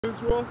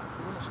Israel.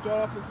 We're going to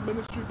start off this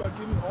ministry by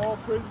giving all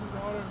praises and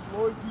honor and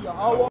glory to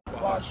Yahweh,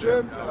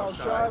 Ba'Hashem, El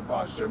Shai,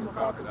 Ba'Hashem,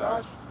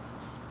 Rakakadash.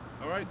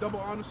 All right, double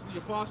honors to the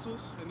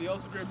apostles and the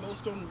elders of Great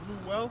Millstone who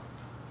rule well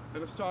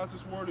and espouse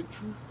this word in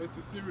truth and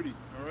sincerity.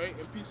 All right,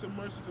 and peace and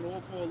mercy to the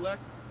whole full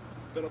elect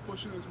that are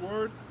pushing this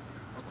word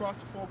across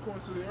the four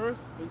corners of the earth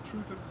in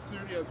truth and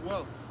sincerity as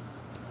well.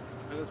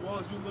 And as well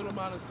as you little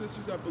man and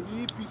sisters that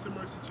believe, peace and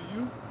mercy to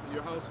you and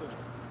your household.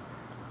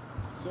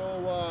 So,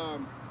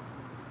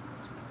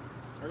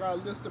 I got a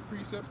list of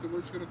precepts that we're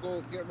just going to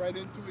go get right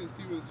into it and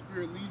see where the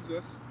Spirit leads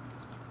us.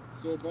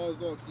 So,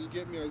 Balzal, can you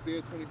get me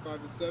Isaiah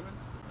 25 and 7?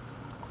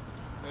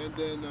 And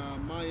then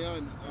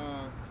Mayan,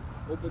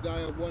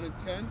 Obadiah 1 and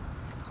 10.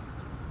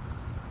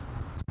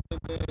 And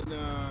then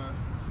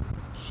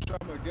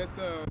Shama, get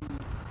the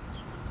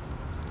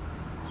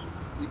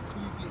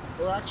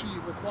or actually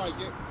reply,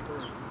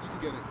 or you can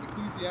get it,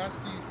 Ecclesiastes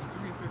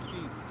 3 and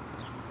 15.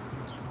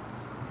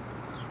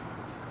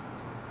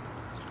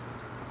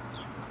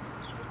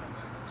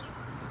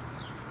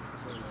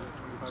 So is it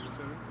 25 and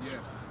 7?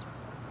 Yeah.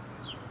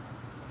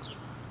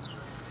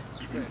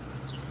 Okay.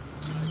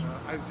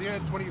 Isaiah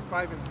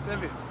 25 and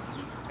 7.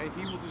 And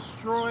he will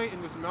destroy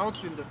in this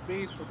mountain the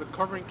face of the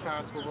covering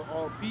cast over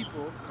all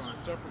people. Come on,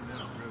 start from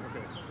now.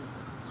 Okay.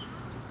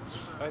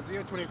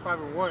 Isaiah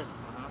 25 and 1.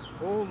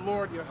 O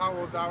Lord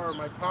Yahweh, thou art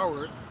my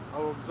power. I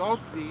will exalt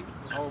thee.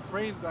 I will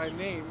praise thy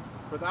name,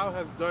 for thou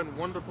hast done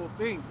wonderful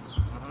things.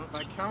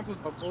 Thy counsels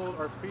of old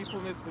are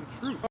faithfulness and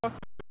truth.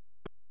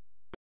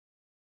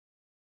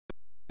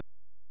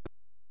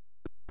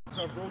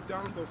 So I wrote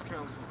down those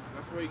counsels.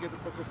 That's where you get the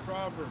book of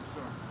Proverbs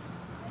from.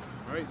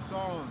 All right,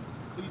 Psalms,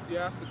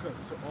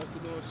 Ecclesiasticus, also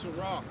known as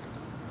Sirach.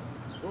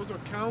 Those are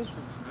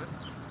counsels, man.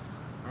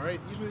 All right,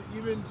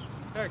 even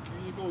heck,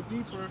 when you go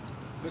deeper,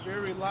 the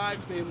very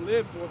lives they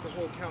lived was a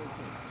whole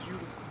counsel.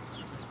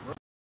 Right?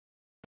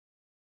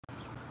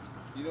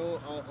 You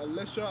know,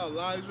 Elisha,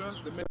 Elijah,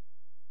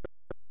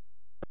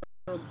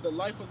 the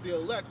life of the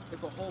elect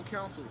is a whole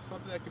counsel,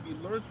 something that can be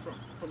learned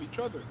from each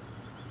other.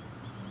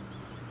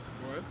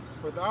 Go ahead.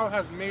 For thou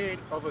hast made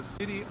of a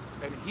city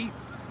an heap,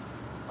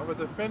 of a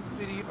defense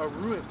city a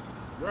ruin.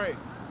 Right,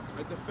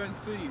 a defense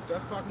city.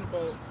 That's talking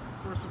about,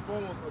 first and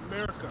foremost,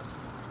 America,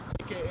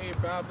 aka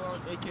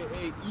Babylon,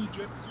 aka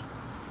Egypt,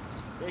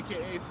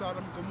 aka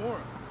Sodom and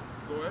Gomorrah.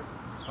 Go ahead.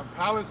 A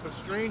palace of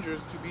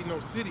strangers to be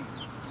no city,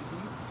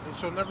 and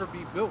shall never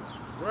be built.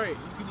 Right,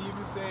 you can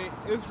even say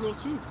Israel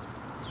too.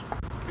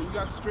 Okay, you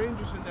got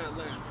strangers in that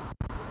land.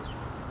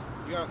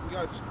 You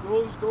got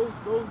those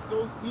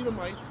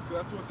Edomites,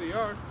 because that's what they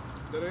are,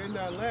 that are in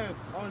that land,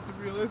 aren't the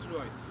real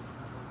Israelites.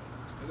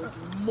 And there's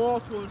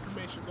multiple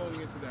information going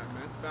into that,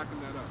 man, backing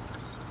that up.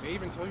 They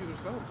even tell you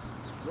themselves.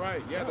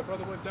 Right, yeah, the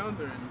brother went down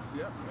there and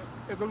he's,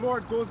 If the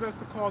Lord goes as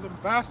to call them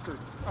bastards,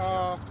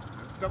 that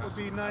would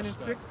be 9 and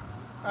 6.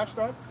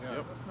 Ashdod? Yeah.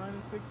 Yep. 9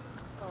 and 6.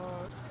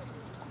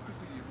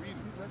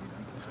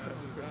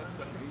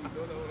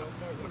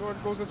 The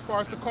Lord goes as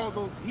far as to call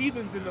those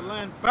heathens in the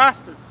land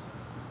bastards.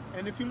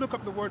 And if you look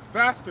up the word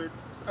bastard,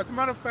 as a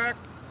matter of fact,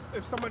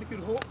 if somebody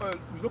could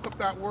look up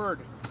that word,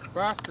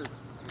 bastard,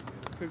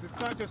 because it's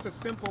not just a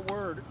simple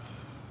word,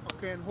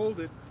 okay, and hold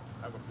it.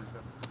 I have a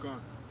precept.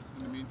 Gone.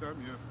 In the meantime,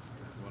 yeah.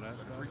 Well,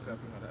 that's a precept.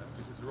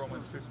 This is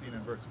Romans 15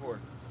 and verse 4.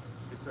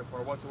 It said,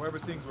 "For whatsoever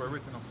things were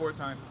written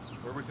aforetime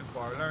were written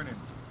for our learning,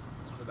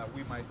 so that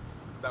we,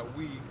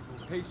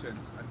 through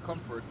patience and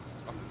comfort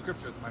of the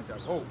Scriptures, might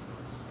have hope."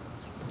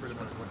 So pretty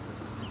much what it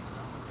is.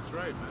 That's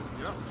right, man.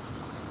 Yeah.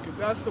 Because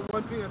that's the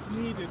one thing that's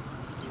needed.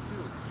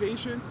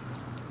 Patience,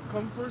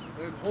 comfort,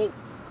 and hope.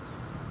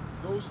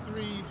 Those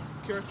three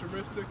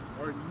characteristics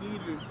are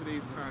needed in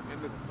today's time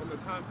and the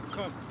times to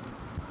come.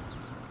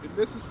 In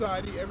this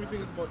society,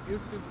 everything is about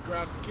instant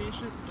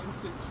gratification,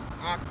 instant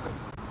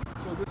access.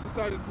 So this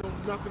society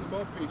knows nothing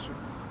about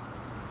patience,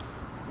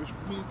 which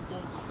means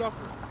going to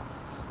suffer.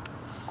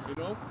 You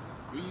know,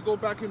 when you go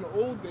back in the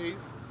old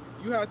days,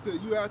 you had to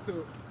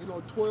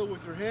toil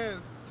with your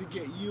hands to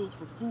get yields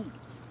for food.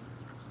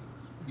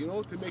 You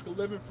know, to make a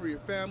living for your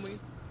family,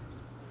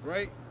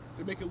 right?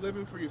 To make a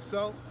living for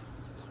yourself.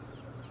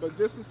 But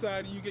this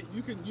society,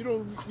 you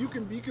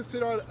can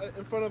sit out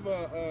in front of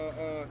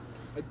a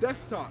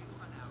desktop,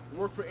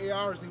 work for 8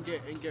 hours and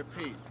get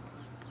paid.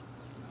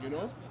 You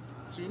know,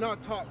 so you're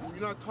not taught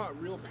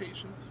real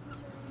patience,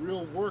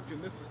 real work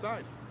in this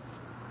society.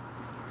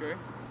 Okay,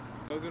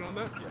 that was it on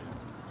that. Yeah.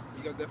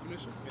 You got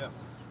definition. Yeah.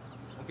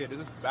 Okay, this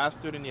is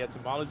bastard in the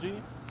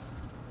etymology.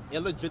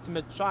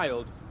 Illegitimate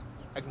child,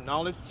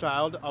 acknowledged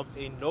child of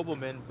a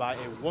nobleman by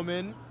a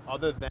woman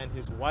other than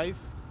his wife.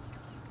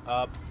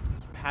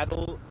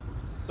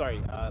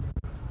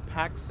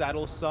 Pack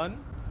saddle son.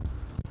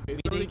 Hey,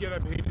 somebody get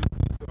up hated.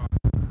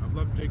 I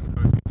love Jacob,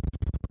 but I hate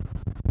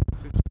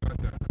since you got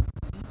that.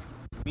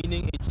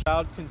 Meaning a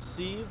child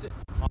conceived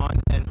on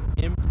an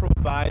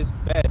improvised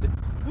bed.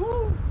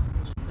 Woo!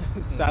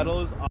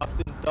 Saddles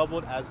often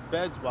doubled as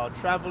beds while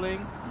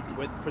traveling,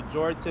 with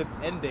pejorative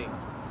ending.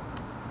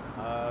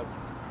 A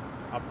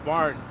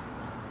barn.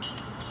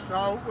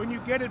 Now, when you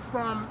get it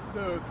from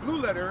the blue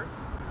letter,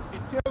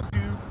 it tells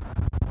you,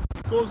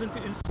 it goes into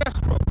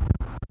ancestral.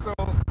 So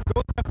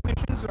those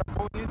definitions are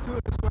going into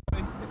it as well.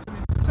 It's an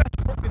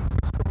ancestral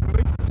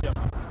relationship.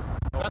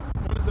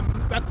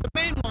 That's the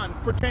main one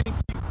pertaining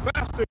to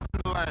bastards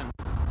in the land.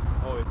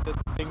 Oh, it says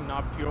thing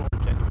not pure or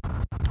genuine.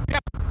 Yeah.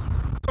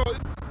 So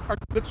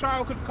the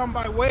child could come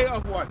by way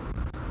of what?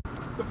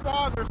 The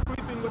father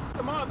sleeping with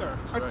the mother.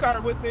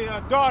 With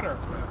the daughter.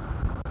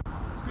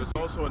 There's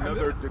also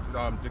another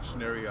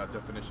dictionary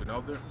definition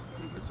out there.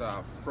 It's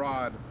a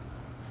fraud,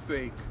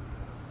 fake,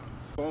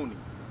 phony,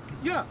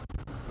 Yeah.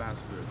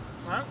 bastard.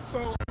 Right?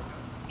 So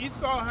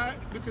Esau had,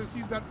 because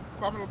he's that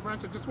prominent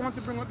branch, I just want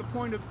to bring up the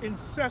point of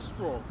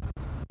ancestral.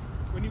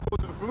 When you go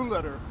to the blue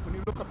letter, when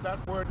you look up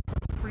that word,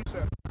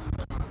 precept,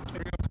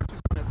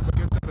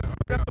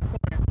 that's the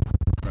point.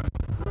 Right.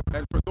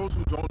 And for those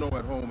who don't know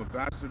at home, a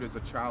bastard is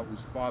a child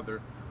whose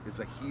father is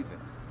a heathen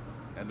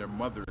and their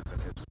mother is an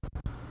Israelite.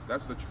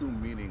 That's the true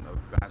meaning of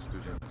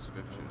bastard in the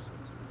scriptures.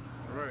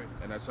 Right.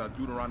 And that's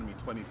Deuteronomy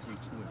 23, 2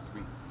 and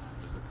 3.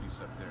 There's a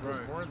precept there. Right.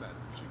 There's more than that.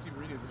 You should keep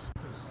reading this.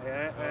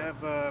 I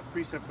have a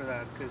precept for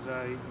that because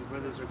your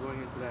brothers are going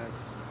into that.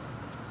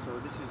 So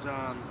this is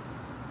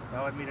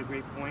Dawud made a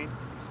great point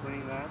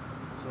explaining that.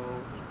 So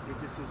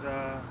this is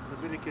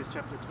Leviticus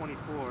chapter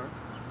 24,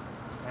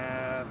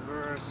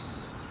 verse.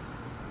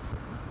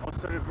 I'll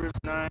start at verse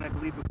 9. I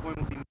believe the point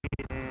will be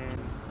made in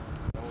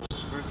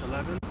verse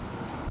 11.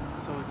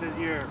 So it says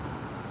here,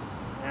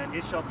 and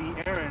it shall be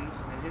Aaron's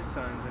and his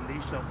sons, and they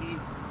shall eat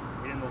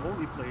it in the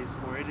holy place,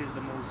 for it is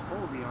the most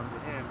holy unto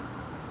him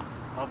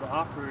of the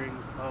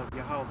offerings of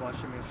Yahweh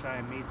B'Shem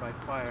Yeshai made by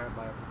fire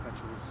by a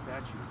perpetual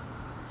statute.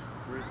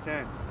 Verse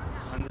 10,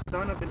 and the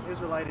son of an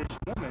Israelitish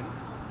woman,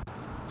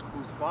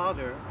 whose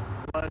father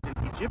was an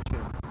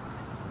Egyptian,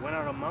 went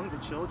out among the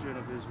children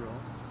of Israel,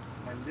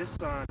 and this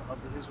son of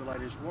the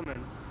Israelitish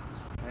woman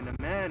and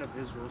a man of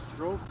Israel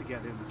strove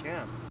together in the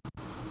camp.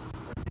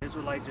 And the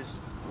Israelitish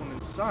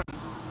woman's son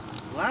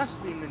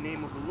blasphemed the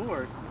name of the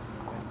Lord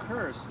and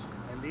cursed,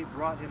 and they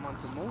brought him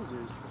unto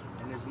Moses,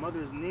 and his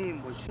mother's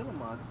name was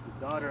Shilomoth,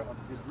 the daughter of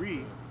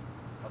Dibri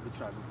of the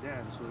tribe of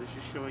Dan. So this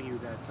is showing you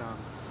that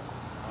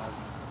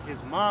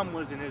his mom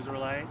was an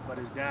Israelite, but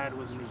his dad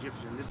was an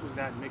Egyptian. This was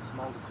that mixed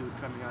multitude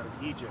coming out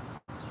of Egypt.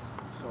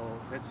 So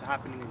that's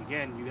happening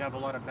again. You have a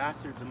lot of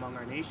bastards among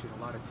our nation,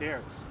 a lot of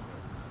tares.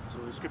 So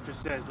the scripture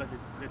says let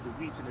the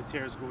wheats and the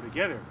tares go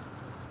together.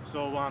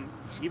 So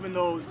even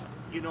though,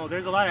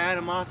 there's a lot of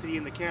animosity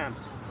in the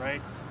camps,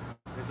 right?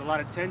 There's a lot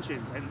of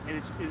tensions, and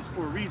it's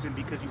for a reason,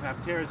 because you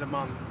have tares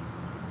among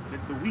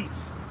the wheats,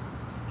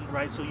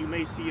 right? So you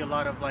may see a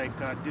lot of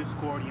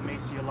discord, you may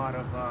see a lot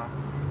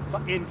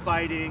of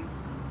infighting,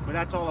 but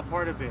that's all a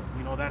part of it.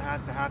 That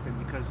has to happen,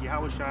 because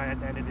Yahushua, at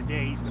the end of the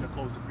day, he's going to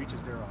close the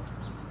breaches thereof,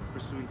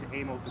 pursuing to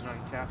Amos the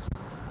 9th chapter.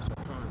 So,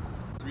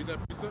 read that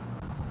precept.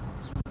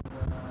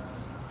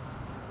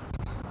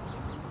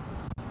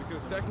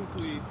 Because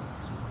technically,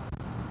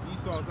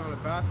 Esau is not a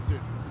bastard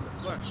in the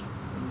flesh.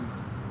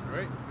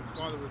 Right? His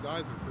father was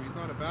Isaac, so he's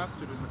not a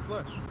bastard in the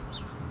flesh.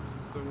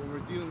 So when we're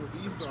dealing with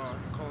Esau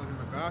and calling him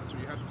a bastard,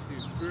 you have to see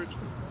it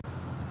spiritually.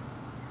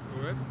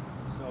 Go ahead.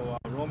 So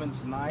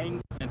Romans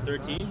 9 and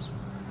 13,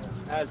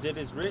 as it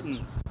is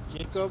written,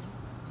 Jacob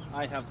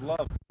I have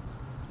loved,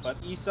 but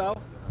Esau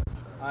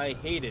I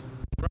hated.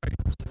 Right.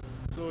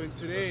 So in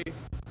today,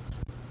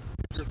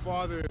 if your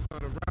father is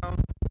not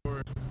around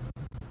or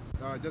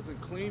doesn't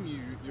claim you,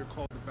 you're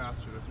called the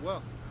bastard as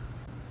well.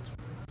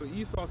 So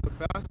Esau's the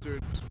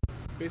bastard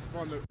based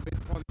upon the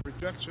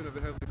rejection of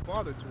the Heavenly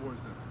Father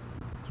towards him.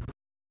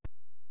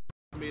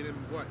 Made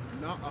him what?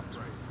 Not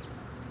upright.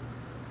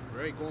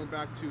 Right? Going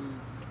back to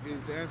his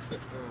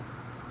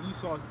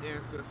Esau's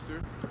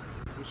ancestor,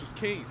 which is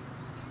Cain.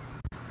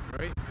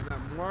 Right? And that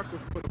mark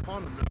was put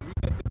upon him. Now read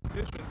that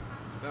definition.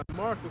 That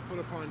mark was put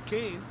upon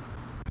Cain,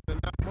 and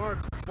that mark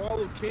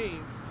followed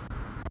Cain,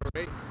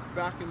 alright,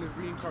 back in the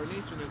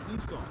reincarnation of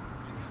Esau.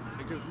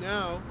 Because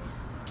now,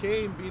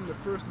 Cain being the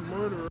first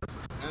murderer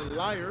and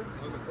liar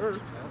on the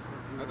earth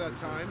at that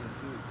time,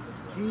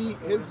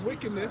 his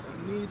wickedness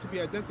needed to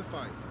be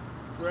identified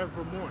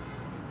forevermore.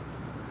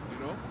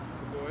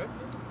 Go ahead.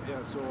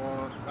 Yeah, so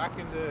back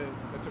in the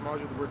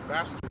etymology of the word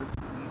bastard,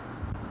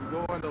 we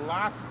go on the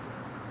last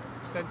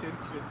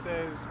sentence, it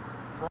says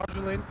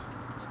fraudulent,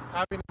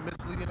 having a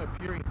misleading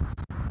appearance.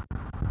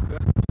 So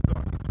that's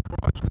Esau. It's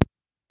fraudulent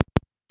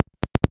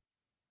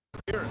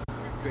appearance.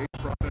 Fake,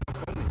 fraud, and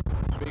phony.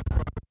 Fake,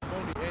 fraud, and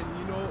phony.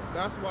 And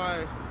that's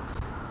why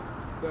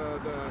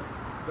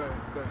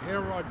the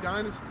Herod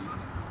dynasty,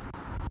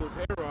 those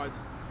Herods,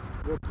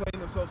 were playing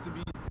themselves to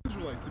be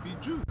Israelites, to be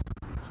Jews.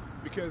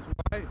 Because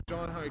why?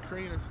 John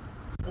Hyrcanus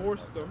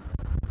forced them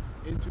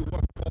into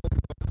what? Following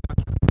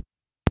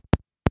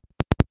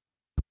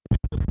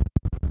the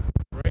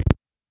right?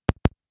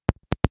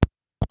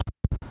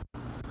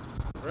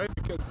 Right?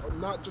 Because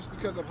not just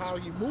because of how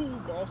he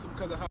moved, but also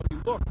because of how he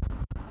looked.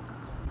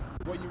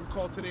 What you would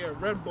call today a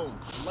red bone,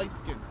 light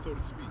skin, so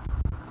to speak.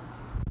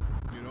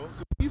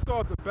 So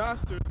Esau's a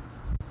bastard.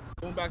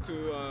 Going back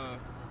to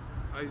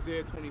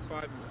Isaiah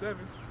 25 and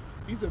 7,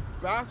 He's a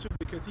bastard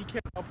because he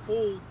can't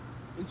uphold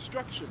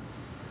instruction.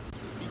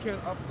 He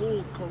can't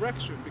uphold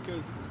correction,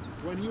 because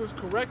when he was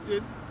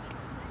corrected,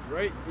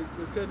 right,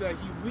 it said that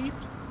he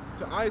wept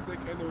to Isaac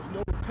and there was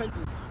no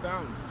repentance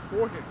found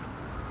for him.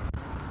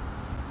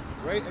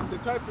 Right? And the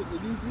type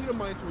of these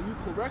Edomites, when you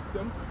correct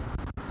them,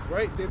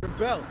 right, they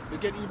rebel. They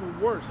get even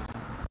worse.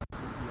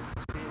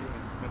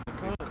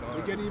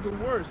 They get even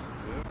worse.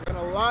 And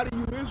a lot of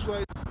you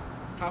Israelites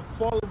have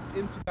fallen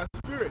into that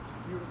spirit.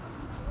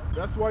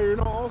 That's why you're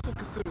not also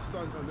considered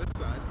sons on this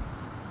side.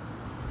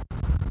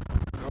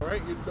 All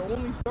right? The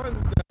only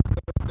sons that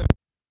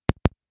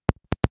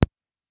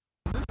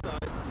on this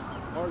side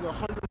are the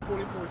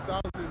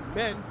 144,000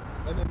 men,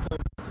 and then the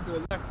rest of the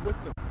elect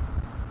with them,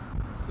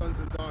 sons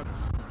and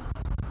daughters.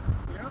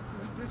 Yeah,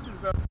 this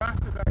is a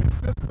bastardized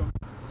system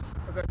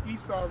that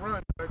Esau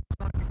runs. I just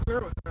want to be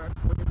clear with that.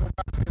 When you go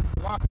back to his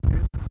philosophy,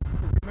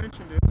 because he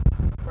mentioned it,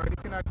 right? He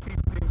cannot keep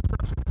the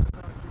instructions. It's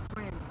not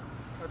plain.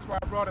 That's why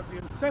I brought up the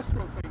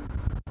ancestral thing,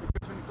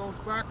 because when it goes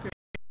back to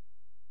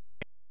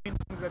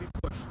things that he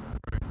pushed,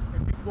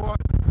 if you go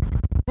out,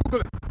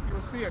 Google it,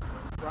 you'll see it,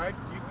 right?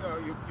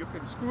 You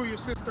can screw your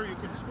sister, you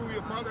can screw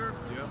your mother.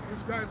 Yeah.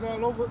 This guy's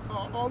all over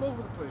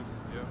the place.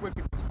 Yeah.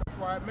 Wickedness. That's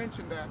why I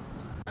mentioned that.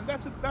 And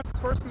that's a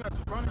person that's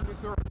running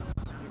this earth,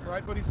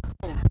 right? But he's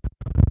exposed,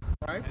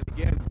 right? And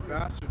again,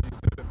 bastards, you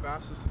said the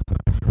bastard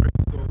society, right?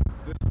 So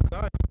this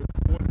society is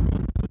born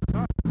from the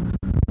God.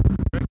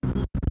 Right? Who's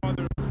the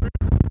father of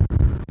spirits?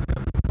 The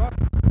Heavenly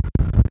Father.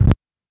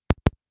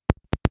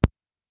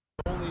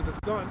 Only the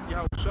Son,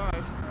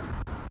 Yahushai,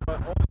 but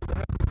also the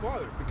Heavenly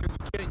Father, because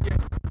you can't get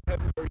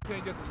heaven, or you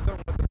can't get the Son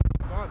without the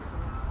Heavenly Father.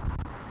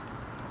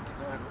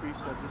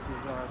 Precept, this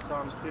is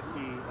Psalms 50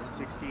 and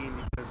 16,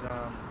 because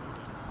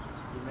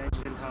you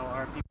mentioned how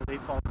our people, they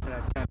fall into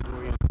that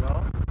category as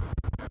well.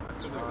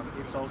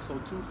 It's also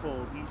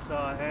twofold,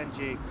 Esau and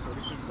Jacob. So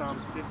this is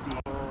Psalms 50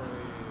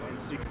 and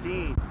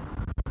 16.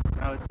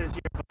 Now it says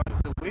here, but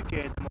unto the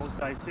wicked, the Most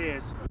High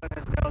says, what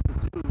hast thou to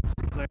do to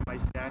declare my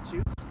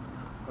statutes,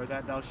 or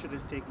that thou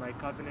shouldest take my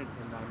covenant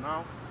in thy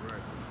mouth?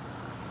 Right.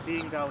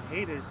 Seeing thou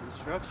hatest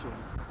instruction,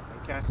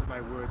 and castest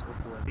my words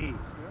before thee.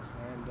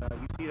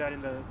 And you see that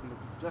in the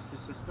justice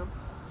system.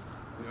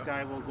 This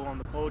guy will go on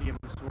the podium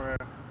and swear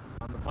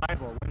on the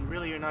Bible, when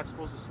really you're not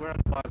supposed to swear on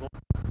the Bible.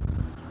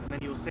 And then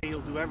he'll say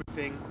he'll do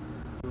everything.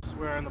 He'll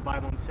swear on the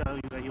Bible and tell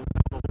you that he'll do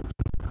the whole truth.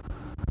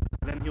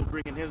 And then he'll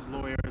bring in his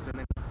lawyers and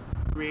then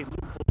create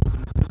loopholes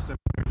in the system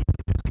where he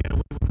can just get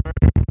away with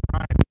murder and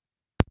crime.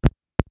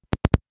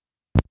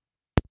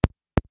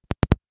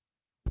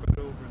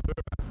 Federal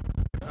Reserve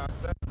Act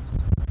passed that.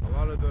 A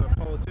lot of the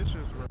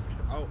politicians were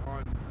out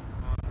on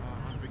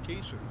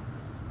vacation,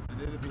 and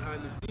they're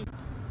behind the scenes.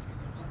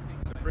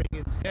 They're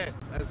bringing debt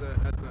as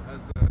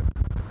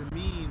a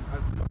mean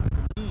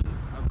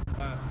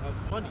of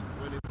money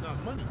when it's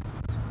not money.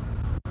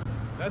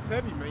 That's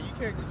heavy, man. You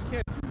can't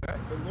do that.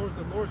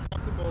 The Lord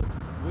talks about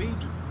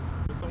wages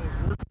when someone's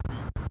working for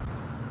you.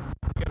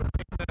 You gotta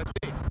pay that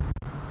day.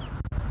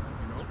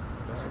 You know?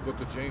 That's the book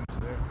of James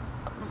there.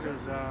 It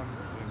says,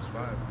 James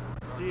 5.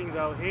 seeing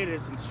thou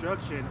hatest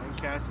instruction and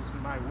castest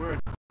my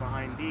words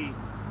behind thee,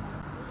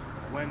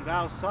 when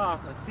thou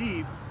sawest a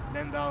thief,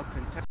 then thou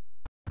contendest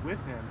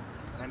with him,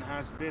 and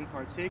hast been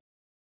partaker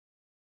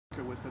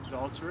with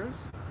adulterers.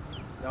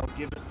 Thou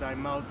givest thy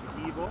mouth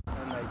to evil,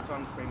 and thy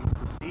tongue framest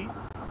deceit.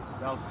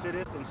 Thou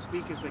sittest and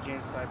speakest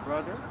against thy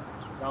brother.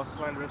 Thou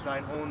slanderest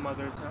thine own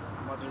mother's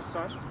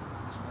son.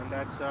 And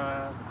that's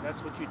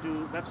what you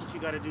do. That's what you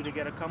got to do to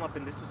get a come up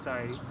in this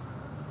society.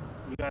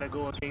 You got to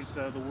go against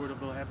the word of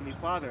the Heavenly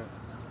Father.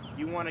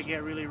 You want to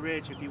get really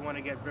rich, if you want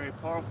to get very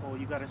powerful,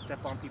 you got to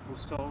step on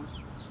people's toes.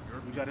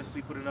 You got to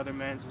sleep with another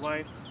man's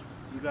wife.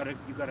 You got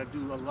to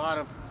do a lot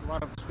of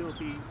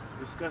filthy,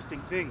 disgusting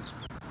things.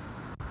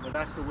 But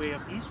that's the way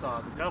of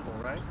Esau, the devil,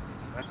 right?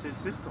 That's his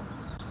system.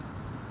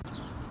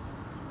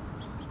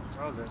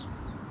 How's it?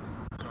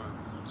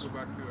 Let's go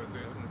back to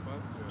Isaiah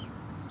 25.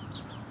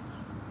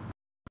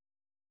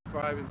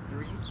 5 and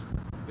 3.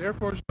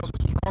 Therefore shall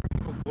the strong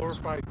people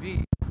glorify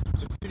thee.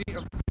 The city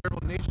of the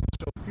terrible nation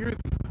shall fear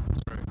thee.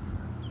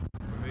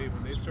 Right.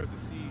 When they start to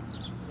see,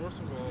 first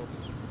of all,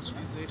 when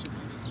these nations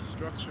see the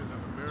destruction of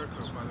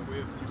America by the way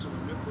of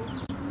nuclear missiles,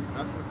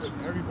 that's going to put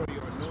everybody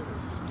on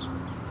notice. That's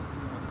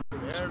going to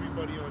put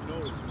everybody on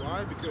notice.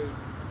 Why? Because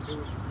it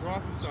was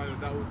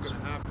prophesied that was going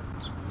to happen.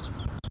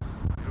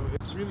 You know,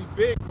 it's really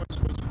big when you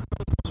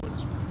tell someone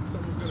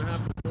something's going to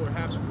happen before it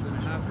happens, and then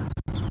it happens.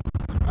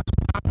 That's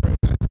what happened right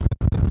now.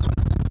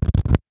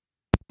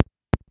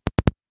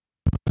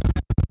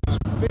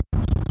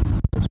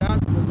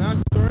 When that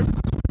starts,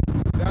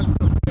 that's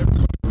going to put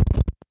everybody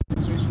on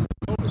these nations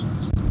on notice.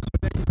 But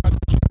then you got the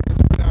chance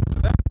right after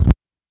that.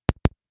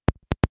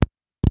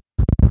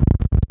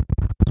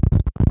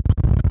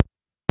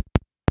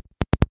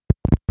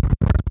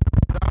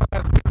 Thou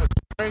hast given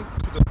strength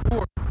to the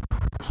poor,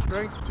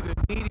 strength to the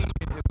needy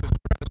in his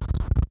distress,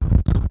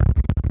 a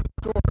refuge from the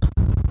sword,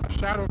 a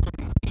shadow from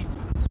the heat,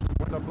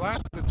 when the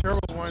blast of the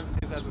terrible ones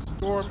is as a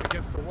storm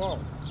against the wall.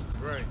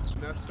 Right,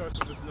 and that starts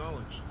with this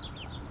knowledge.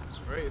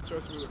 right? It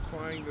starts with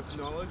acquiring this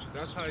knowledge.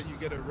 That's how you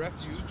get a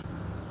refuge.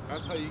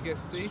 That's how you get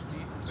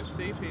safety, a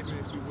safe haven,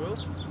 if you will,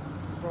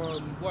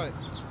 from what?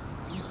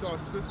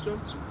 Esau's system,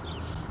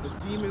 the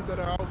demons that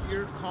are out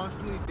here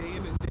constantly, day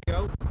in and day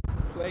out,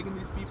 plaguing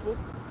these people.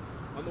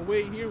 On the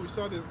way here, we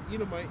saw this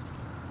Edomite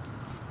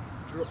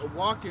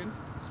walking,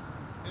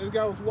 and this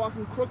guy was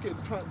walking crooked,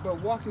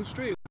 but walking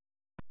straight,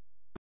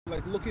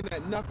 like looking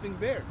at nothing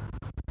there.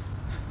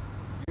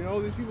 You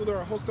know, these people that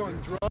are hooked on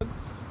drugs,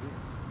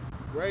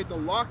 right? The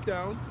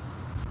lockdown,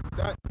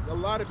 that a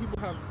lot of people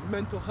have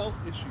mental health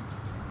issues,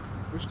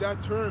 which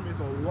that term is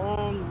a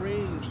long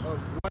range of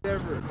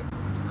whatever to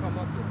come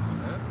up with.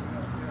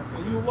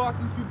 And you lock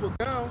these people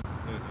down,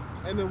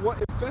 and then what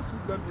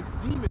infests them is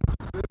demons.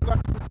 They've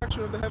got the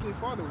protection of the Heavenly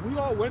Father. We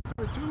all went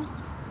through it too,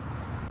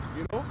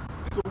 you know?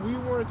 So we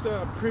weren't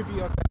privy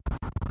of that,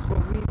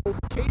 but we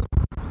overcame it.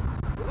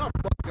 We're not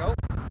bugged out,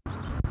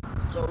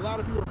 but a lot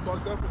of people are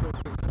bugged out for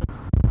those things. So,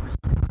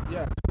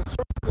 yeah, so it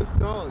starts with this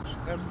knowledge,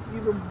 and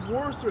even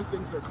worse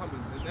things are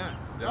coming than that.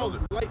 That was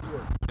light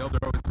work. The elder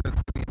always says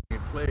to me, the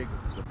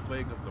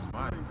plague of the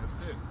mind. That's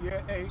it.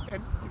 Yeah, hey,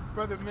 and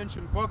brother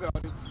mentioned bug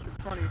out. It's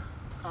funny.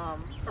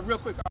 Real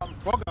quick,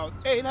 bug out.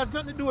 Hey, it has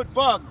nothing to do with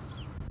bugs.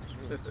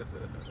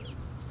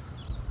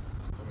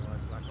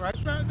 Right?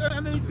 It's not got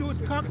anything to do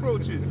with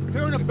cockroaches.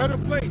 They're in a better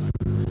place.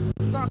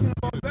 Talking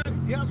about that,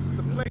 yeah,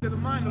 the plague of the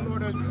mind. The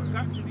Lord has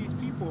gotten to these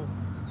people,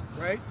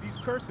 right? These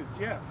curses.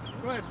 Yeah.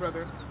 Go ahead,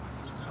 brother.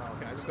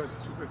 Okay, I just got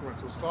two quick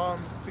ones. So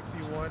Psalms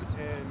 61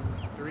 and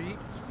 3,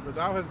 for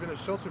thou hast been a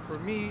shelter for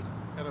me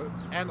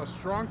and a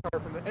strong tower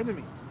from the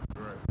enemy.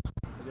 Right.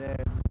 And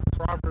then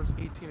Proverbs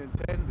 18 and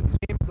 10, the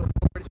name of the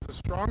Lord is a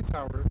strong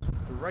tower,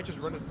 the righteous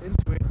runneth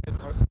into it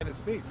and is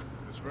safe.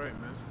 That's right,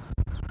 man.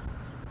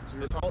 So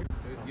you're talking,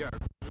 Yeah, I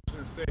was just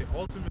gonna say,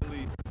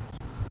 ultimately,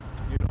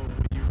 you know,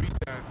 when you read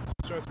that,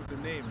 it starts with the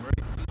name,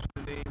 right? Teach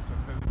the name of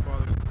Heavenly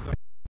Father and the Son.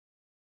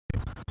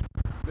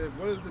 Then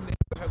what does the name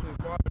of the Heavenly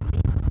Father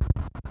mean?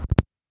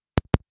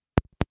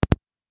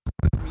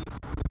 It means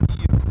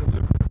He is the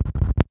deliverer.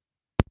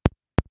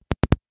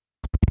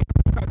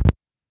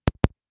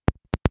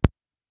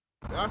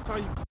 That's how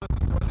you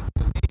constantly run into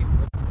the name.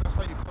 That's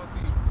how you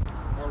constantly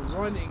are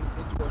running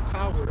into a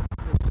tower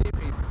for safe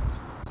haven,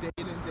 day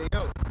in and day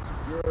out.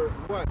 You're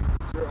what?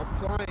 You're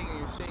applying and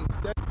you're staying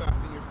steadfast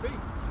in your faith,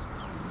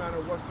 no matter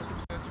what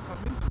circumstance you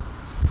come into.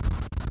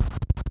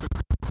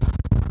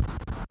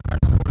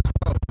 Acts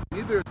 4:12.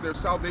 Neither is there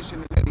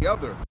salvation in any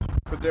other,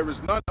 for there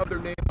is none other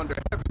name under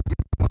heaven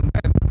given among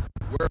men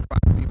whereby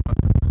we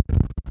must be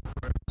saved.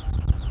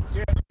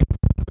 Yeah.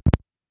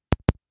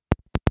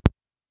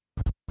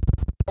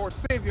 Our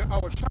Savior,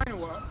 our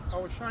Shinawa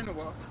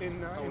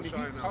in the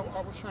Shinawa.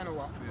 our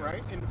Shinawa, Yeah.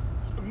 right? And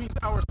it means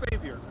our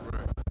Savior.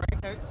 Right. Right?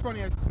 And it's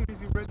funny, as soon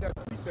as you read that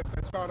precept,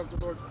 I thought of the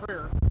Lord's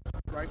Prayer,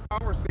 right?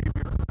 Our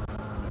Savior,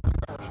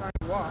 our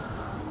Shinawa,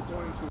 we're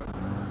going to it.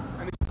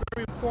 And it's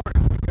very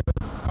important because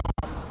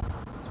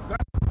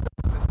that's the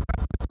difference.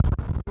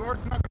 The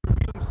Lord's not going to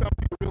reveal himself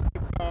to you real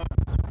quick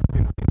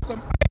in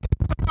some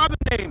other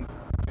name.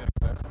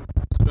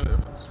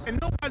 And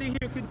nobody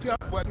here can tell,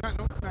 well,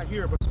 not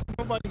here, but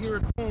nobody here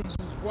at home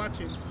who's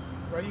watching,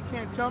 right? You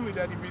can't tell me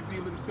that he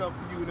revealed himself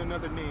to you in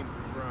another name.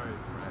 Right.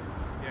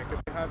 Yeah,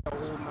 because they have that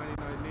whole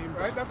 99 name.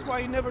 Right? That's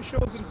why he never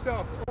shows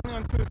himself, only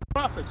unto his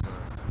prophets,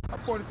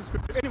 according to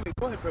scripture. Anyway,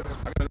 go ahead, brother.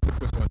 I got another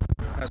quick one.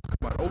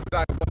 Come on,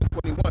 Obadiah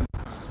 1:21.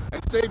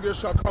 And Savior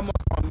shall come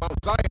up on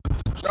Mount Zion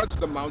to judge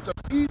the mount of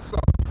Esau,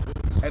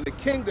 and the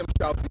kingdom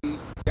shall be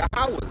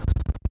Yahweh's.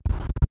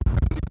 And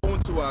when you go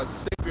into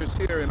Savior's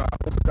here in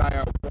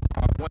Obadiah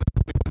 1:21,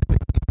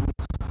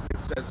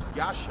 it says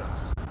Yasha,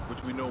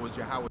 which we know is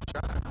Yahweh Shai.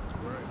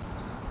 Right.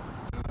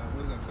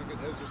 What is that? Second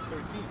Ezra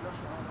 13.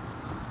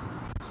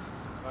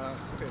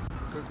 okay,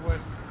 quick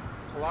one.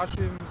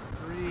 Colossians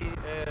 3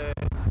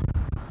 and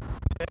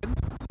 10.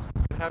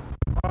 And have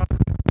on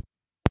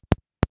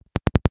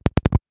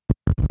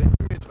the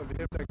image of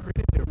him that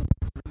created him.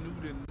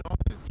 Renewed in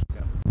knowledge.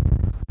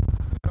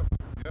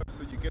 Yep.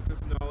 So you get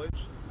this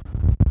knowledge.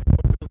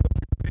 What builds up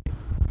your faith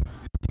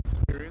is the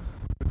experience,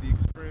 but the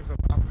experience of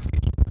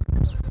application.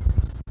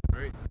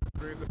 Right?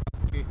 Experience of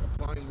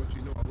applying what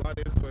you know. A lot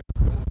of Israelites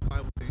don't apply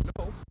what they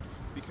know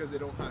because they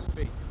don't have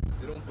faith.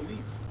 They don't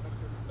believe.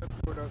 That's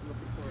the word I was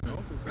looking for. You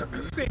know? That's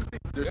the same thing.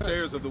 They're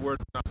sayers of the word,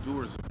 not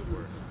doers of the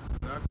word.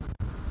 Exactly.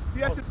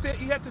 So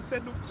he had to say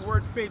the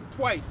word faith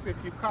twice if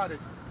you caught it,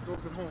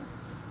 those at home,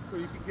 so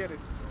you can get it.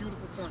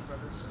 Beautiful point,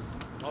 brother.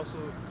 Also,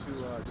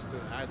 just to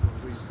add to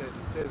what you said,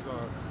 it says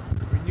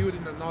renewed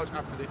in the knowledge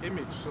after the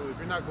image. So if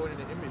you're not going in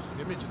the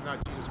image is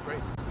not Jesus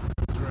Christ.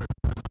 That's right.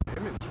 It's the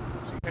image.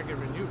 So you can't get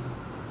renewed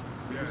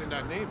using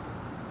that name.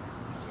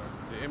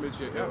 The image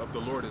of the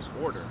Lord is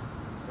order.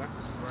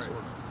 Exactly. Right.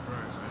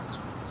 Right, man.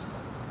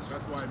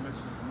 That's why it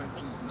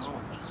mentions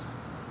knowledge.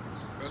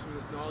 That's what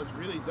this knowledge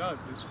really does.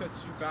 It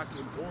sets you back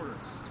in order.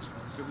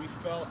 Because we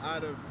fell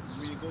out of,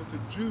 when you go to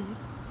Jude,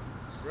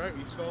 right?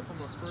 We fell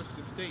from our first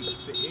estate.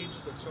 The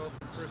angels that fell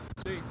from first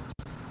estates.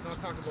 It's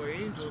not talking about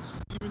angels.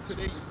 Even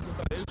today, you still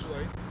got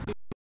Israelites.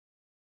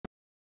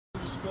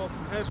 Angels fell fell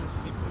from heaven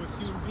sleeping with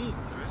human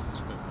beings, right?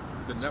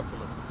 The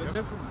Nephilim. The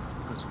Nephilim,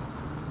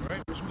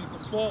 right? Which means the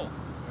fall.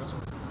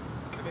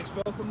 And they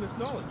fell from this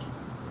knowledge.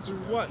 Through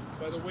what?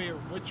 By the way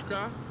of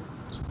witchcraft,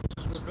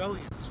 which is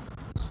rebellion.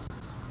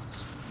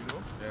 You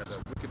know? Yeah, the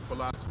wicked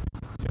philosophy.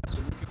 Yeah, the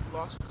wicked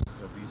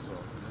philosophies of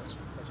Esau.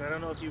 Actually, I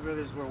don't know if you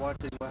brothers were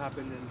watching what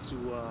happened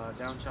into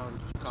downtown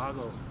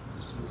Chicago.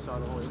 You saw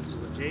the whole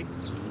incident with Jake.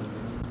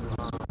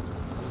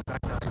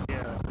 Back to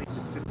Isaiah, I think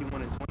it's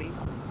 51 and 20.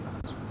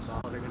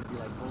 How they're going to be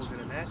like bulls in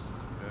a net.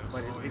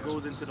 But it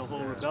goes into the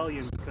whole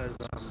rebellion because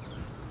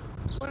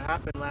what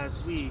happened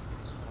last week,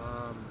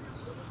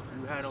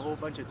 you had a whole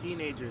bunch of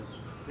teenagers,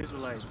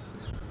 Israelites.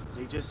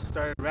 They just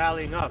started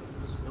rallying up.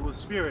 It was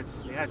spirits.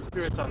 They had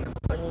spirits on them,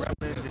 like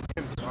gremlins and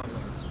imps on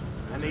them.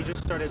 And they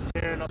just started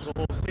tearing up the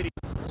whole city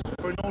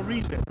for no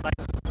reason.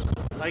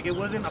 Like it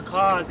wasn't a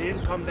cause. They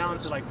didn't come down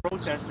to like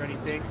protest or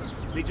anything.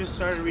 They just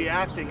started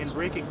reacting and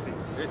breaking things.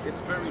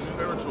 It's very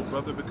spiritual,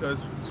 brother,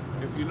 because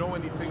if you know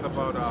anything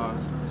about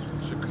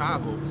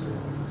Chicago,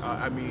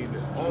 I mean,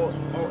 all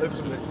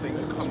infamous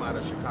things come out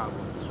of Chicago.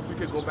 We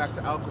could go back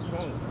to Al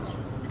Capone.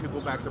 We could go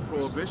back to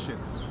Prohibition.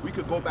 We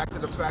could go back to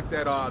the fact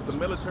that the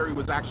military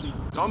was actually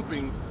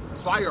dumping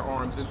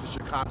firearms into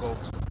Chicago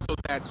so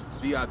that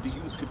the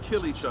youth could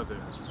kill each other.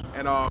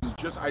 And I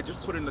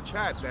just put in the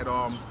chat that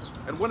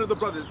and one of the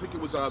brothers, I think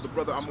it was the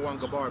brother Amwan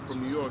Gabar from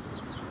New York,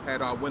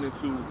 had went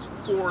into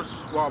 4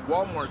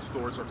 Walmart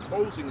stores are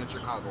closing in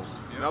Chicago.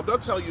 Now they'll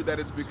tell you that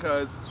it's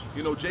because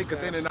Jake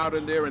is in and out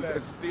in there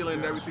and stealing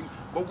and everything,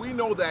 but we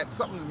know that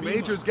something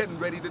major is getting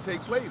ready to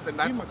take place, and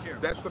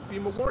that's the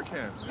FEMA war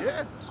camps.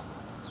 Yeah,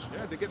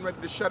 they're getting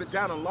ready to shut it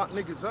down and lock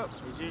niggas up.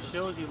 It just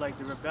shows you like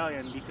the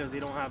rebellion because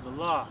they don't have the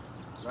law,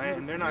 right?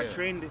 And they're not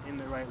trained in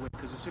the right way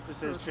because the scripture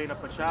says train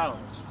up a child,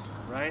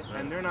 right?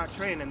 And they're not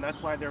trained, and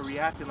that's why they're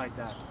reacting like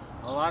that.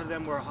 A lot of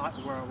them were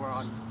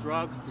on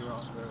drugs, they were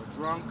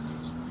drunk,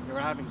 they were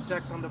having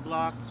sex on the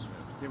block,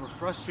 they were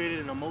frustrated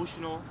and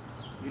emotional,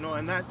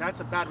 and that's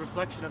a bad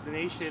reflection of the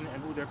nation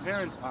and who their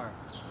parents are.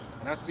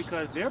 And that's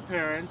because their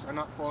parents are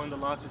not following the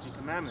law, statutes, and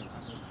commandments.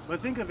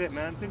 But think of it,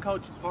 man. Think how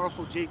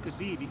powerful Jake could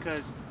be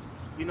because,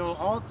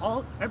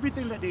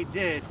 everything that they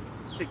did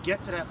to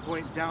get to that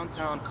point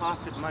downtown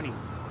costed money.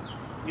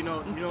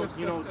 To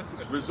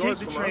take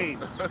the train,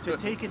 to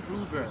take an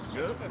Uber,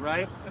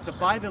 right? To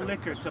buy the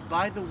liquor, to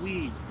buy the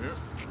weed,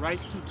 right?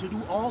 To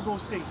do all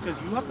those things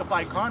because you have to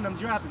buy condoms.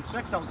 You're having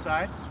sex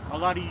outside. A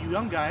lot of you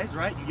young guys,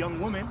 right? You young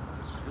women,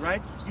 right?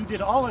 You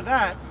did all of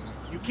that.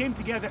 You came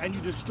together and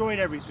you destroyed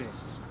everything.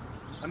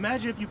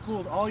 Imagine if you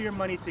pulled all your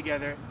money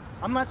together.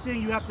 I'm not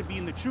saying you have to be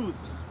in the truth,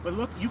 but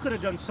look, you could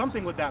have done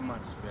something with that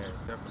money. Yeah,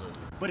 definitely.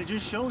 But it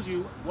just shows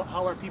you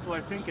how our people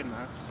are thinking,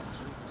 man.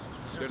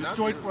 They're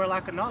destroyed for a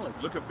lack of knowledge.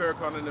 Look at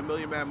Farrakhan in the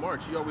Million Man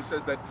March. He always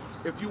says that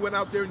if you went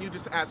out there and you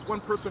just asked one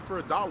person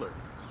for $1,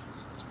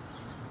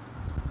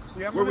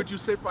 where would you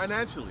sit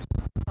financially?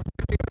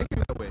 Thinking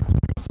that way. I'm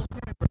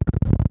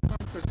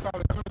going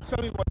to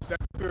tell you what that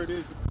spirit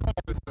is.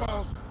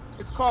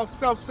 It's called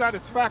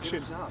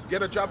self-satisfaction.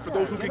 Get a job for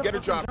those who can get a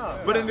job.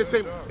 But in the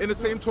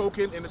same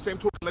token,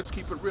 let's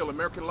keep it real.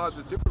 American laws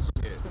is different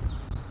from here.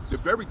 They're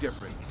very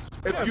different.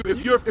 If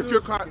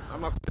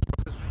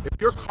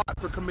you're caught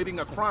for committing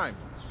a crime,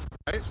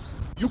 right?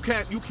 You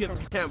can't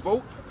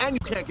vote and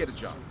you can't get a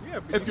job. Yeah,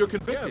 if you're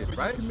convicted, but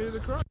right? You committed a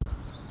crime.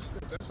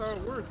 That's how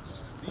it works.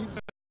 We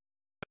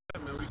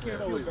can't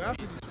feel bad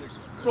for these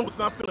niggas. No, it's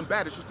not feeling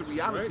bad. It's just the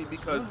reality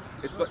because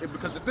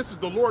because this is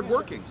the Lord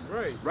working.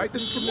 Right.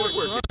 This is the Lord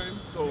working. Crime,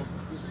 so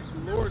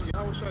the Lord,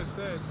 Yahushua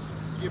said,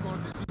 give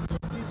unto Caesar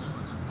what Caesar's.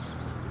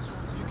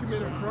 You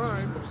commit a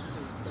crime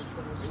and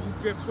you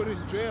get put in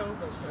jail,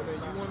 and then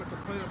you want to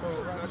complain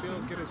about not being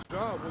able to get a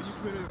job. Well, you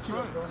committed a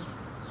crime.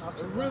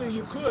 And really,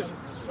 you could.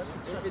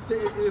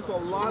 It's a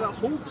lot of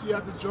hoops you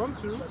have to jump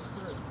through.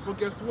 But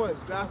guess what?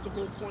 That's the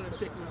whole point of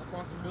taking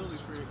responsibility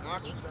for your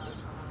actions.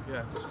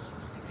 Yeah.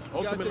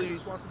 You gotta take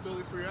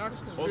responsibility for your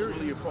actions.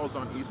 Ultimately, it falls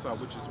on Esau,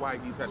 which is why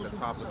he's at the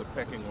top of the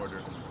pecking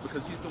order,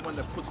 because he's the one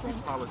that puts these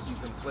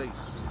policies in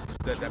place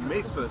that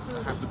makes us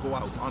have to go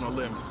out on a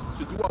limb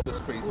to do all this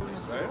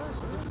craziness, right?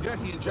 Yeah,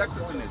 he injects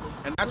us in this,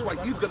 and that's why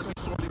he's going to be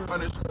sorely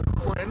punished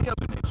for any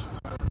other nation.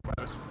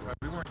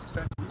 We weren't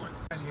sent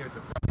here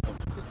to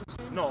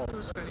No.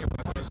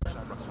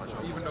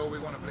 Even though we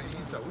want to play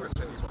Esau, we were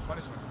sent here for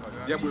punishment.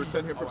 Yeah, we were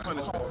sent here for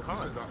punishment.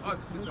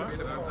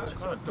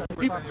 So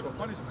we were sent here for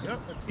punishment. Yeah.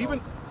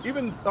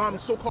 Even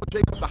so-called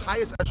Jacob, the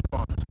highest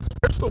echelons,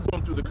 they're still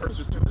going through the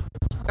curses too.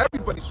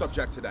 Everybody's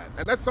subject to that,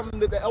 and that's something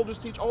that the elders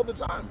teach all the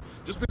time.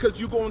 Just because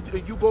you go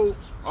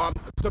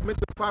submit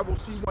to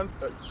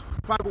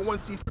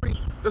 501c3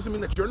 doesn't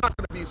mean that you're not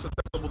going to be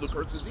susceptible to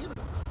curses either,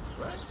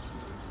 right?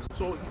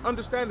 So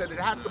understand that it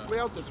has to play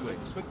out this way.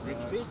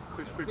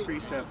 Quick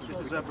precept. This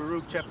is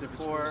Baruch chapter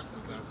 4,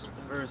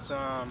 verse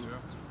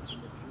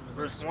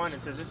 1.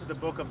 It says, "This is the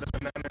book of the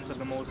commandments of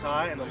the Most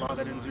High, and the law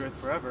that endureth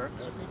forever.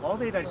 All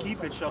they that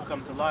keep it shall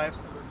come to life,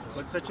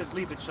 but such as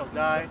leave it shall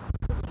die.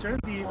 Turn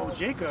thee, O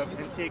Jacob,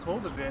 and take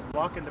hold of it,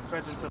 walk in the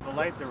presence of the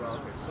light thereof,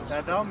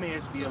 that thou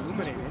mayest be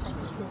illuminated.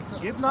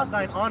 Give not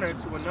thine honor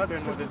to another,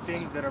 nor the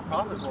things that are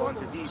profitable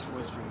unto thee to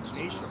a strange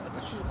nation. That's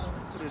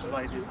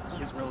what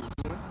Israel is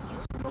doing,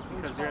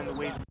 because they're in the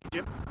ways of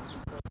Egypt,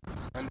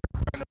 and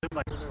they're trying to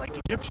live like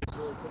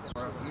Egyptians,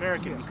 or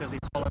American, because they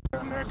fall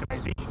under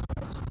Americanization.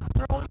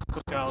 They're all into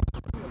cookouts,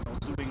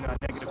 doing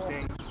negative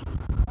things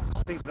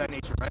of that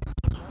nature, right?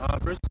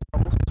 Verse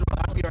 4, Israel,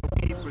 happy are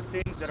we for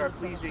things that are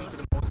pleasing to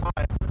the Most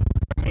High,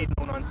 are made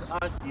known unto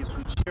us. Be of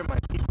good cheer, my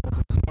people,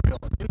 the memorial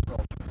of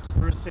Israel.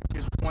 Verse 6,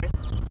 here's the point.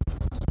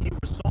 Ye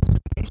were sold to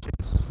the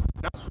nations,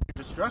 not for your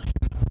destruction,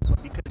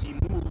 but because ye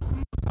moved the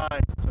Most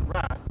High to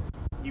wrath,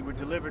 ye were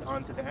delivered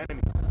unto the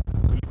enemies.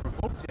 For ye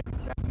provoked him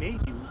that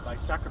made you by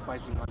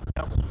sacrificing unto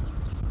devils,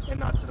 and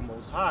not to the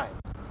Most High.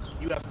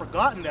 You have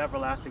forgotten the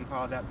everlasting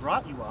power that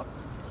brought you up,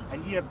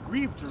 and ye have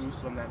grieved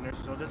Jerusalem that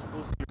nurses. So this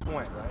goes to your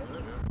point, right?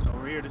 So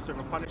we're here to serve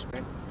a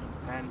punishment,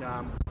 and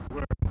we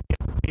have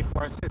to pay for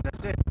our sins.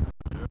 That's it,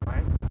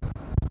 right?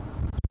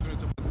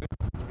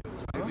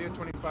 Isaiah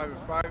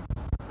 25:5.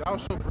 Thou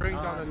shalt bring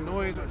down the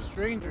noise of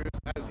strangers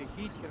as the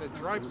heat in a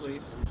dry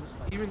place,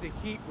 even the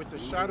heat with the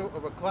shadow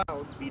of a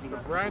cloud. The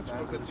branch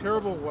of the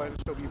terrible one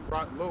shall be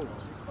brought low.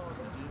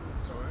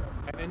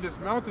 And in this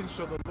mountain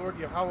shall the Lord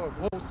Yahweh of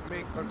hosts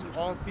make unto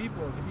all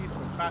people a feast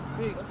of fat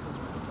things.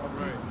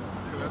 Right.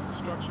 So that's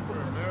destruction for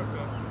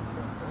America.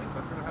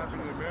 What's going to happen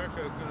in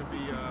America is going to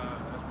be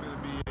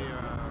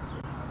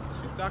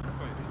a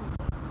sacrifice.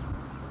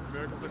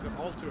 America's like an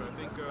altar. I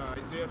think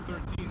Isaiah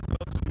 13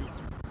 tells you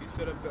he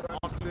set up the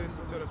oxen,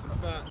 he set up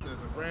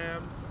the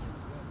rams,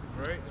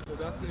 right? So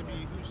that's going to be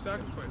a huge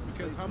sacrifice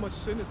because how much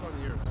sin is on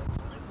the earth?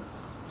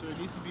 So it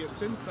needs to be a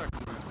sin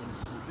sacrifice.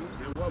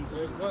 And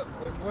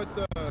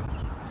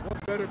what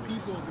better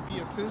people to be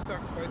a sin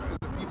sacrifice than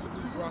the people who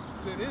brought the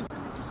sin in?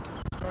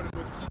 Started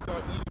with Esau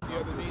eating the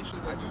other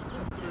nations and using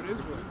 2/3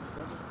 Israelites.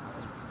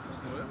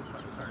 You said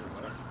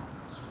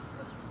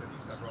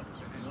Esau brought the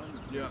sin in.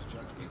 Yeah.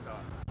 Esau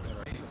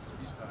is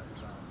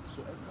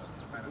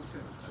kind of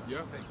sin.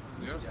 Yeah.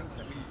 Yeah.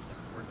 We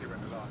were given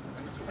the laws and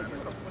we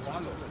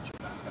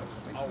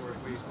follow our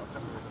ways to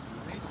separate us from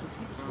the nations.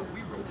 So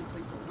we wrote it.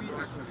 So we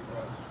actually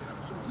brought the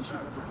sin.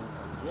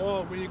 Well,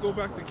 when you go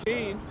back to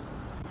Cain,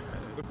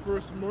 the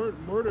first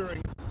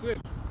murdering is a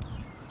sin.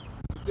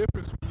 It's the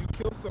difference when you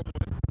kill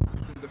someone,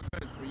 it's in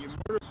defense. When you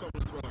murder someone,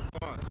 it's for a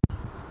cause.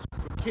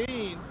 So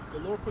Cain, the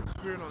Lord put the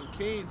spirit on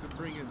Cain to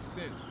bring in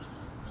sin.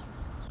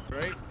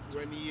 Right?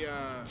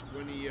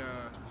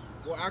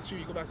 Well, actually,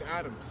 you go back to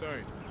Adam.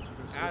 Sorry,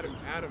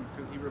 Adam,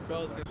 because he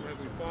rebelled against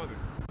Heavenly Father.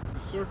 The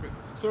serpent.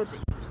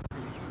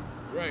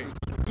 Right.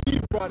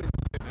 Eve brought in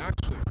sin,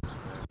 actually,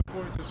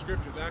 according to the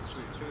scriptures.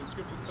 Actually, because the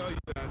scriptures tell you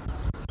that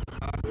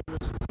it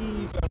was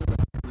Eve that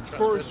was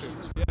first.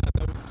 Yeah,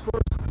 that was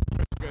first in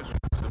transgression.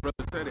 The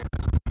brother said it.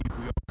 Eve,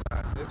 we all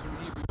died. And through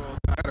Eve, we all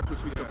died. I got a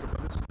quick piece up for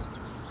brothers.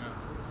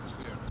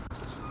 Yeah.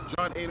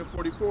 John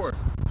 8:44.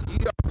 Ye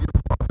are of your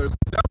father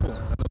the devil,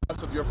 and the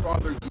lust of your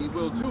father ye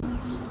will do.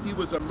 He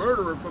was a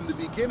murderer from the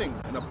beginning,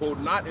 and abode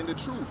not in the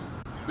truth,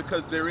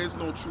 because there is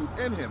no truth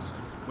in him.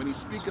 When he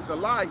speaketh a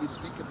lie, he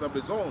speaketh of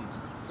his own,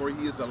 for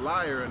he is a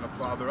liar and a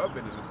father of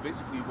it. And it's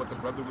basically what the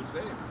brother was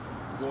saying,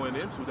 going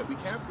into that we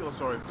can't feel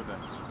sorry for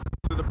them.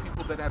 To the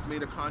people that have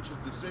made a conscious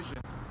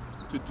decision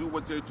to do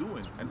what they're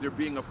doing, and they're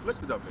being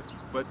afflicted of it.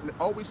 But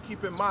always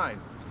keep in mind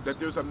that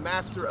there's a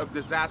master of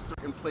disaster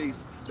in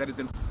place that is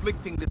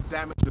inflicting this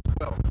damage as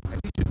well.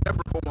 And he should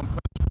never go unpunished.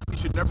 He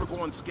should never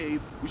go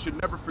unscathed. We should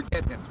never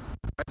forget him.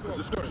 Right? Because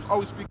the scriptures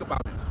always speak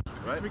about him.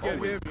 Right? If you forget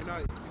Always. him,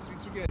 if you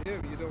forget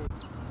him,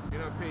 you're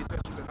not paying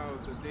attention to how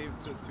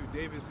to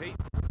David's hate.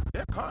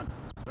 Yeah, con.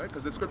 Right?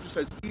 Because the scripture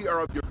says, "Ye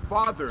are of your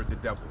father, the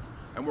devil."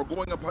 And we're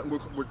going up.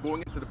 We're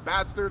going into the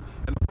bastard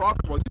and the father.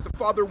 Well, he's the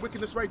father of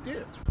wickedness right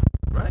there.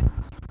 Right?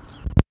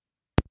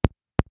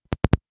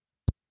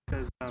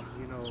 Because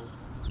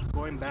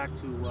going back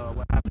to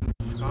what happened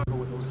in Chicago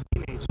with those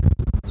teenagers,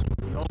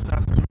 you also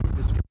have to remember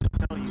the scriptures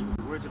tell you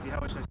the words of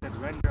Yahweh said,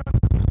 "Render unto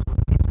Caesar what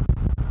Caesar's."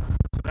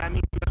 So that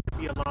means you have to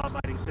be a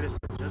law-abiding citizen.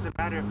 It doesn't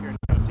matter if you're in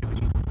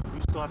captivity;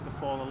 you still have to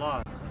follow the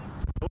laws.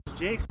 Those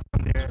Jakes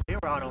down there, they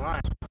were out of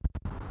line.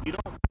 You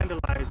don't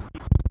vandalize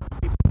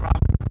people's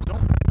property. You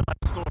don't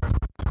vandalize stores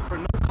for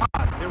no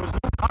cause. There was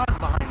no cause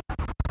behind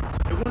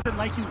that. It wasn't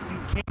like you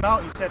came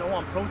out and said, "Oh,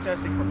 I'm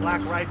protesting for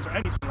black rights" or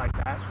anything like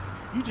that.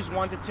 You just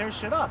wanted to tear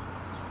shit up,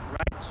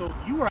 right? So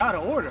you were out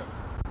of order.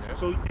 Yeah.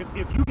 So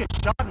if you get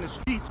shot in the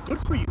streets, good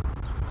for you.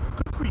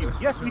 Good for you.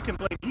 Yes, we can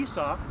blame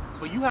Esau,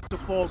 but you have to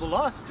follow the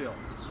law still.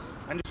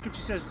 And the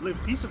scripture says, live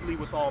peaceably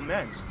with all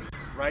men,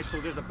 right?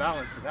 So there's a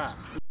balance to that.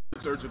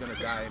 Thirds are gonna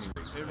die anyway.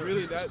 And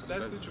really, that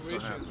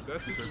situation,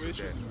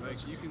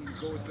 like you can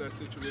go into that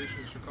situation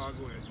in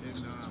Chicago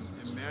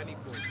and Manny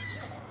folks,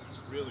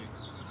 really,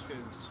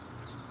 because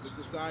the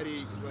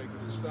society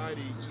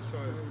Esau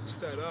has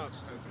set up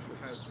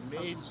has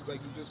made, like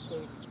you just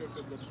quoted the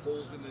scripture, the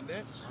holes in the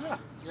net. Yeah.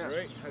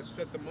 Right, has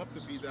set them up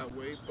to be that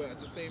way. But at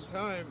the same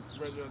time,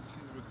 render unto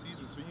Caesar what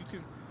Caesar. So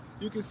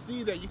you can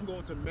see that you can go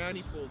into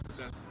manifolds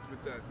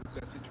with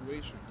that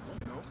situation.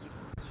 You know,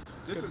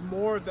 this is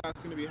more of that's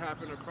going to be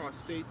happening across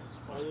states,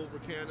 all over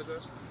Canada,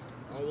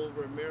 all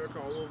over America,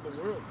 all over the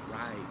world.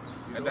 Right.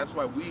 You And know? that's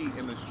why we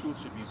in this truth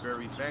should be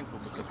very thankful,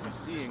 because we're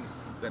seeing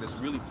that it's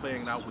really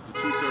playing out with the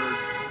 2/3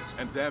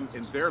 and them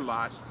in their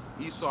lot,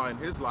 Esau in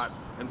his lot,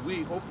 and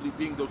we hopefully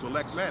being those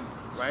elect men,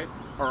 right,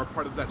 are a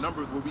part of that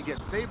number where we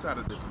get saved out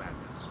of this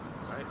madness,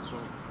 right? So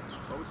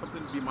it's always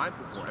something to be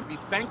mindful for and be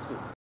thankful.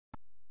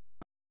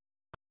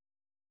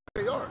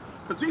 They are,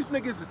 because these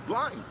niggas is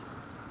blind.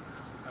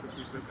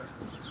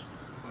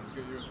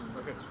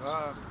 Okay.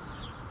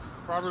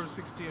 Proverbs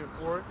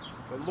 16:4.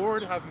 The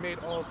Lord hath made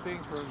all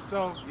things for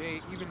himself,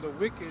 yea, even the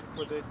wicked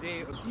for the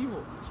day of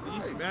evil.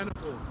 See,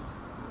 manifolds.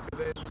 And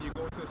then when you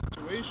go into a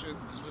situation,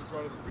 you just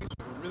brought up the priesthood.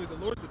 But really, the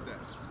Lord did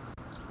that.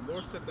 The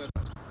Lord set that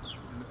up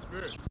in the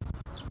spirit.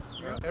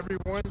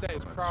 Everyone that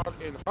is proud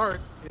in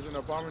heart is an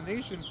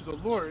abomination to the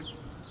Lord.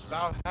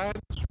 Thou hand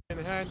in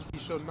hand, he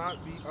shall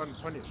not be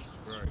unpunished.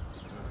 Right.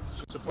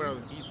 Just to point out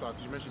Esau,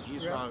 because you mentioned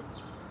Esau,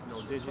 you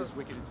know, did his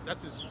wicked.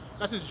 That's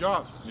his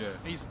job. Yeah.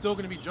 And he's still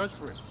going to be judged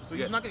for it. So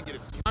he's Yes. not going to get.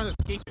 He's not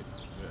escaping.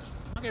 Yeah.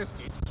 He's not going to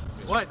escape.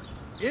 But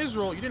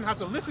Israel, you didn't have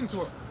to listen to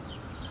him.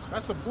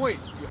 That's the point.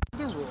 You had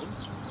the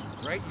rules,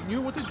 right? You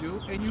knew what to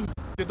do, and you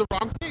did the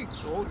wrong thing.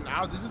 So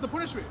now this is the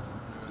punishment.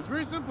 It's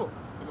very simple.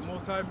 And the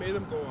Most High made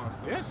them go off.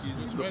 Though. Yes. You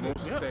just The read it.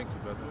 most, Yeah. Thank you,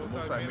 brother. The The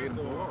Most High made him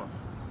go off.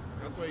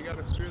 That's why you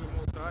gotta fear the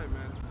Most High,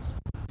 man.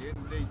 At the end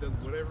of the day, he does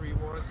whatever he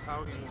wants,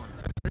 how he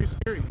wants. Pretty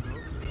scary, you know?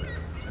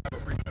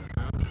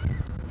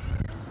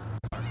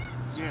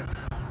 Yeah.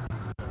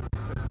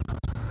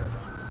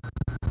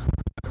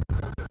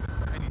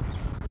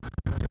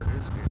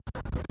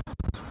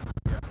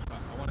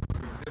 I want to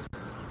read this.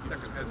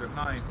 2nd Ezra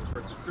 9,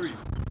 verses 3. It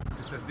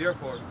says,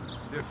 therefore,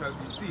 there shall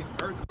be seen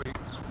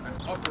earthquakes and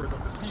uproars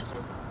of the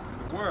people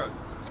in the world.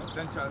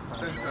 Then shalt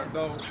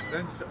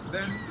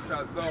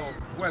thou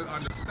well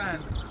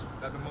understand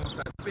that the Most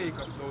High spake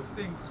of those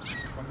things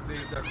from the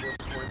days that were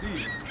before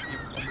thee,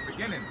 even from the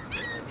beginning. So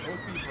those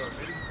people,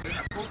 they're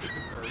not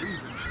protesting for a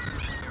reason. They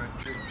just,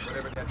 they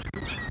whatever they had to do.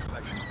 So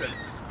like he said,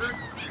 the Spirit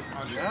is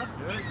on them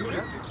to do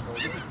this thing. So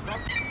this is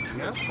prophecy.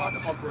 That's about the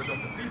uproars of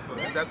the people.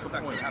 That's the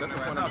actually point. That's the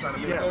happening point I'm right trying to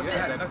now. make. Even though they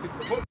Yeah, had that- nothing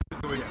provoked to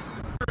do it,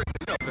 the Spirit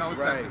said, yo, now it's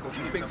time Right. to go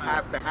These beat things some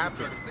have ass. to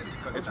happen. Destroy the city,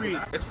 because It's, it's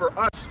not- it's for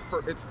us,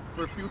 it's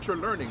for future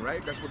learning,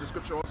 right? That's what the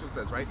scripture also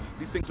says, right?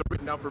 These things are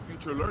written down for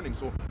future learning.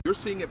 So you're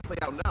seeing it play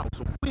out now.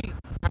 So we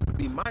have to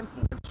be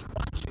mindful and just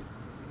watch it,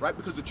 right?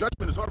 Because the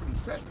judgment is already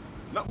set.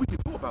 Nothing we can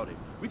do about it.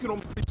 We can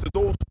only preach to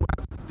those who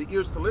have the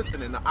ears to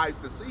listen and the eyes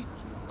to see,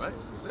 right?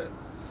 That's it.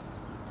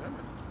 Yeah,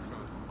 man.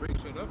 Great,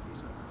 shut up.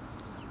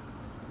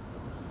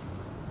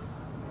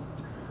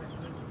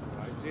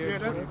 Isaiah Yeah,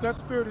 20. that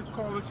spirit is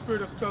called the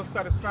spirit of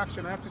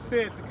self-satisfaction. I have to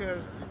say it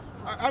because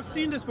I've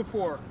seen this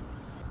before,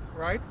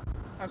 right?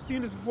 I've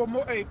seen this before.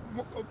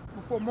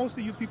 Before most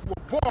of you people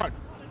were born,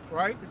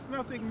 right? It's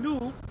nothing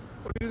new,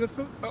 but it is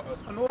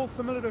an old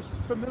familiar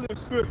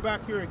spirit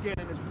back here again,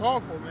 and it's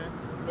powerful, man.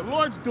 The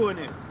Lord's doing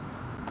it,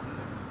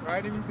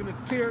 right? And He's gonna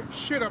tear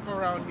shit up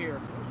around here,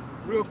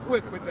 real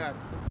quick with that,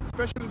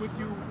 especially with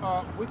you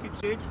wicked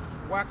jigs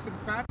waxing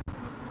fat.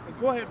 And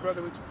go ahead,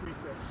 brother, with your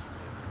precepts.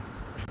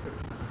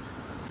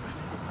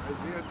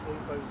 Isaiah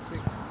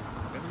 25:6.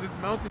 And in this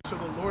mountain shall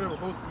the Lord of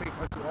hosts make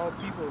unto all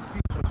people a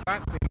feast of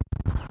fat things,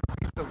 a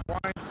feast of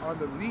wines on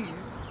the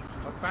lees,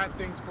 of fat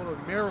things full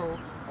of marrow,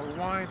 of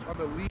wines on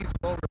the lees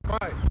well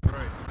refined.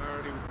 Right. I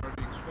already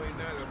explained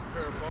that. That's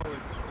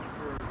parabolic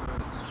for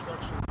the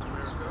destruction of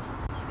America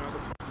and other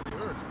parts of the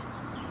earth.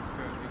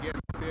 Okay. Again,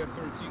 Isaiah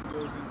 13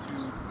 goes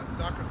into a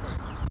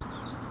sacrifice,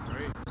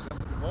 right?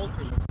 That's an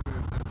altar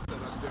that's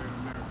set up there in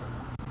America.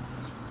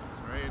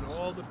 Right? And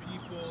all the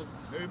people,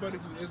 everybody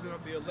who isn't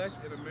of the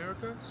elect in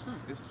America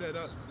is set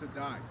up to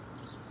die.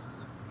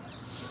 They're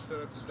set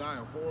up to die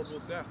a horrible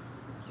death.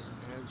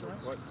 Hands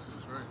of what?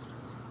 That's right.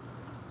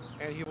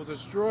 And he will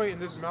destroy in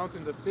this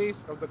mountain the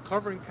face of the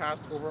covering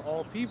cast over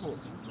all people.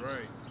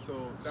 Right.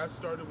 So that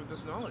started with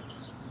this knowledge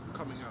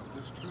coming out,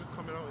 this truth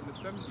coming out in the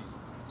 70s,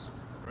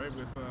 right?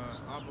 With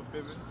Abba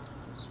Bivens,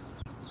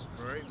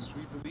 right? Which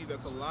we believe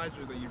that's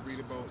Elijah that you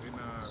read about in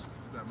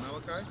is that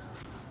Malachi?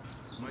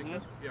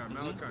 Micah? Yeah,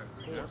 Malachi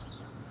 4.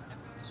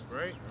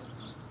 Right?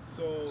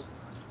 So,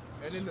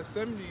 and in the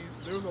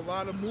 70s, there was a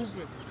lot of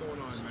movements going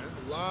on, man.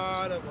 A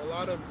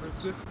lot of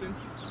resistance,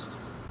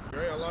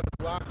 right? A lot of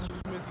black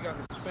movements. You got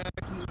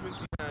Hispanic movements.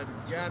 You had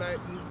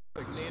Gadite movements,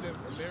 like Native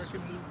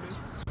American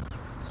movements,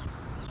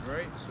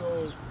 right?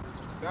 So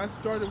that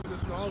started with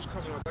this knowledge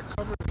coming out. That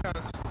cover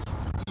cast,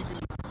 even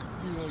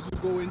you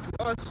go into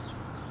us,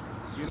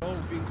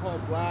 being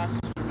called black,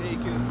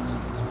 Jamaicans,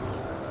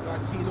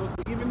 Latinos,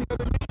 but even the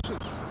other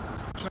nations,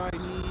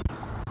 Chinese,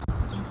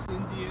 East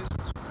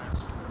Indians.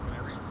 Can I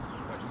read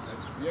what you said?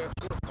 Yeah,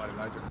 sure. About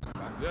Elijah.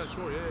 Yeah,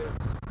 sure. Yeah.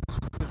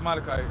 This is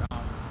Malachi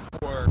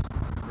 4,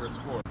 verse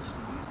 4.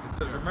 It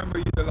says, remember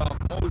ye the law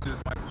of Moses,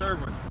 my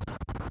servant,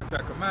 which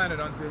I commanded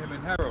unto him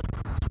in Horeb,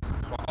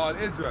 for all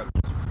Israel,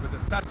 with the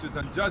statutes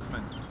and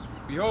judgments.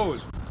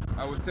 Behold,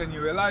 I will send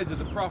you Elijah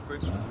the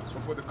prophet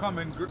before the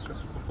coming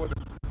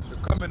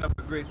of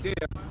the great day,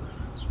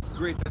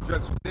 great and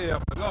dreadful day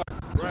of the Lord.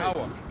 Right.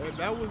 Hour. And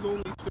that was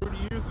only 30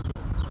 years ago,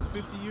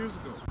 50 years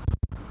ago.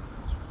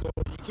 So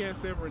you can't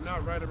say we're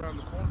not right around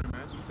the corner,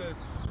 man. He said,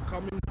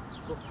 coming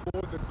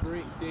before the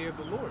great day of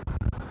the Lord.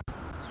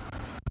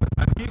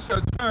 And he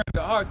shall turn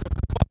the heart of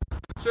the fathers to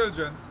the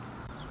children,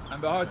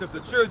 and the heart of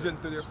the children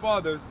to their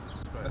fathers,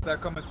 as I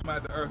come and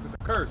smite the earth with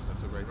a curse.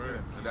 That's it right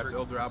there. And that's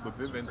Elder Albert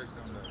Bivens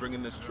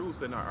bringing this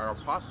truth, and our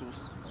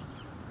apostles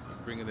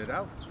bringing it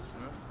out,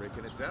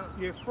 breaking it down.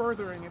 You're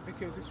furthering it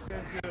because it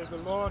says the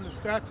law and the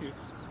statutes,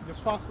 the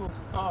apostles,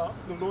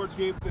 the Lord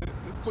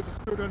put the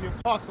Spirit on the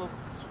apostles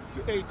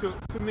to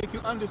make you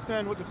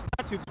understand what the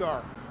statutes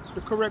are,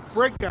 the correct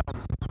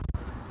breakdowns,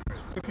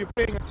 if you're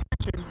paying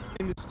attention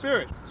in the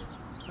Spirit.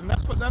 And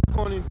that's what that's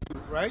going into,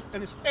 right?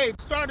 And it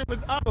started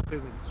with Abba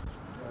Bivens.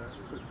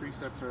 Quick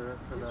precept for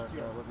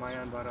what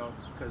Mayan brought out,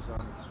 because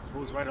it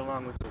goes right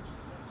along with it.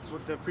 It's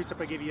what the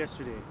precept I gave you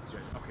yesterday.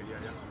 Yes. Okay, yeah.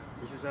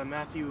 This is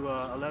Matthew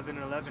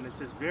 11:11. It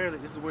says, "Verily,"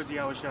 this is the words of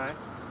Yahushua,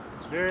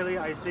 "Verily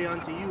I say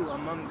unto you,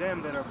 among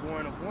them that are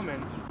born of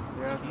woman,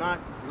 there hath not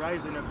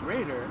risen a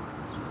greater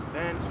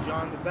than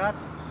John the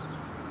Baptist.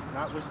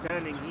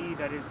 Notwithstanding, he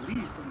that is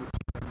least in the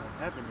kingdom of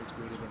heaven is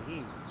greater than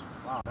he."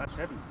 Wow, that's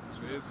heavy.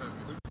 It is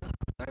heavy.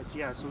 Right?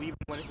 Yeah. So even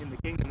when in the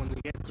kingdom, when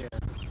we get there,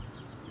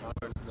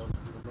 the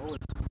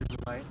lowest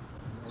Israelite,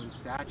 in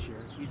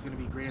stature, he's going to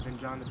be greater than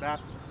John the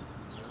Baptist.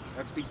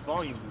 That speaks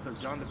volume, because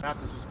John the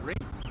Baptist was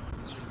great.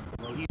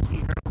 You know, he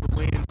heard the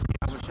way in from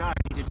Yahushua.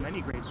 He did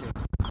many great things.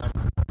 That's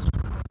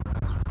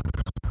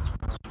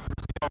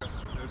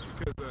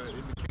because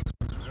in the kingdom,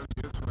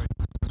 every Israelite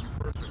will be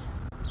perfect.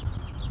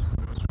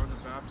 John the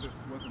Baptist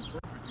wasn't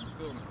perfect. He was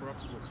still in a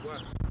corruptible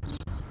flesh.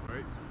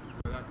 Right?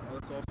 But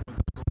that's also what the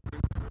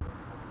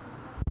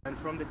And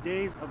from the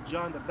days of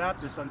John the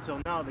Baptist until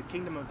now, the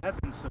kingdom of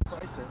heaven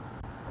suffereth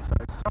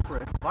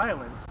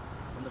violence,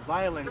 and the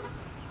violent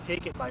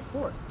take it by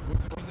force.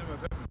 What's the kingdom of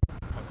heaven?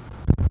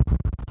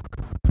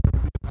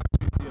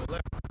 The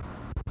elect.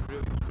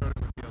 Really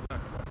starting with the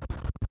elect.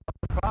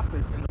 The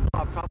prophets and the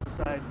law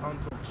prophesied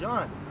until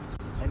John.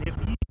 And if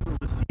ye will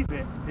receive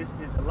it, this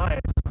is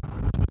Elias,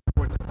 which was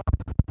before to come.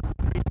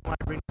 The reason why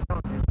I bring this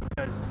up is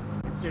because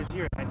it says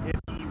here, and if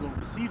ye will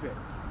receive it.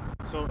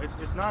 So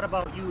it's not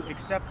about you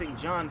accepting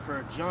John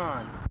for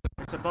John.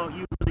 It's about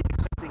you really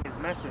accepting his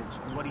message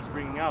and what he's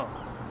bringing out.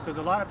 Because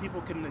a lot of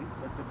people can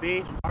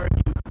debate and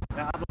argue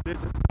that Abba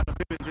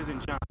Bivens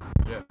isn't John.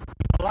 Yeah.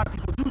 A lot of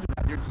people do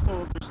that. They're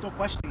still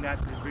questioning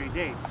that to this very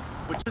day.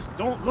 But just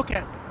don't look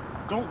at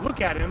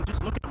him.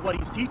 Just look at what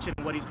he's teaching,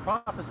 what he's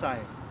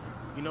prophesying.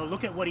 You know,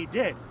 look at what he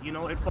did. You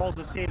know, it follows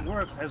the same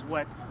works as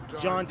what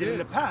John did in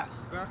the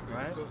past. Exactly.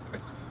 Right? So,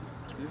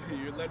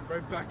 you're led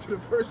right back to the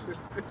person.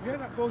 Yeah,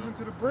 that goes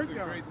into the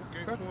breakdown.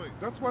 Great point.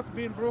 That's what's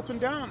being broken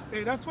down.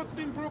 Hey, that's what's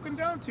being broken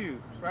down to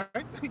you,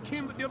 right? He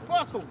came with the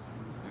apostles.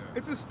 Yeah.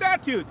 It's the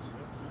statutes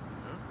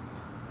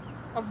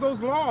of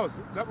those laws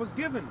that was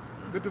given,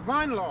 the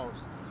divine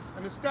laws.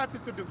 And the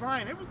statutes are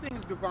divine. Everything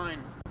is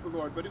divine, the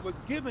Lord, but it was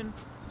given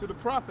to the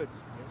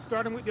prophets,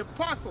 starting with the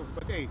apostles.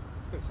 But hey,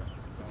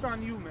 it's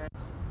on you, man.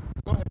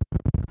 Go ahead.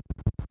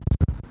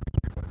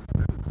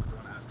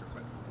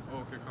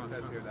 Oh, okay, It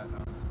says here that,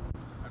 and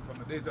from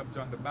the days of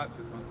John the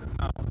Baptist until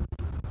now,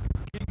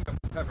 the kingdom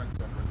of heaven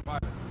suffered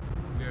violence.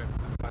 Yeah.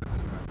 And violence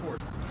taken by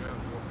force. He said,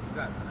 what was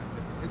that? And I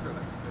said, the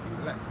Israelites. You said, the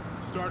elect.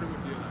 Started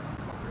with the elect.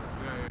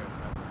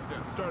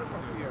 Yeah, started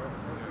with the elect.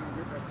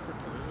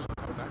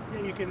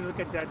 Yeah, you can look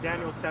at that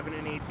Daniel 7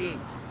 and 18. It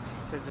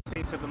says the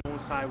saints of the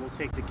Most High will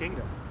take the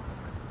kingdom.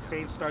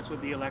 Saints starts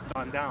with the elect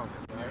on down.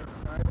 Right?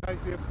 Right,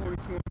 Isaiah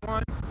 42 and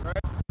 1,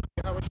 right?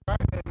 I was right.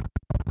 And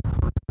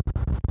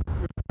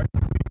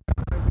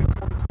Isaiah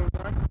 42 and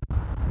 1.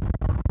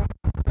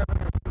 Romans 7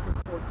 and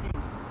 14.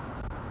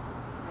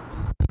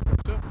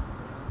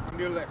 I'm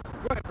the elect. Go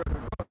ahead, brother. Go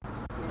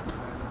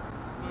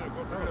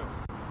ahead.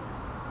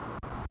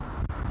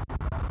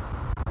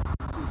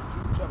 This is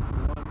Jude chapter 1,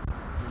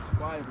 verse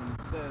 5, and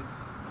it says,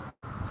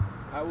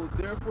 I will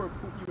therefore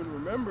put you in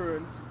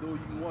remembrance, though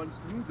you once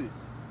knew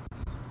this.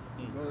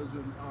 Because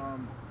when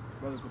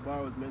Brother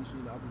Kabar was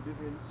mentioning Abba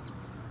Bivens,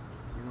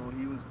 you know,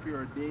 he was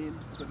preordained.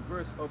 The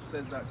verse up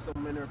says that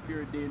some men are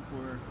preordained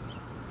for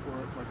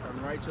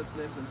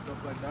unrighteousness and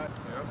stuff like that.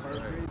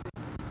 Paraphrasing.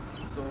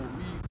 So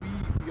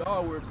we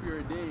all were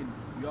preordained.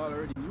 We all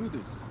already knew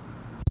this.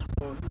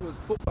 So he was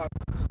put back,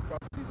 the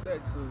prophecy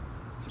said, to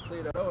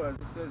play that out, as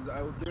it says,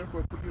 I will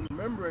therefore put you in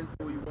remembrance,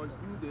 though you once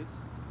knew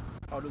this,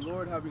 how the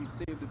Lord, having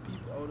saved the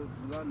people out of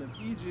the land of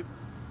Egypt,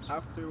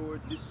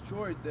 afterward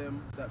destroyed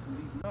them that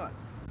believed not.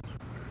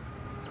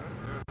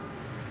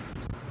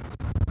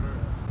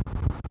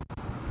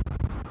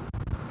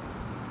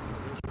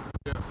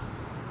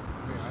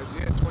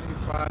 Isaiah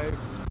 25,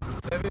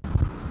 7.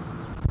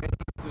 And he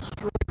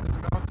destroyed this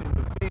mountain,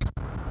 the face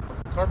of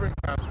the covering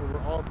cast over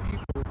all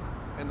people,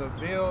 and the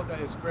veil that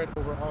is spread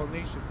over all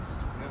nations.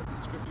 Yeah, the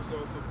scriptures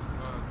also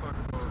talk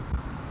about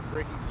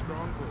breaking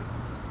strongholds.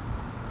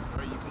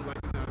 Right? You can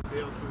liken that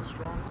veil to a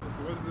strong.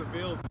 What does the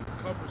veil do? It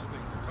covers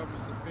things. It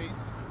covers the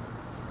face,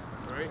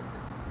 right?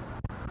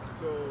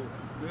 So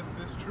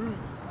this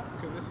truth,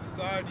 because this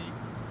society,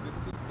 this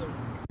system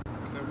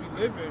that we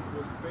live in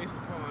was based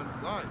upon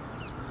lies,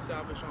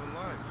 established on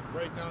lies,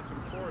 right down to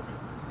the core of it.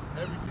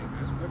 Everything,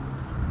 man.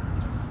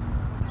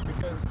 Everything.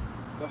 Because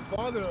the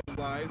father of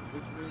lies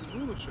is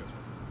rulership.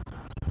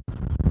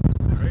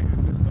 Right?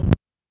 And there's no.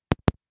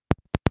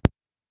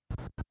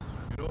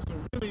 So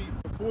really,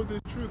 before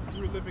this truth,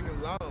 we were living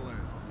in La La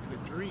Land, in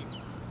a dream,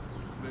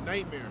 in a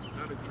nightmare,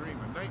 not a dream,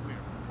 a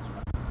nightmare.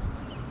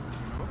 You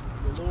know?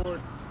 And the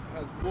Lord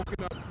has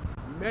woken up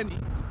many,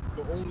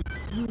 but only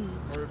few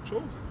are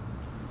chosen.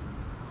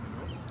 You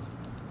know?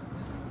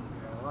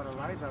 Yeah, a lot of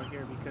lies out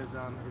here because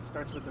it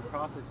starts with the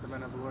prophets, the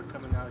men of the Lord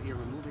coming out here,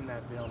 removing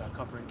that veil, that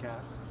covering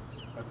cast,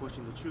 by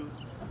pushing the truth.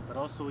 But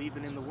also,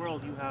 even in the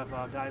world, you have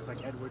guys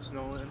like Edward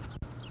Snowden.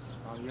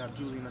 You have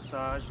Julian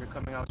Assange. They're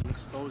coming out and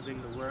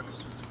exposing the works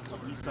of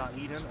Esau,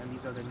 Edom, and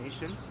these other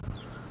nations,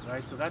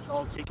 right? So that's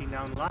all taking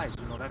down lies.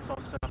 You know, that's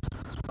all set up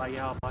by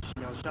Yahweh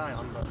Bashim El Shai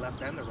on the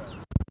left and the right.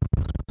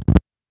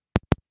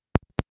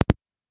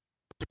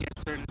 To get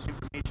certain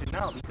information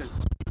now, because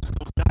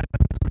those guys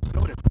like Edward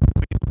Snowden,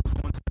 they're able to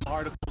go into some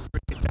articles,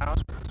 break it down,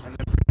 and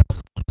then bring it up.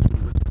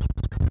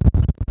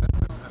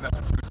 And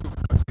that's true too,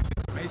 because this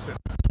information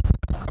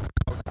that's coming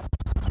out,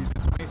 this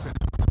information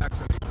is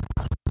actually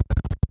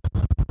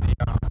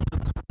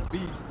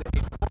beast that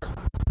ate pork.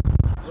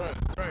 Right,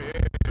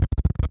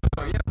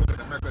 Oh yeah, but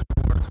America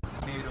war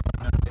NATO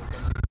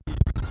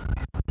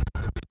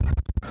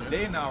and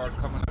they now are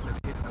coming out and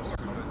hating the war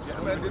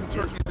because Well, didn't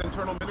Turkey's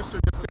internal minister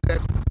just say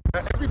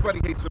that everybody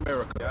hates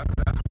America? Yeah.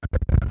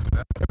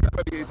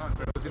 Everybody hates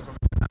America.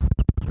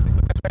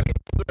 And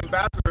the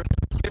ambassador,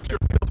 get your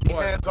filthy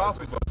hands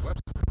off of us.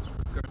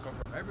 It's going to come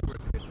from everywhere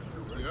to hit them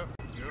too, right?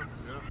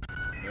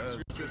 Yeah.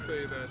 Scriptures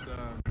say that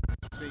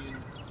Satan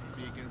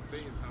be against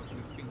Satan, how can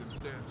his kingdom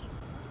stand?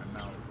 And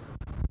now,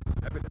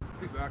 evidence.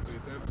 Exactly,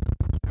 it's evidence.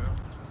 Yeah.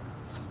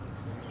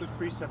 Quick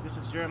precept. This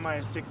is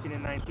Jeremiah 16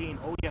 and 19.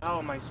 O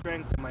Yahweh, my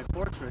strength and my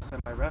fortress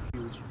and my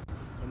refuge,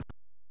 and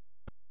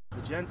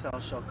the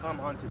Gentiles shall come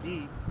unto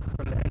thee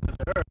from the ends of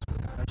the earth,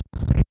 and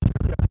shall say,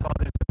 surely our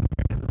fathers have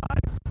inherited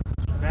lies,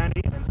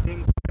 vanity, and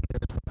things when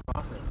there is no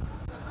profit.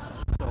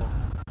 So,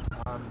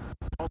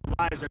 all the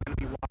lies are going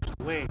to be washed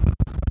away,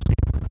 especially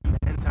in the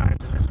end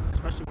times, and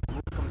especially when the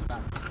Lord comes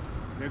back.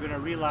 They're going to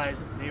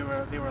realize they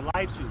were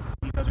lied to,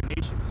 these other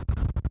nations.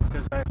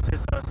 Because it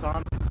says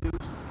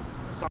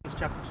Psalms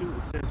chapter 2,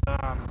 it says,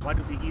 why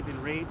do the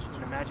heathen rage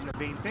and imagine a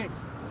vain thing?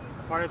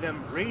 Part of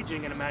them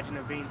raging and imagining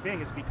a vain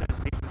thing is because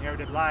they've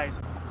inherited lies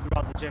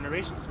throughout the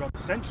generations, throughout the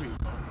centuries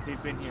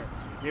they've been here.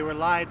 They were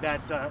lied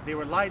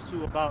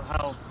to about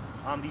how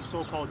these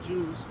so-called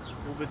Jews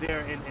over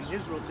there in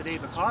Israel today,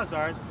 the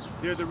Khazars,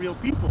 they're the real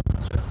people.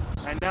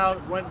 And now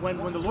when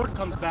the Lord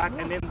comes back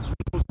and then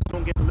those who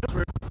don't get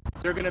delivered,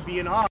 they're going to be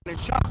in awe and in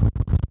shock.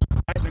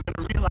 Right? They're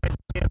going to realize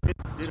they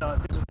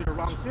did a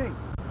wrong thing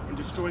in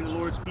destroying the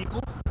Lord's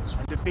people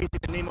and defacing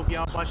the name of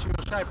Yahweh Bashim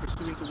El Shai,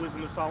 pursuing to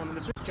wisdom of Solomon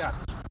in the 5th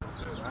chapter.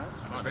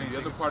 Right? The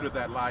other part of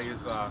that lie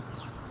is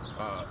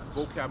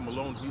Vocab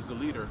Malone, he's the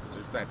leader,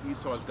 is that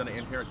Esau is going to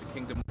inherit the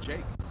kingdom of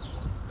Jacob.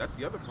 That's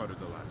the other part of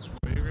the lie.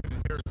 But you're going to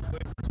inherit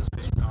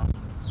slavery.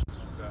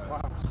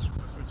 Wow.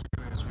 That's what you're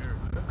going to inherit.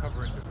 They're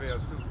covering the veil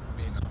too. I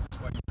mean,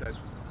 what you said,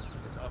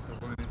 it's also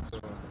going into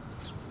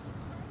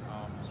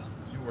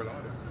New World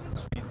Order.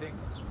 That's the main thing.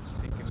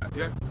 Thinking that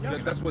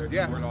That's one of the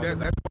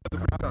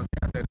breakdowns.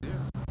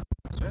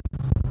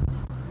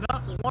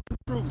 Not one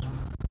truth.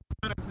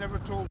 Man has never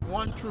told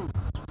one truth.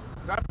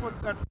 That's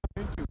what that's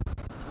into.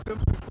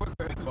 Simply put,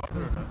 that.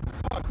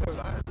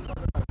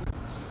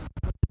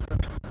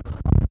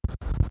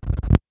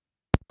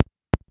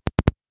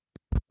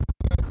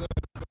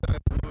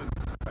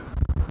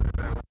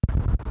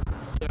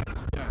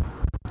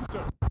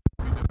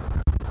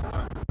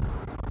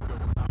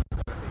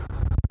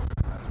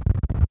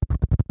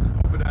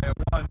 Obadiah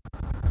 1,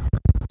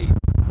 8.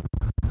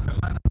 Shall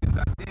not in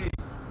that day,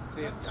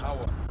 saith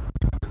Yahweh,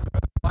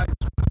 wise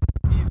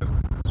evil,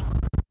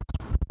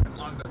 and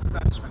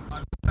understand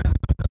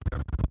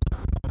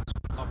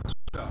of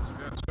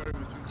the started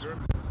with you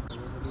Germans.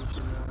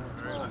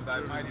 and thy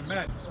mighty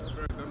men. That's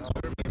right, them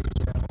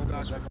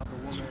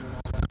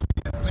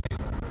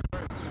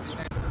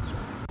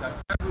That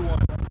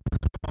everyone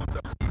out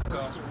of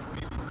Esau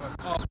may be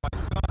cut off by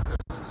slaughter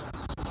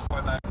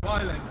for thy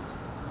violence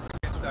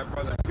against thy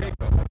brother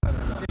Jacob.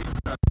 Shame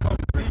shall come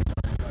to thee,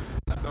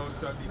 and thou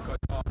shalt be cut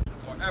off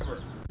forever.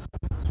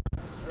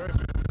 Right,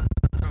 man.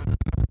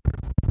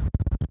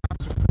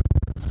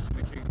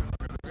 The kingdom.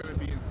 They're going to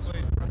be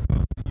enslaved for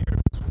 1,000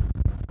 years.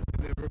 And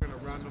then we're going to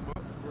round them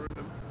up, burn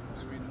them.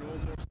 There will be no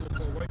more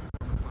so-called white people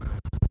on the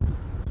planet.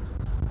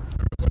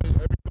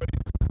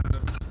 Everybody's kind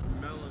of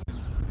melanin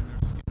in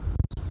their skin.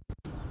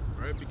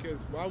 Right? Because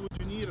why would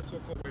you need a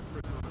so-called white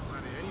person on the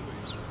planet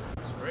anyways?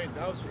 Right?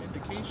 That was an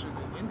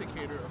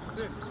indicator of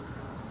sin.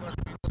 It's not going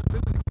to be no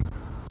sin in the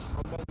kingdom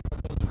among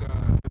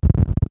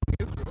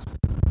Israel.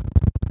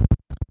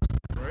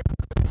 Right?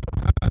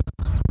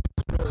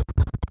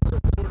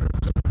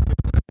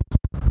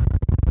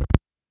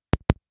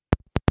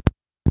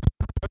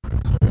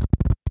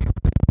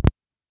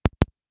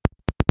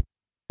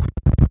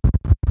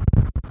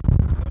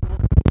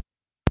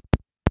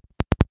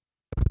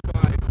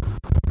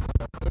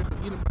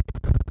 Edomite,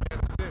 that's the man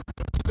of sin.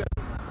 Don't do that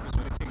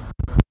in the kingdom.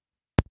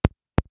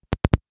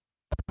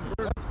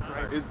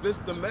 Is this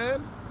the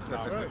man?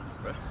 Right.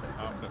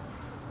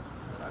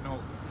 So I know.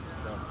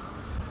 So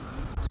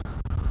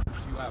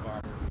since you have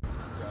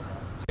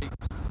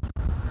shapes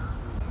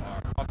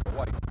are also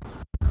white,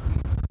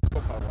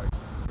 so-called white.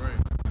 Right.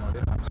 You know, they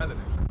don't have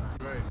melanin.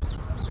 Right.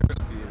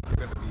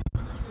 They're gonna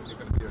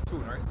be a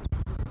tune, right?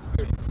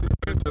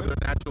 To their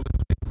natural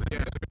state.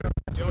 Yeah.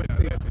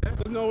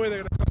 There's no way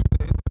they're gonna come in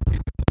the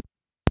kingdom.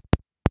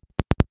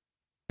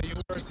 You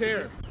were a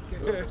tear.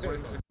 Yeah,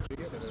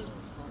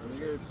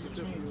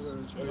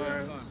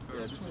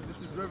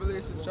 this is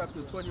Revelation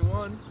chapter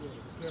 21,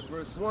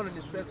 verse 1, and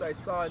it says, I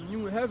saw a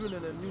new heaven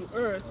and a new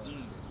earth,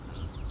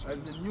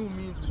 and the new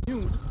means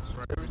renewed.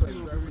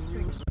 Everything will be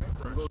renewed.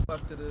 Go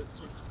back to the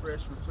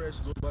fresh, refresh,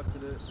 go back to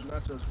the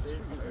natural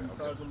state I'm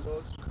talking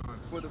about.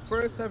 For the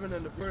first heaven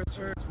and the first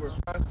earth were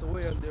passed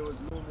away, and there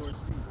was no more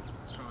sea.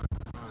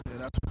 Yeah,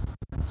 that's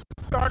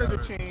Started the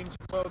change.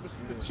 Well,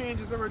 the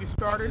change has already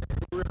started.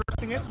 We're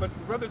rehearsing it, but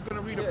the brother's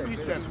going to read a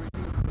precept.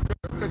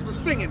 Because we're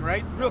singing,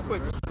 right? Real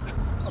quick.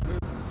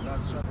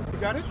 You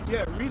got it?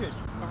 Yeah, read it.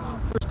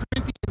 1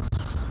 Corinthians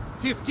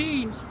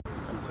 15,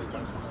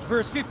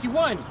 verse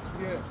 51.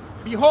 Yes.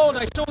 Behold,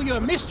 I show you a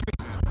mystery.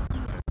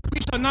 We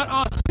shall not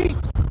all sleep,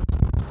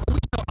 but we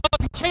shall all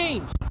be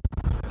changed.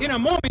 In a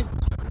moment,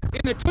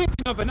 in the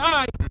twinkling of an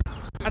eye,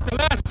 at the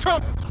last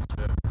trump.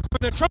 For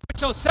the trumpet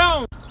shall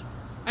sound,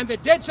 and the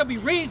dead shall be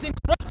raised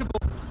incorruptible,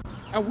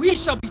 and we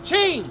shall be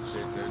changed.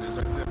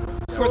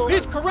 For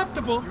this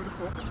corruptible.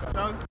 Beautiful.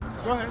 Now,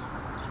 go ahead.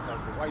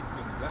 Because the white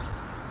skin is that.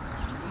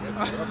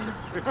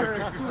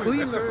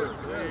 Clean lepers.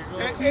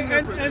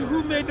 And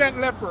who made that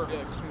leper?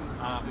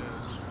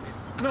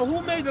 No,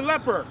 who made the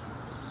leper?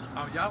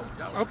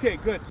 Yahweh. Okay,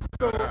 good.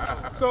 So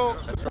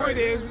the point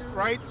is,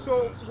 right?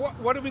 So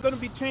what are we going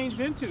to be changed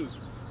into?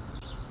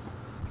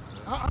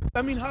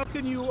 I mean, how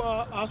can you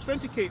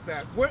authenticate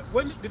that?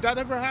 When did that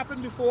ever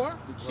happen before?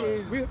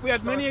 We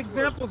had many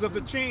examples of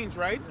the change,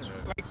 right?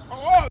 Like,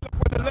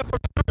 when the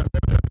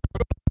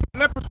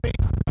leprosy.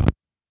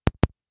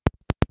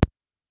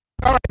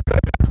 All right, good.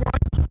 That's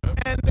one.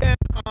 And then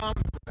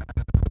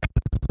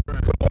the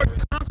Lord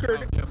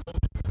conquered.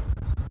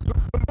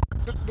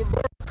 The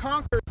Lord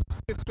conquered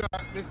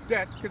this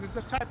death because it's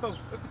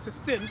it's a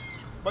sin.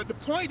 But the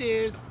point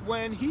is,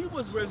 when he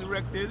was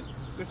resurrected,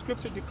 the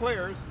scripture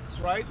declares,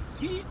 right?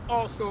 He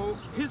also,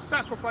 his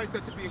sacrifice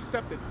had to be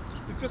accepted.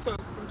 It's just I'm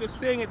just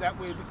saying it that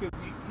way because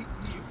he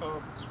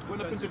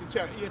went up into the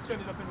chariot. He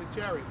ascended up in the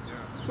chariot.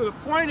 Yeah. So the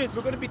point is,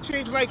 we're going to be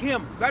changed like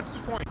him. That's the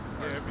point.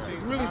 Yeah,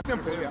 everything's it's really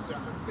simple. Yeah.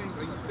 I'm saying,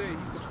 like you say,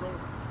 he's the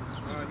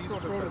prototype. He's a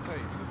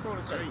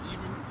prototype. Right?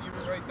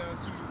 Even right down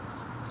to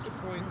the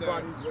point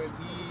that when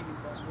he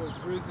was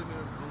risen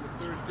on the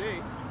third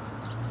day,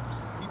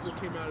 people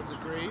came out of the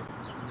grave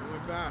and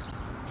went back.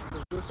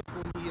 So just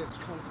when he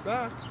comes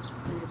back,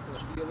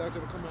 the elect are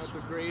going to come out of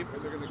the grave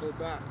and they're going to go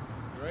back,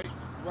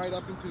 right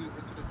up into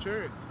the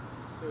chariots.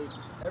 So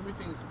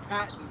everything's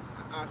patent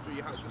after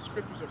the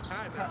scriptures are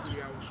patent after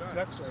Yahweh Shai.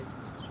 That's right.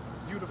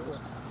 Beautiful.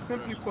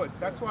 Simply put,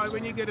 that's why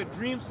when you get a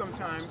dream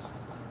sometimes,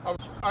 of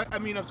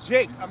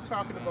Jake, I'm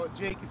talking about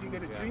Jake, if you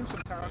get a dream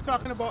sometimes, I'm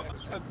talking about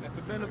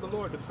the men of the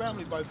Lord, the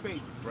family by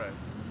faith. Right.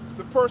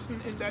 The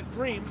person in that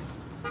dream,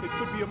 it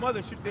could be a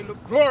mother, they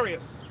look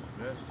glorious.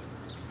 Yeah.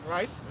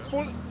 Right?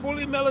 Yeah.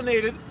 Fully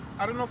melanated.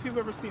 I don't know if you've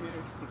ever seen it.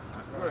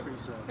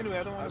 Anyway,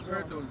 I don't want to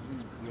heard those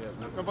dreams.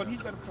 No, but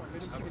he's got a point.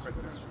 Let him finish.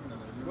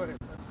 Go ahead.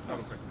 I have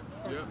a question.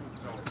 Yeah.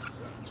 So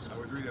I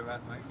was reading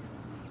last night,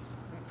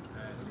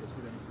 and it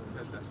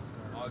says that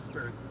all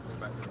spirits go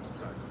back to the Most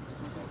High.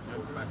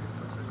 Goes back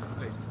into a special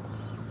place,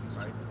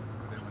 right?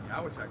 But then when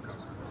Yahweh Shai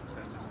comes, it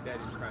says the dead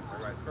in Christ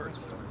will rise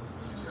first. So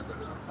they're going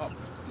to come up.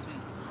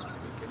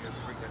 Can you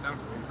break that down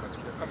for me? Because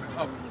if they're coming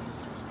up,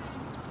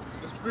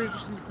 the spirit's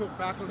just going to be put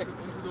back into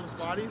those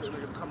bodies and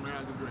they're going to come right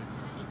out of the grave.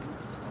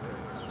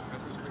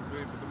 That's just an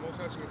example. The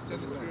Most High is going to send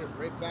the spirit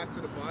right back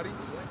to the body.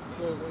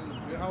 So when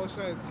Yahweh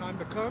Shai has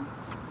time to come,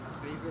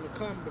 and he's going to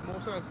come, the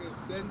Most High is going to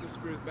send the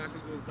spirits back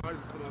into those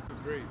bodies and come out to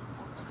the graves.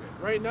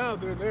 Right now,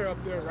 they're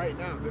up there right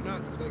now. They're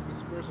not like the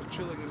spirits are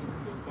chilling in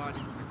those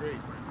bodies in the grave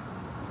right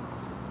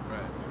now.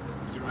 Right.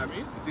 You know what I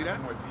mean? You see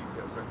that? More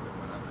detailed question.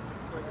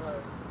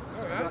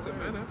 That's it,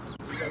 man.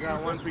 I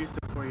got one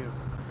precept for you.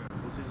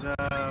 This is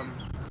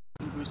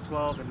Hebrews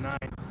 12 and 9.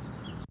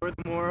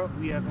 Furthermore,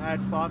 we have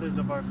had fathers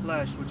of our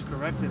flesh which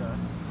corrected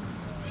us,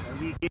 and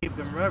we gave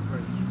them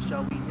reverence.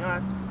 Shall we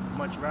not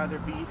much rather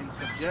be in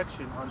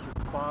subjection unto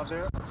the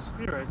Father of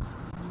spirits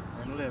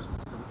and live?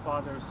 So the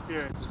Father of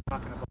spirits is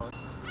talking about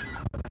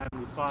the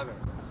Heavenly Father,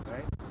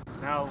 right?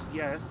 Now,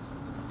 yes,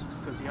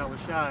 because Yahweh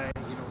Shai,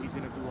 he's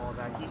going to do all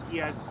that. He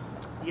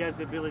has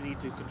the ability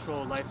to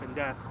control life and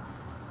death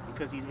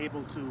because he's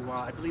able to.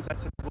 I believe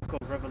that's in the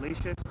book of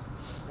Revelation.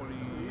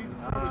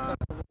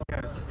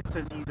 Yes, it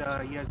says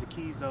he has the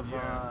keys of.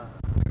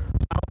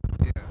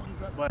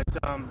 But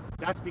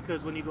that's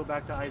because when you go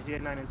back to Isaiah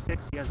 9 and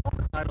 6, he has all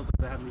the titles of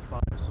the Heavenly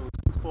Father, so it's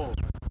twofold,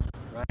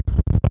 right? To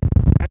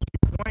answer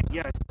your point,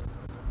 yes,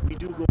 we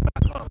do go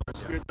back up. Our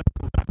spirit does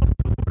go back up to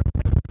the Lord.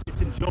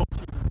 It's in Job.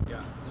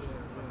 Yeah.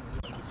 So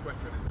this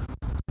question is,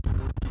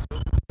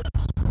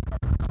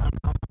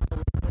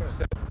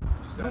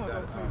 you said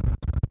that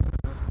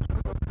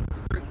so the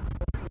spirit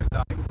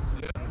dies,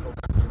 go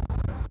back to the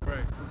sun.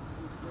 Right.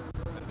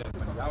 And then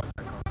when the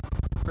outside comes,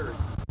 the spirit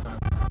gonna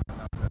be something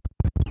else,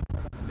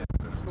 and then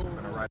it's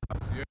gonna rise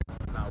up. Yeah.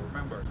 Now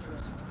remember,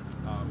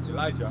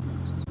 Elijah,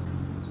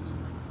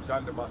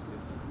 John the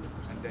Baptist,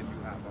 and then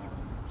you have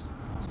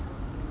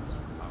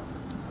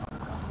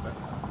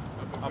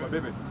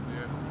Abibids.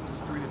 Yeah. It's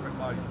three different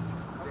bodies,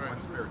 Right. one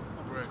spirit.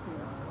 Right.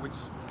 Which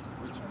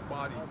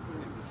body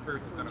is the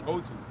spirit is gonna go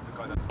to?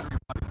 Because that's three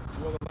bodies.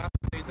 Well, the last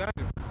one he died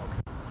in.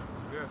 Okay.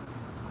 Yeah.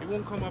 He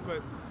won't come up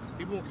at.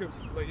 He won't give.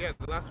 Like, yeah,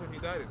 the last one he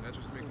died in. That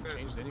just makes sense.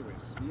 Changed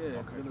anyways. Yeah,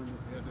 it's Okay.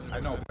 gonna I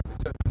know. But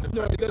it's just,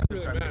 No, it doesn't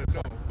really matter.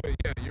 No, but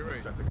yeah, you're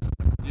right. Just trying to-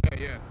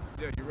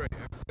 Yeah, you're right. It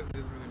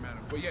doesn't really matter.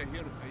 But yeah,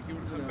 he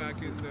would come back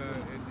in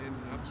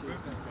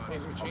Abibids'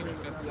 body.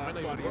 That's the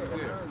last body he was in.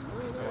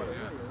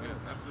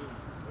 Yeah, absolutely.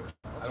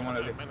 I don't want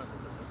to live.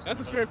 That's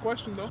a fair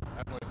question, though.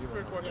 That's a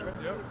fair question.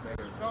 Yep.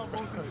 It all goes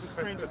into the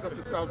strangers of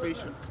the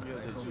salvation.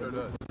 Sure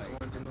does.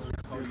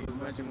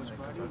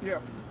 Yeah.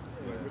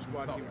 Which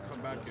body he would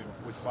come back in?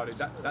 Which body?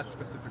 That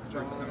specific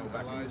spirit is John, gonna go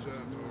back in. Elijah, or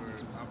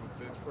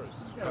Abibids?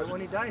 Yeah,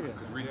 when he died in.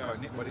 Because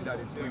reincarnate, but he died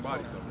in three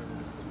bodies.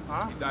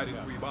 Huh? He died in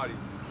three bodies.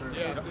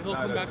 Yeah, so he'll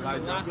come back in the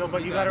last Yo, one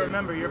but he you died gotta in.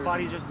 remember, your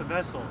body's just a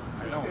vessel.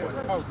 I know,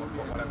 but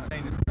what I'm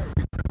saying is there's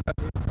three different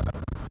vessels for that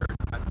one spirit.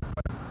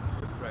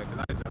 It's like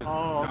Elijah.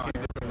 Oh, John, okay.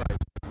 different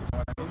lives.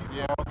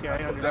 Yeah. Okay, I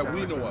understand. That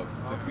we know of,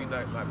 the three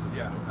lives.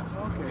 Yeah.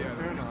 Okay,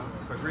 fair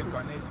enough. Because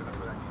reincarnation, that's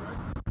what I mean,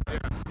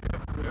 right?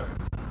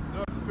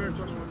 No, it's a fair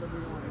question.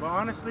 But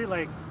honestly,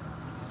 like,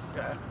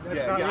 Yeah, that's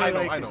yeah, not yeah, really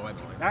I like know.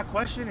 that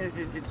question.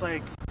 It's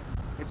like,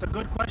 it's a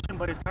good question,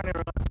 but it's kind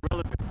of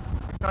irrelevant.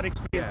 It's not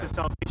experience of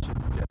salvation.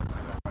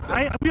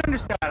 We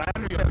understand. I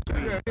understand. What you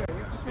mean.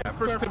 Yeah,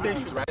 First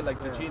Timothy's, right?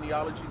 Like the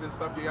genealogies and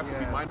stuff, you have to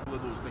be mindful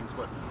of those things.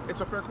 But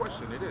it's a fair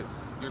question. It is.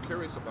 You're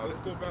curious about Let's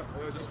it. go back.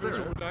 It's a Just finish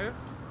spirit. Obadiah.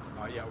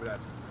 Yeah, well,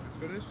 that's It's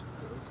finished.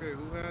 So, okay,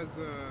 who has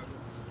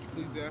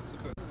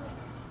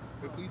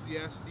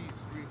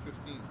Ecclesiastes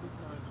 3:15?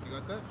 You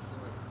got that?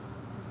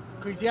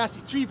 Ecclesiastes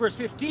 3 verse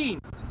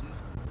 15.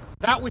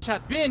 That which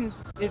hath been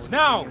is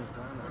now,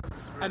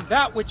 and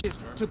that which is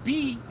to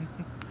be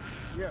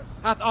Yes.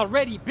 hath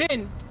already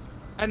been,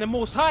 and the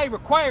Most High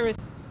requireth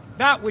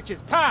that which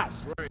is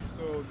past. Right.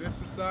 So this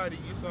society,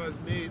 Esau has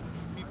made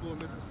people in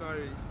this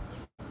society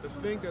to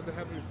think that the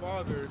Heavenly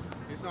Father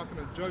is not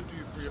going to judge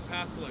you for your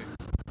past life.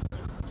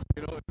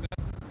 You know,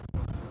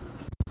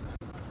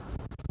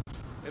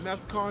 and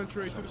that's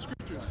contrary to the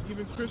scriptures.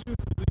 Even Christians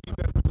believe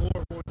that the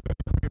Lord won't judge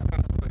you for your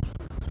past life.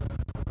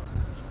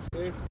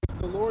 If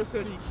the Lord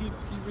said He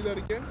keeps, can you read that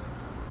again?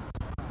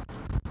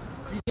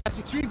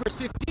 Ecclesiastes 3 verse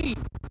 15.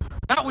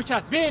 That which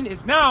hath been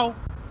is now,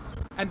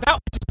 and that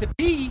which is to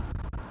be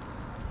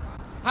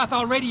hath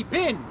already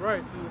been.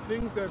 Right. So the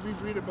things that we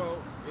read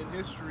about in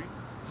history,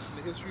 in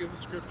the history of the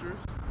scriptures,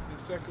 in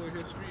secular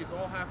history, it's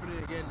all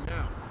happening again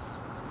now.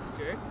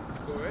 Okay.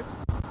 Go ahead.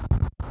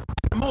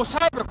 The Most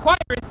High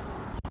requireth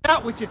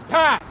that which is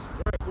past.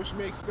 Right, which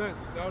makes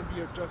sense. That would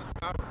be a just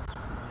power.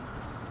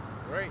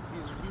 Right? He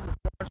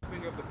requires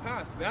something of the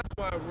past. That's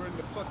why we're in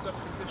the fucked up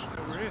condition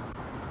that we're in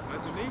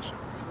as a nation.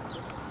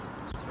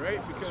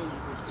 Right? Because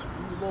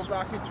when you go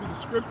back into the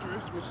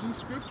scriptures, which these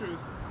scriptures,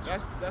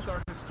 that's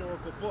our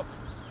historical book.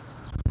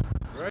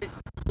 Right?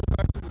 You go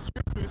back to the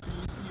scriptures and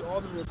you see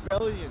all the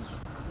rebellion,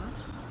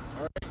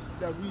 all right,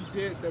 that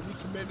we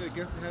committed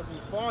against the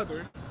Heavenly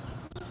Father.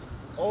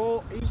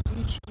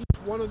 Each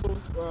one of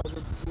those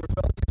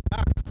rebellious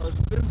acts are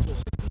sinful.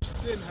 Each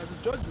sin has a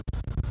judgment.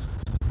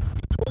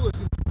 He told us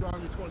in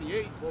Deuteronomy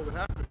 28 what would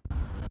happen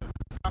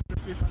after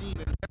 15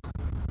 and down.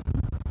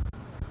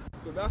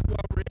 So that's why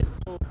we're in.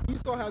 So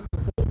Esau has the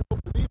whole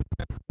world believing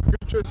that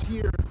you're just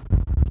here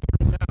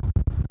and now.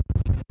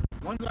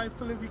 One life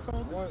to live, he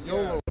calls it.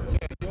 YOLO.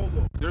 Yeah,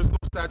 YOLO. There's no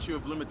statute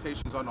of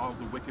limitations on all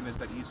the wickedness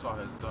that Esau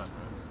has done.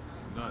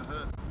 None.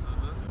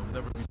 It'll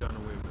never be done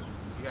away with.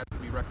 He has to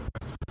be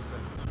recompensed.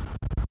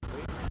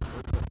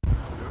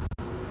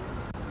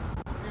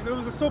 And there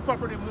was a soap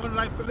opera named One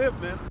Life to Live,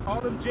 man. All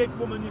them Jake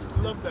women used to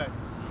love that.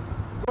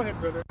 Go ahead,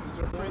 brother.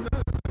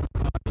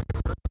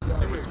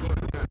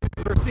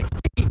 Verse 16.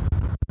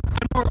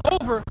 And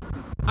moreover,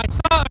 I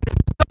saw under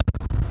the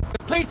sun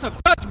the place of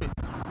judgment,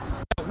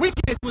 that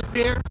wickedness was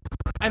there,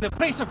 and the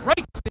place of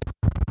righteousness,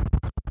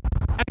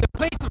 and the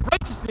place of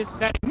righteousness,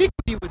 that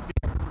iniquity was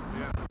there.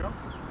 Yeah.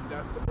 And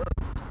that's the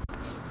earth.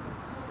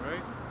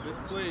 Right? This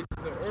place,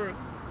 the earth,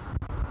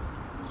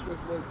 is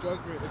where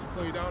judgment is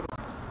played out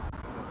on.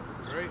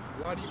 Right?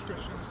 A lot of you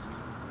Christians,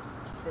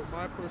 from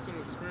my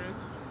personal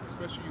experience,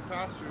 especially you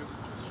pastors,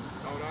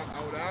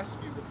 I would ask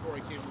you before I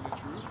came to the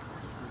truth,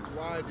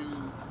 why do,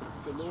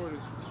 if the Lord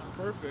is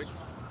perfect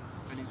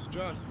and He's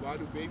just, why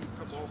do babies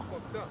come all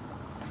fucked up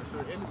if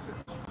they're innocent?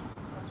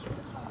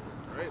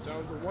 Right? That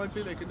was the one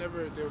thing they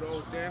would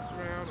always dance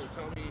around or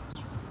tell me,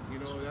 You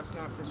know, that's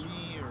not for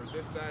me, or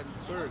this, that, and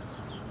the third.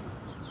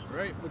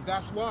 Right? But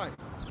that's why.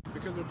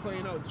 Because they're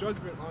playing out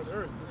judgment on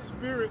earth. The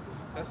spirit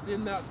that's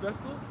in that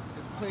vessel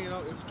is playing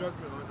out its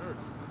judgment on earth.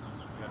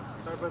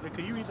 Sorry, brother,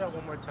 could you read that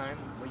one more time,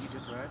 what you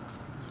just read?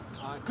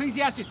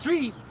 Ecclesiastes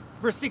 3,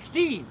 verse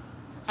 16.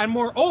 And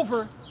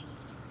moreover,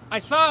 I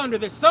saw under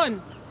the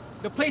sun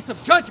the place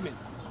of judgment,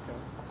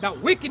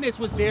 that wickedness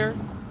was there,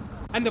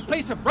 and the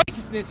place of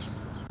righteousness,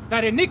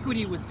 that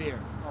iniquity was there.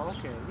 Oh,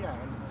 okay, yeah,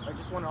 and I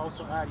just want to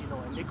also add, you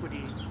know,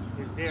 iniquity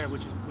is there,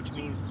 which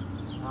means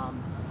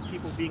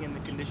people being in the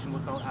condition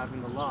without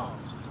having the law,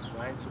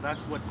 right? So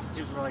that's what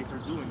Israelites are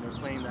doing. They're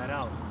playing that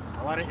out.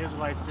 A lot of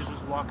Israelites, they're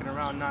just walking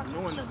around not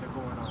knowing that they're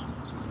going on,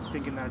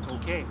 thinking that it's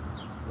okay,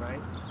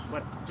 right?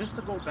 But just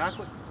to go back,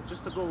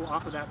 just to go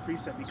off of that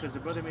precept, because the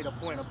brother made a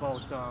point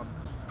about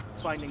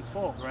finding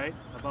fault, right?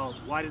 About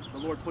why did the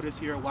Lord put us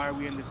here? Why are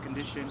we in this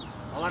condition?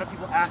 A lot of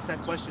people ask that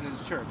question in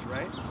the church,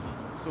 right?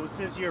 So it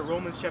says here,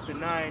 Romans chapter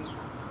 9,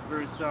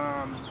 verse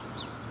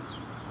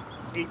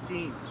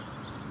 18.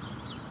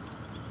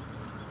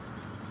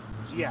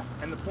 Yeah,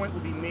 and the point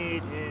will be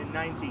made in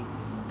 19.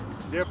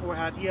 Therefore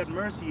hath he had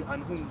mercy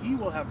on whom he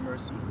will have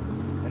mercy,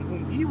 and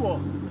whom he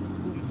will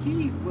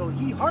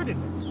he hardeneth.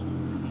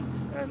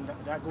 And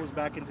that goes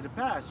back into the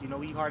past. You know,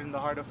 he hardened the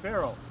heart of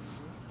Pharaoh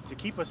to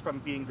keep us from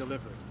being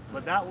delivered.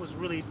 But that was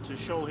really to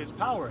show his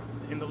power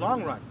in the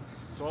long run.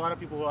 So a lot of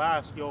people will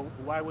ask, yo,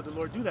 why would the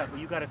Lord do that? But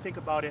you got to think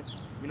about it.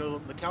 You know,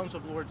 the counsel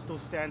of the Lord still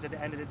stands at the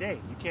end of the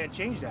day. You can't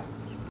change that.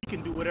 He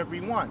can do whatever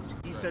he wants.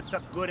 He sets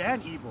up good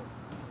and evil,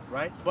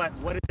 right? But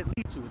what does it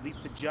lead to? It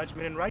leads to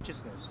judgment and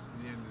righteousness.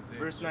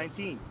 Verse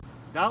 19.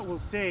 Thou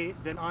wilt say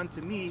then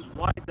unto me,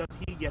 why doth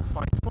he yet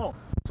find fault?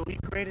 So he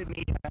created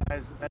me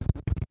as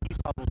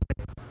Esau will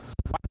say.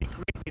 Why did he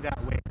create me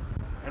that way?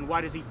 And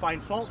why does he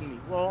find fault in me?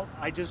 Well,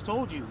 I just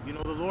told you, you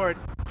know, the Lord,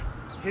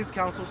 his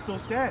counsel still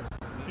stands.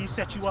 He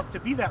set you up to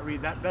be that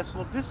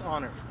vessel of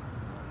dishonor,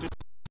 just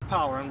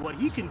power and what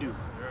he can do,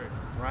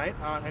 right?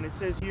 And it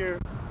says here,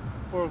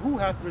 for who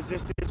hath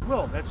resisted his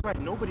will? That's right,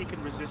 nobody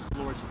can resist the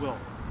Lord's will.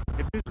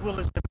 If his will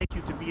is to make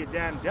you to be a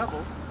damn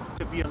devil,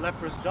 to be a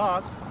leprous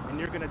dog, and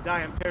you're going to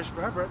die and perish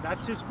forever,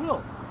 that's his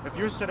will. If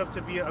you're set up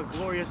to be a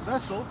glorious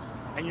vessel,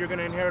 and you're going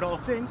to inherit all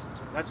things,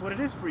 that's what it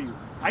is for you.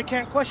 I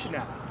can't question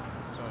that,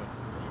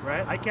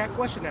 right? I can't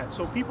question that.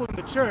 So people in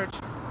the church,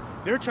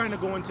 they're trying to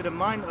go into the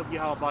mind of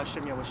Yahweh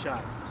Bashem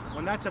Yahushai,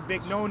 when that's a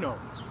big no-no.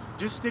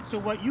 Just stick to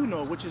what you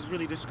know, which is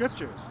really the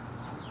scriptures,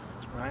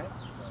 right?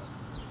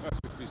 That's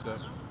a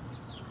precept.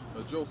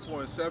 Job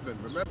 4:7.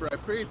 Remember, I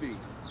pray thee,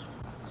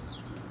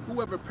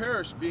 whoever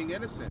perished being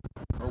innocent,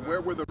 or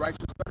where were the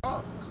righteous cut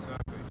off?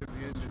 Exactly. At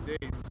the end of the day,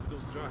 it's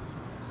still just.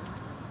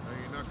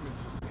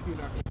 You're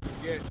not going to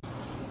get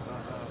a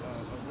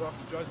rough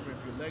judgment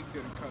if your leg's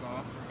getting cut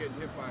off or getting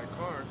hit by a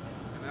car,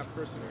 and that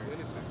person is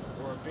innocent,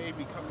 or a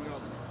baby coming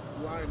out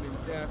blind and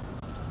deaf,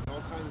 and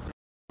all kinds of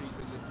things,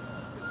 and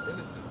it's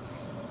innocent.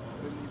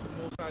 Then the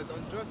Most High is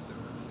unjust.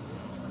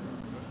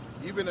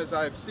 Even as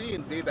I have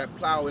seen, they that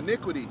plow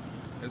iniquity,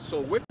 and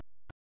so wicked.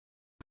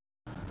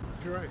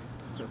 You're right.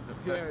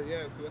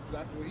 Yeah. So that's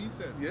exactly what he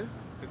said. Yeah.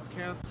 It's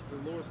counsel. The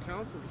Lord's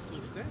counsel will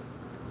still stand.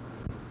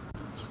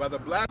 By the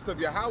blast of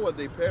Yahweh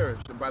they perish,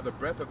 and by the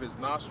breath of his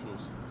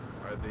nostrils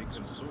are they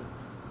consumed.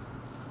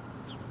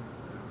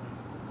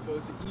 So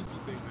it's an easy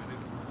thing, man.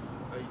 It's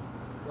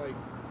like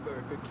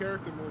the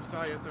character Most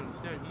High, you have to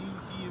understand, he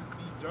is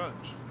the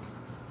judge.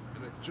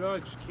 And a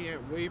judge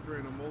can't waver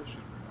in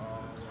emotion. Oh,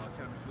 well, I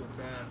kind of feel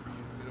bad for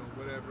you, you know,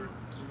 whatever.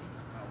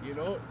 You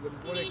know,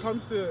 when it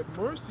comes to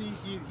mercy,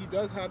 he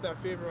does have that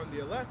favor on the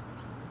elect.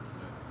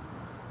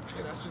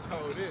 And that's just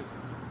how it is.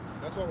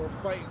 That's why we're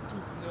fighting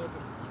tooth and nail to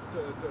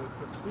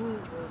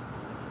prove,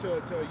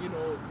 to you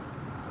know,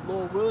 to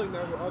Lord willing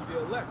that we're of the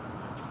elect,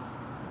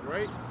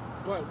 right?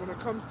 But when it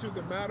comes to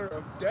the matter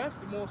of death,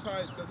 the Most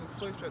High doesn't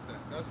flinch at that.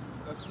 That's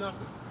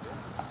nothing.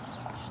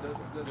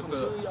 That's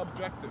completely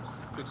objective.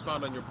 To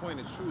expound on your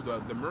point, it's true.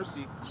 The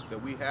mercy that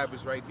we have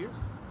is right here.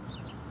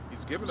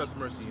 He's given us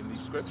mercy in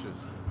these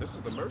scriptures. This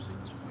is the mercy.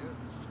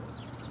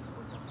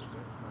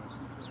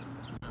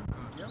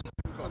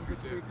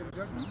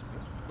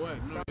 Go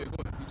ahead. No, go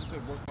ahead. You just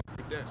said work up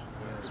for death.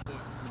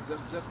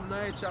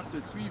 Zephaniah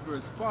chapter 3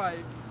 verse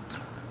 5,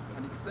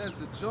 and it says,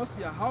 the just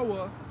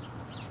Yahweh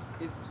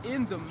is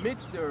in the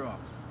midst thereof.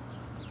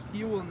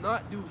 He will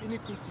not do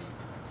iniquity.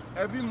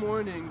 Every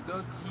morning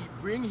doth he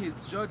bring his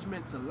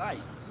judgment to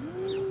light.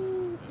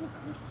 He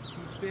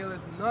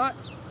faileth not,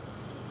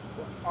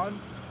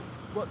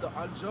 but the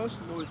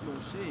unjust knoweth no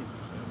shame.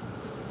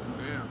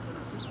 Yeah. And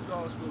the scripture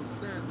also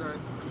says that,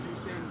 because you're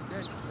saying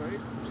death,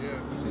 right? Yeah.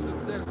 He says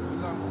that death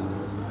belongs to the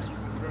Most High.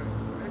 That's right.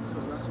 Right? So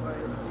that's why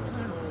everything is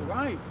so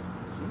Life.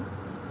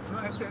 No,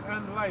 I said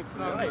and life,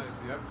 not life. life.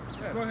 Yep.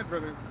 Yeah. Go ahead,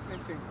 brother. Same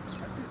thing.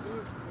 That's it,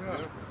 dude. Yeah.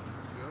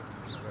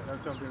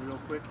 That's something real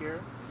quick here.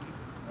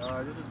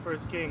 This is 1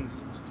 Kings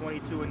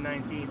 22 and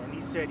 19. And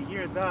he said,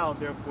 hear thou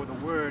therefore the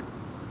word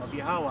of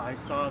Yahweh. I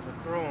saw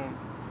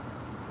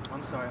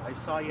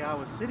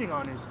Yahweh sitting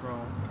on his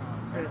throne,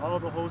 and all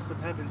the hosts of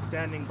heaven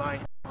standing by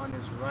him on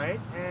his right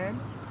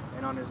hand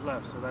and on his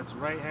left. So that's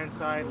right-hand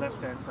side,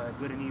 left-hand side,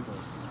 good and evil.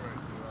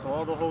 So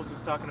all the host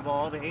is talking about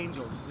all the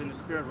angels. This is in the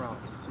spirit realm.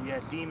 So you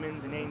had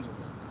demons and angels.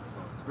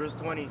 Verse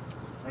 20,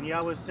 and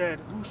Yahweh said,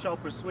 who shall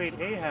persuade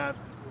Ahab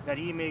that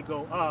he may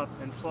go up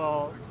and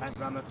fall at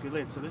Ramoth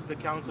Gilead? So this is the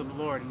counsel of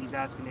the Lord, and he's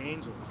asking the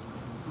angels,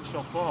 who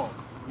shall fall?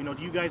 You know,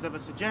 do you guys have a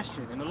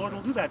suggestion? And the Lord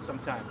will do that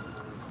sometimes.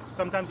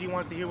 Sometimes he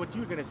wants to hear what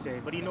you're going to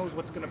say, but he knows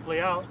what's going to play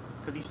out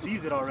because he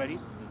sees it already,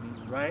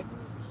 right?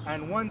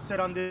 And one said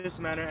on this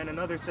manner and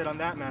another said on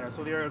that manner.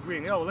 So they're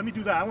agreeing, oh, let me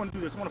do that. I want to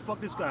do this. I want to fuck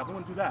this guy. I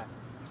want to do that.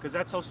 Because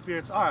that's how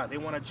spirits are. They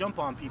want to jump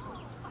on people,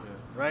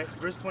 right?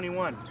 Verse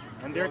 21.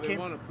 And there they came...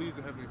 want to please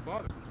the Heavenly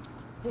Father.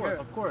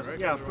 Of course, right?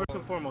 yeah, first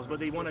and foremost. But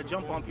they want to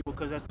jump on people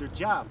because that's their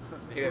job,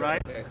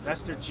 right?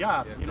 That's their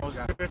job. You know,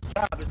 spirit's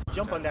job is to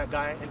jump on that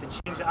guy and to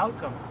change the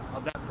outcome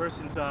of that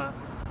person's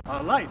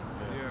life.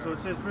 So it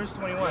says, verse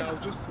 21. Yeah, I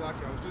was just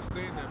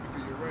saying that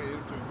because you're right, it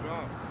is their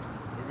job.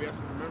 But we have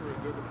to remember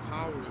they're the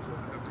powers of the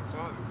Heavenly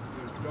Father.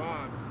 Their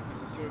job is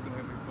to serve the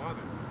Heavenly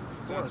Father.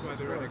 That's why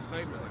they're in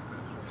excitement like that.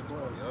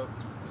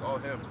 It's all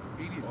him.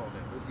 Obedience.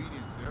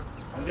 Obedience,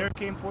 yeah. And there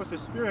came forth a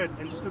spirit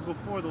and stood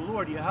before the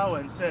Lord Yahweh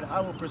and said, I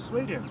will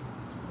persuade him.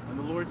 And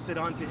the Lord said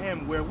unto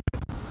him, wherewith?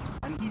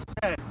 And he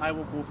said, I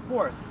will go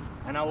forth,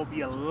 and I will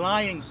be a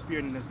lying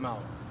spirit in his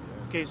mouth.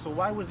 Okay, so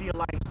why was he a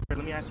lying spirit?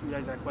 Let me ask you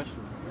guys that question.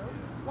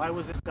 Why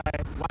was this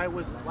guy? Why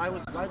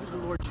did the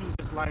Lord choose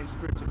this lying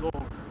spirit to go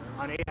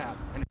on Ahab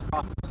and his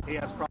prophets,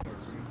 Ahab's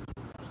prophets?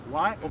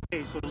 Why?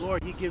 Okay, so the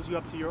Lord, he gives you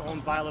up to your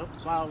own vile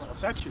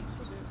affections.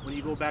 When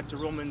you go back to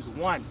Romans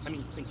 1, I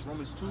think it's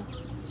Romans 2,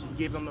 he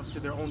gave them up to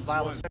their own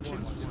vile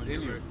affections. It's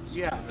in here.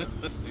 Yeah.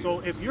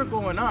 So if you're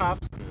going off,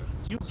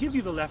 he'll give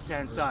you the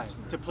left-hand side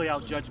to play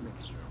out judgment.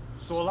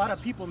 So a lot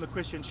of people in the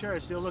Christian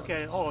church, they'll look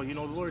at it, oh, you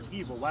know, the Lord's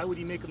evil. Why would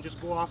he make him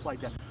just go off like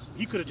that?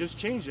 He could have just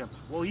changed him.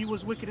 Well, he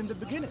was wicked in the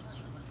beginning.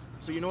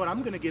 So you know what? I'm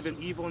going to give him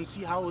evil and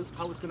see how it's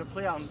going to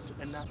play out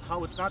and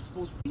how it's not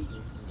supposed to be,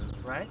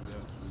 right?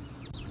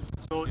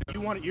 So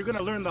you're going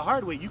to learn the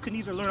hard way. You can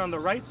either learn on the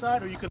right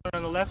side or you can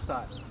learn on the left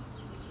side.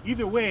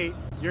 Either way,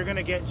 you're going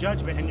to get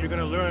judgment and you're going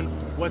to learn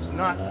what's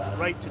not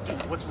right to do,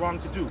 what's wrong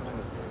to do,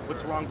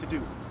 what's wrong to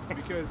do.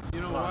 Because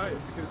you know why?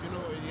 Because you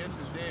know, at the end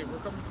of the day, we're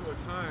coming to a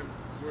time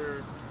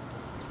where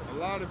a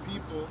lot of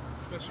people,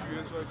 especially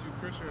you Israelites, you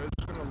Christians, are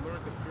just going to learn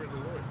to fear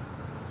the Lord.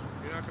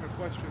 You're not going to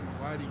question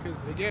why,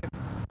 because again,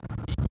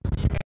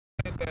 he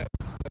had that,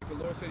 like the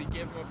Lord said, he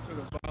gave him up to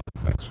the vile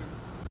affection.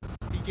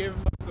 He gave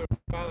him up to the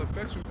vile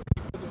affection, but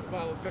he put those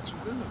vile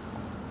affections in them.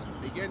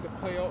 They began to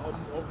play out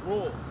a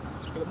role.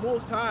 For the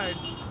Most High,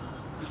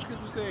 the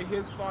scriptures say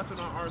his thoughts are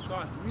not our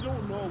thoughts. We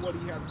don't know what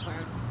he has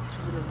planned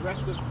for the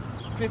rest of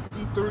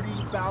 50, 30,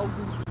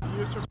 thousands of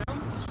years from now.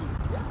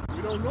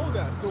 We don't know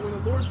that. So when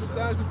the Lord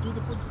decides to put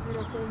the Spirit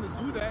on someone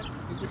to do that,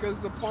 it's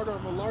because it's a part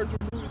of a larger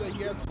movie that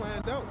he has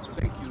planned out.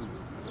 Thank you.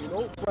 You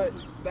know, but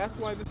that's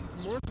why this is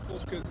merciful,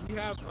 because we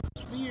have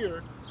a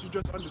fear to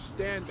just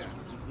understand that.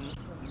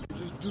 And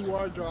just do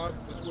our job.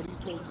 That's what he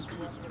told us to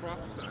do, is to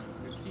prophesy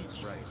and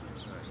teach. Right.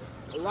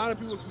 A lot of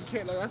people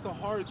can't, like, that's a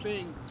hard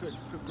thing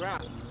to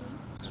grasp.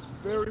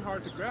 Very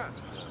hard to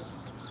grasp.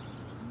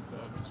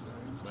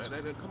 Man,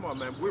 and come on,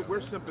 man.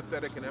 We're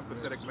sympathetic and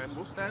empathetic, man.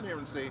 We'll stand here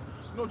and say,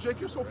 no, Jake,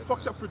 you're so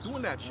fucked up for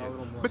doing that shit.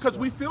 Because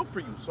we feel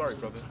for you. Sorry,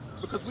 brother.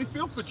 Because we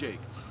feel for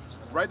Jake.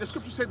 Right? The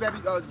scripture said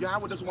that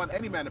Yahweh doesn't want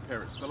any man to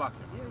perish. Salak.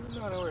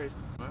 Yeah, no worries.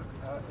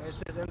 It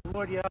says, and the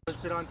Lord Yahweh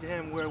said unto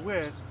him,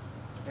 wherewith?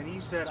 And he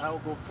said, I will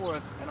go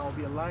forth, and I will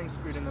be a lying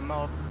spirit in the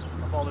mouth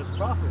of all his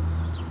prophets.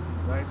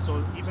 Right?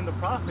 So even the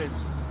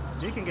prophets,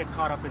 they can get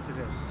caught up into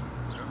this.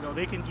 You know,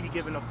 they can be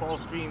given a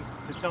false dream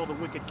to tell the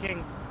wicked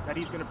king that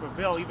he's going to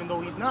prevail, even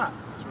though he's not.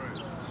 That's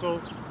right.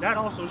 So that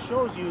also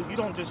shows you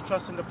don't just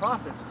trust in the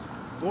prophets.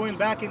 Going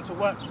back into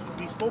what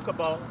we spoke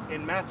about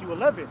in Matthew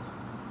 11,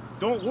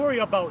 don't worry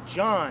about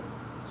John.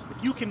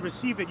 If you can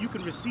receive it, you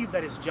can receive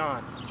that it's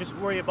John. Just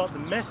worry about the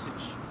message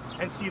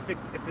and see if it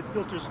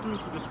filters through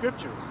the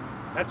scriptures.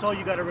 That's all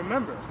you got to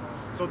remember.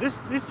 So this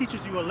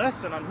teaches you a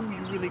lesson on who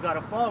you really got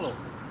to follow,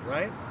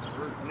 right?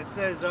 And it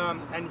says,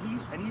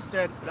 and he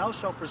said, thou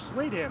shalt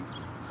persuade him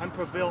and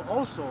prevail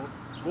also,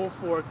 go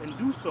forth and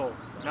do so.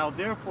 Now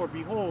therefore,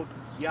 behold,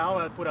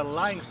 Yahweh hath put a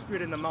lying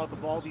spirit in the mouth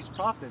of all these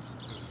prophets,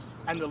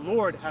 and the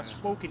Lord hath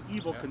spoken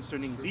evil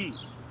concerning thee.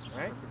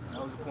 Right?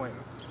 That was the point.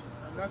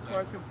 And that's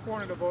why it's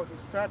important about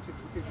the statutes,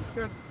 because you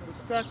said the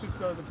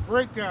statutes are the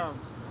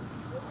breakdowns,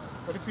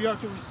 but if you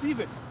have to receive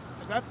it,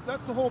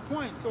 that's the whole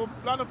point. So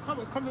a lot of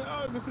coming,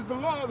 oh, this is the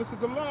law, this is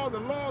the law, the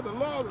law, the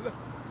law.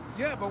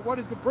 Yeah, but what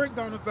is the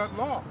breakdown of that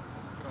law?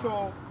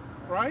 So,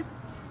 right?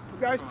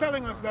 The guy's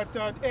telling us that,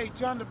 hey,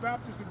 John the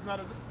Baptist is not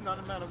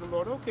a man of the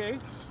Lord. Okay.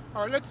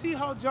 All right, let's see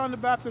how John the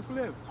Baptist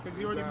lived, because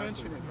he already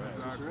mentioned it.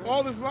 Exactly.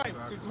 All his life,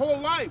 his whole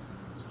life.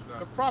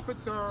 The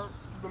prophets are,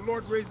 the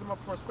Lord raised them up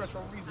for a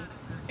special reason,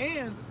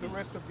 and the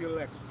rest of the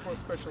elect for a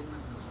special reason.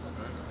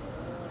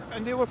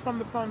 And they were from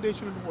the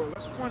foundation of the world.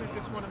 Let's point at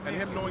this one. And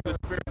him knowing the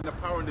spirit and the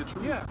power and the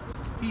truth, yeah,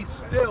 he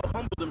still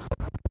humbled himself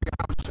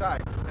shy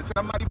and said,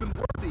 I'm not even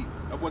worthy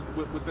of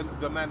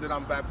what the man that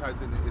I'm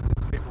baptizing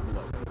is capable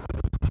of.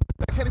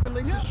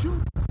 place to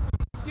shoot.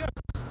 Yeah,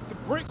 the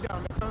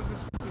breakdown. That sounds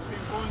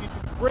just going into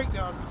the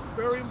breakdown. It's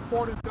very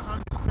important to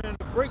understand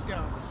the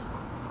breakdowns,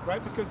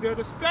 right? Because they're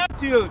the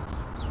statutes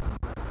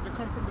that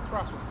come from the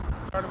prophets,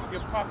 starting with the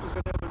apostles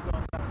and others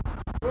on that.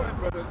 Go ahead,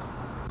 brother.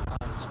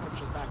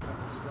 Scripture backing up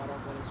what you got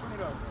out, brother. Bring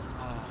it up.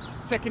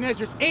 2nd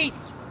Ezra 8,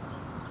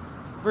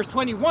 verse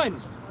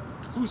 21,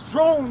 whose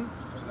throne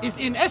is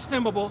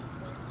inestimable,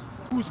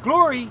 whose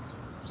glory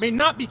may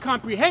not be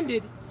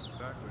comprehended,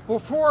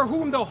 before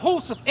whom the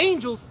hosts of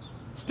angels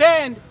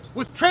stand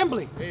with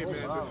trembling. Hey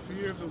man, the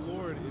fear of the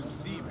Lord is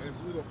deep, and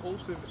who the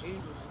host of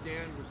angels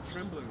stand with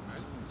trembling,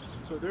 man.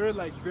 So they're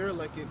like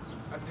in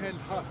a tent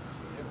hut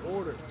in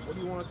order. What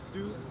do you want us to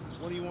do?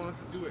 When do you want us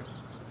to do it?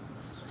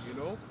 You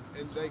know?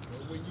 And like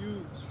when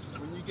you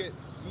get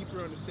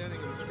deeper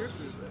understanding of the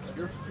scriptures,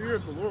 your fear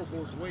of the Lord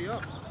goes way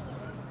up.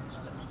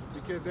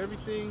 Because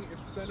everything is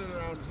centered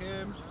around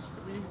him,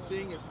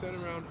 everything is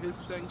centered around his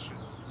sanction,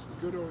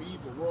 good or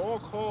evil. We're all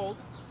called,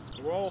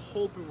 we're all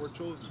hoping we're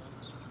chosen.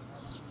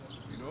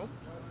 You know?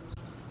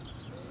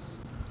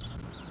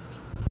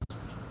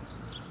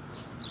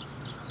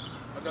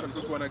 I got a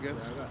good one, I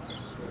guess.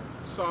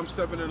 Psalm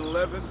 7 and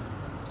 11.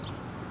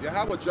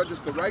 Yahweh judges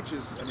the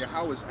righteous, and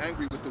Yahweh is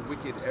angry with the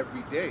wicked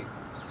every day.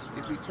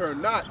 If he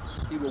turn not,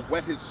 he will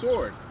whet his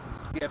sword.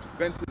 He hath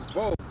bent his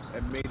bow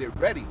and made it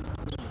ready.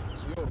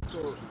 Yo, so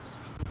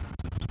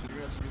you're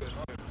gonna have to read that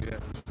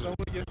again. Yeah. Someone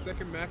get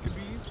 2nd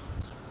Maccabees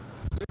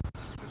 6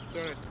 and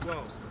start at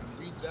 12. And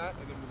read that,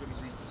 and then we're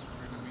gonna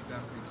read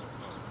that piece.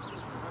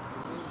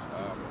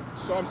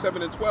 Psalm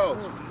 7 and 12.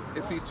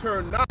 If he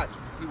turn not,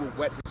 he will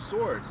whet his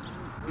sword.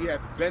 He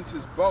hath bent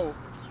his bow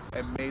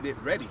and made it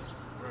ready.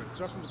 Right,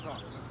 start from the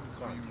top.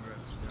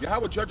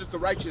 Yahweh judges the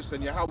righteous,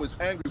 and Yahweh is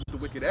angry with the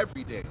wicked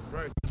every day.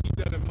 Right, so keep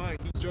that in mind.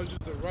 He judges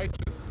the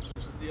righteous,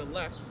 which is the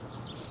elect,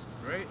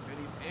 right? And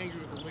he's angry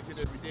with the wicked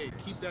every day.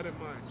 Keep that in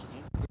mind.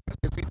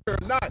 If he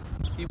turn not,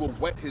 he will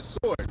whet his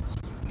sword.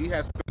 He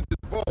hath bent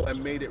his bow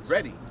and made it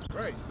ready.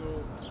 Right,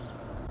 so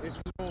if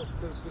you know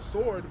the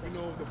sword, we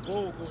know the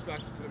bow goes back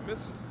to the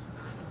missiles,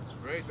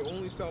 right? The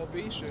only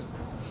salvation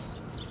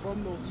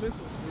from those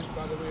missiles is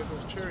by the way of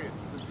those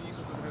chariots, the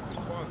vehicles of the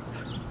Heavenly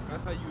Father.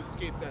 That's how you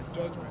escape that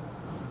judgment.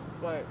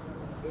 But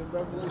in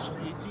Revelation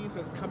 18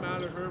 says, come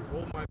out of her,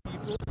 O my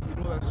people.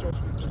 You know that starts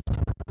with this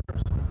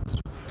first.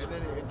 And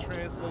then it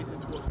translates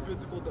into a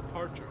physical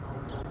departure.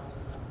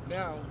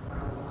 Now,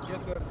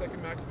 get the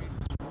 2nd Maccabees.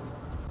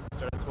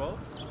 Start at 12?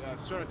 Yeah,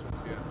 start at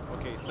 12, yeah.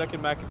 Okay,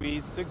 2nd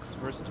Maccabees 6,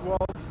 verse 12.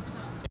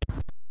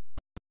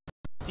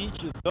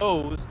 Teach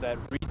those that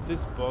read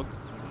this book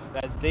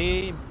that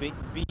they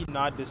be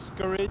not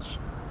discouraged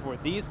for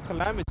these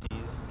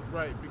calamities.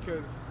 Right,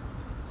 because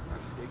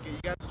you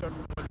got to start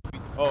from 1 to 3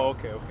 to 12. Oh,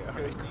 okay.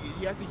 Okay, so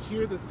you have to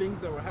hear the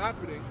things that were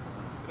happening,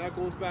 and that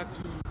goes back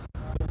to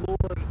the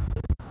Lord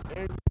is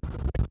angry with the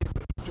wicked,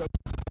 but he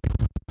judges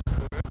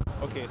the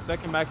righteous. Okay,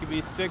 2nd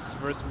Maccabees 6,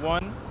 verse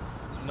 1.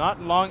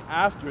 Not long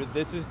after,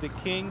 this is the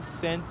king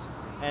sent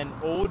an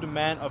old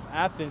man of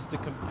Athens to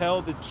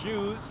compel the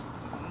Jews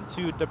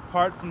to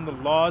depart from the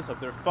laws of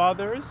their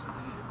fathers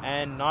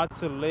and not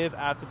to live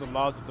after the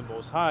laws of the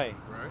Most High,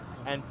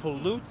 and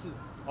pollute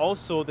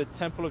also the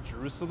temple of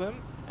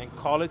Jerusalem and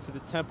call it to the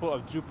temple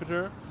of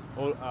Jupiter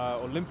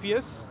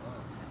Olympius,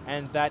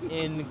 and that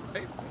in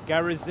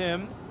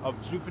Gerizim of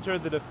Jupiter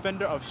the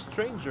defender of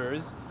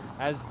strangers,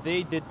 as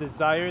they did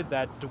desire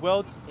that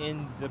dwelt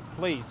in the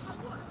place.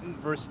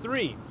 Verse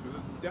 3.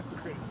 So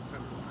desecrated the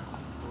temple.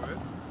 Go ahead.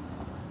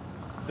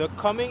 The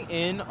coming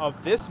in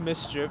of this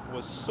mischief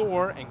was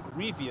sore and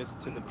grievous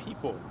to the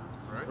people.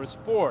 Right. Verse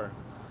 4.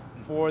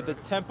 For the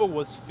temple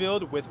was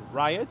filled with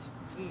riot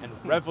and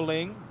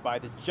reveling by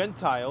the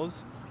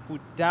Gentiles, who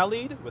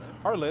dallied with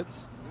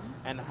harlots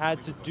and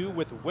had to do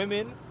with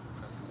women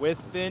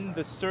within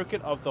the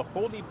circuit of the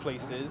holy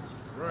places,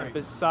 and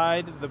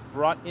beside the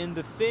brought in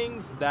the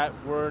things that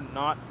were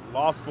not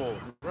lawful.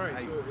 Right,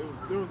 so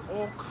there was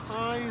all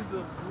kinds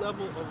of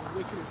level of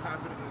wickedness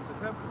happening in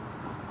the temple.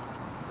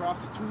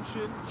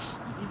 Prostitution,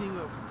 eating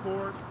of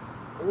pork,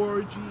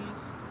 orgies,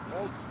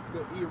 all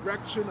the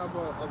erection of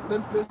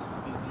Olympus,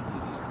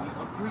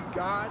 a Greek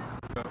god,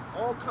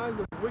 all kinds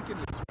of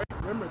wickedness,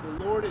 right? Remember,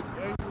 the Lord is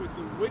angry with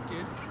the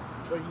wicked,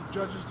 but he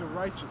judges the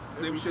righteous.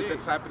 Same shit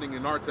that's happening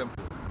in our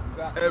temple.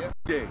 Exactly. Every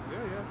day.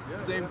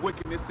 Yeah. Same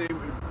wickedness,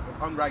 same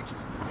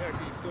unrighteousness. Yeah,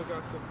 because you still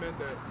got some men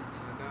that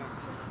are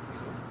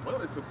not.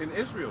 Well, it's in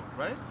Israel,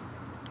 right?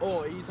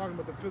 Oh, you're talking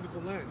about the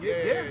physical land?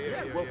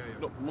 Yeah. Well,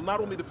 not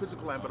only the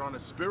physical land, but on a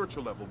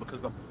spiritual level,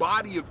 because the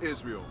body of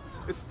Israel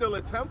is still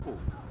a temple,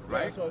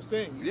 right? That's what I'm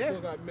saying. You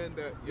still got men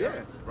that.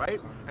 Yeah,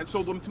 right? And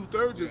so them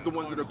 2/3 is the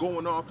ones that are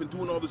going off and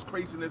doing all this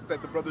craziness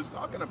that the brother's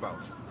talking about.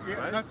 Yeah,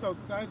 right? and that's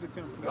outside the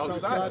temple.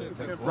 That's outside of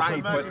the temple.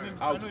 Right, but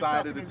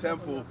outside of the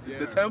temple is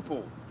the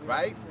temple,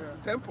 right? It's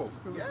the temple.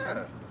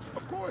 Yeah,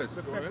 of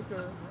course.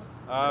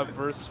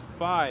 Verse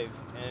 5,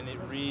 and it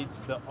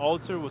reads, the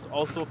altar was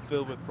also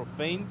filled with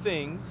profane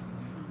things,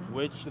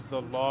 which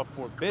the law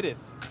forbiddeth.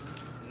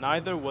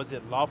 Neither was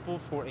it lawful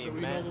for a So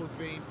we man. know those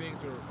vain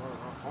things are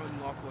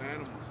unlawful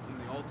animals on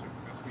the altar.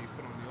 That's what you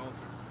put on the altar.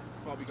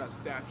 probably got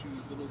statues,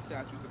 little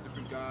statues of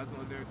different gods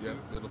on there too.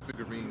 Yeah, little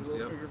figurines.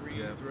 Little Yep.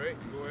 figurines, Yeah.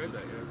 right? Go ahead. Do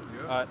that,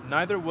 yeah.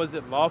 Neither was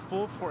it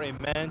lawful for a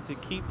man to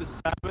keep the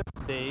Sabbath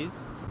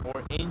days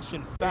or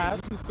ancient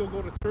fasts. You can still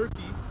go to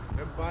Turkey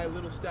and buy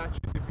little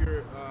statues if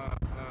you're,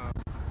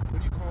 what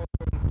do you call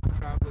someone who's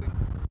traveling?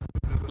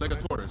 Like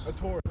a tourist. A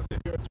tourist. If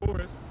you're a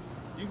tourist,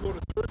 you go to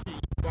Turkey,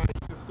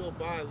 you can still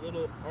buy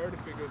little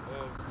artifact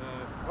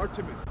of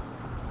Artemis,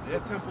 the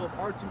temple of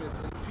Artemis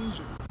in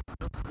Ephesians,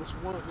 which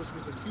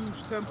was a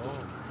huge temple,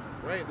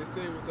 right? They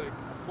say it was like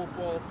a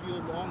football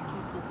field long,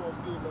 2 football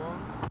field long,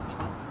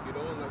 you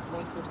know, and like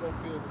 1 football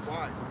field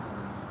wide.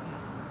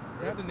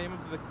 Is that the name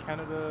of the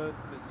Canada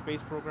the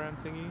space program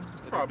thingy?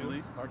 that they're Probably.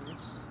 doing?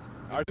 Artemis.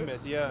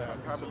 Artemis, yeah.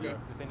 Probably. The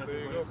thing that There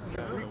you was-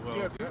 go.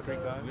 yeah.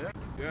 Greek god. Yeah.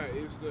 Yeah,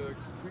 it's the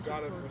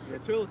god of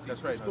fertility.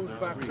 That's right. Which goes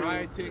back to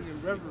dieting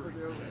and reverie.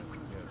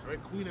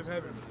 Right? Queen of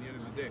heaven at the end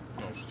of the day.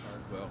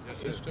 Well,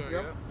 Yeah, Ishtar,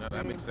 yeah. yeah,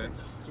 that makes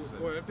sense.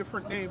 Well, a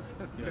different name.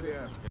 Yeah,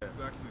 Yeah.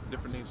 exactly.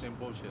 Different names, same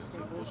bullshit.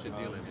 Same bullshit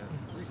dealing.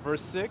 Yeah.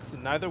 Verse 6,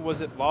 neither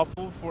was it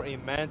lawful for a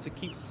man to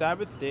keep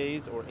Sabbath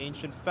days or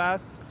ancient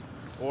fasts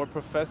or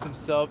profess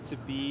himself to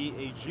be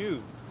a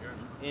Jew.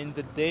 In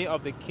the day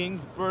of the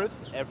king's birth,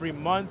 every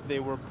month they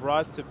were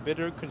brought to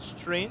bitter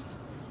constraint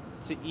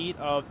to eat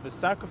of the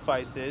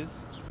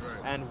sacrifices,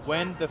 and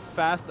when the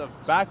fast of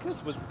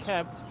Bacchus was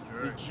kept,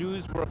 the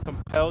Jews were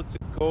compelled to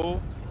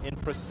go in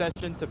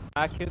procession to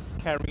Bacchus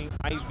carrying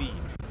ivy.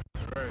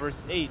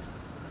 Verse 8.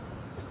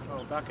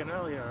 Oh,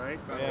 Bacchanalia, right?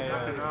 Yeah,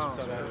 Bacchanal.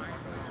 saw that.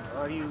 A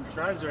lot of you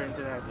tribes are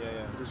into that.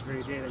 Yeah. This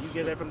great day. You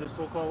get that from the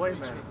so-called white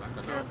man.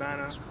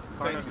 Caravana,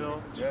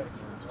 Carnival. Yeah.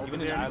 Over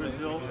Even in there the in islands,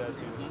 Brazil. we do that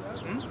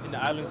too. In the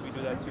islands, we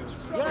do that too.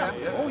 Yeah.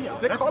 Oh, yeah.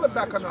 They That's- call it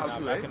Bacchanal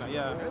too, eh? Bacchanal,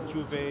 yeah.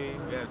 Juve.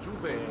 Yeah,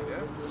 Juve.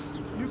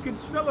 Yeah. You can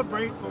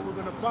celebrate, but we're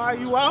gonna buy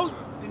you out.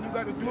 Then you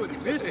got to do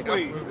it this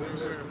way,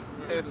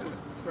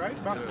 right?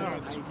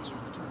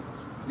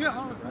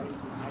 Yeah.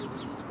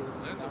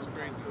 That's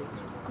crazy.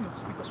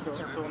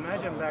 So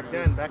imagine back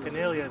then,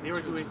 Bacchanalia,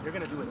 they're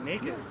gonna do it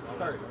naked.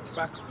 Sorry,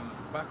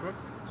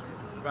 Bacchus?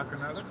 It's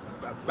Bacchanal?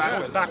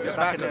 Bacchus. Bac- Yeah,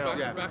 Bacchanal. Bacchus.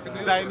 Yeah.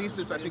 Bacchanal.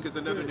 Dionysus, I think, is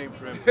another name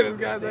for him. This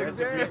guy's like, There's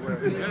the damn. Greek word.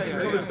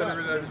 They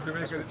celebrate that in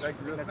Jamaica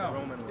like just That's the now.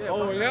 Roman word.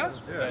 Oh, yeah?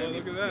 Yeah. Oh,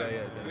 look at that. Yeah.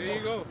 There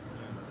you go.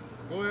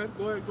 Go ahead.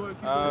 Keep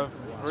going.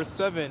 Verse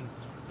 7.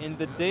 In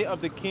the day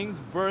of the king's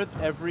birth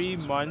every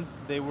month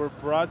they were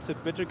brought to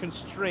bitter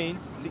constraint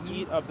to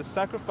eat of the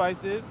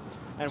sacrifices,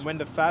 and when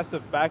the fast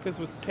of Bacchus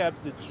was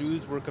kept, the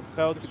Jews were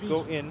compelled to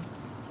go in. Is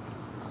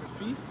it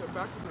feast or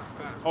back is not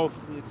fast? Oh,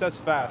 it says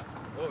fast.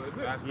 Oh, is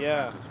it?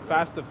 Yeah,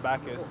 fast of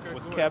Bacchus Okay,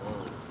 was go kept.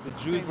 ahead. The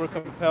Jews were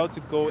compelled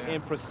to go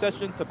in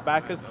procession to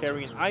Bacchus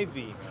carrying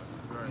ivy.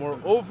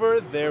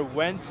 Moreover, there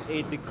went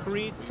a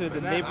decree to the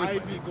And that neighbors.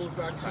 ivy goes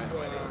back to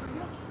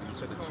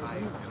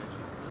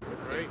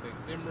right?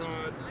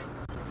 Nimrod,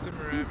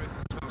 Semiramis,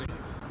 and Tammuz.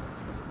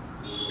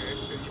 Okay,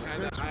 so you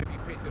had that ivy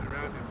painted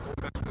around him. Go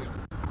back to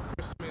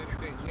Christmas,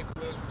 St.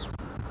 Nicholas,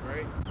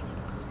 right?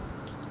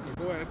 So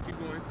go ahead, keep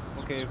going.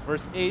 Okay,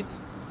 verse 8.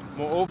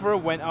 Moreover,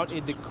 went out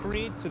a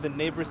decree to the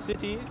neighbor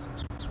cities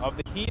of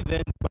the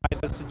heathen by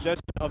the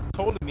suggestion of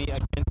Ptolemy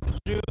against the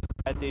Jews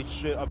that they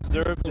should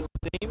observe the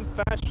same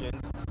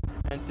fashions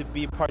and to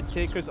be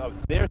partakers of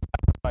their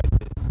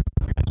sacrifices.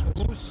 And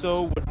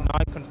whoso would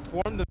not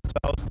conform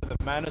themselves to the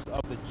manners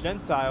of the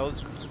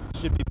Gentiles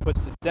should be put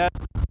to death,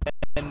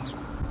 and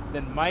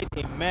then might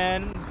a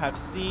man have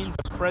seen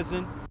the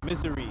present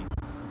misery.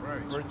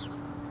 Right. Verse-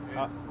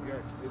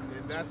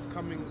 And that's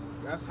coming,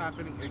 that's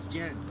happening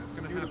again. That's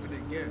going to happen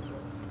again.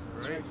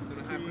 Right? It's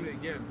going to happen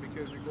again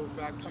because it goes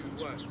back to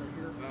what?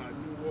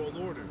 New World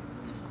Order.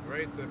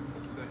 Right? The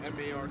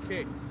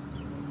MARK.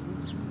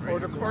 Right? Or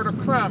the cram. Or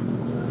the cram.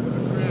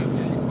 Yeah,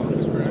 you call it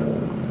the cram.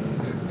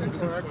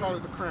 Or I call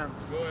it the cram.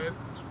 Go ahead.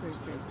 Same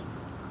thing.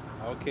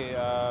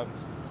 Okay,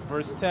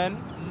 verse 10.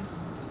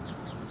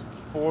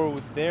 For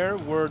there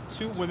were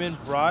 2 women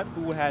brought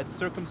who had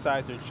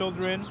circumcised their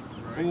children,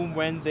 whom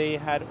when they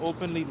had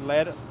openly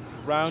led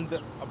round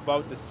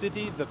about the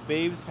city, the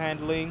babes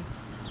handling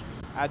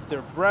at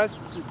their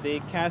breasts, they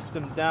cast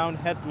them down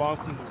headlong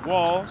from the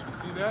wall. You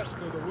see that?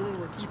 So the women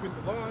were keeping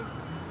the laws,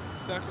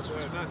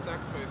 not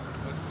sacrifice,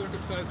 but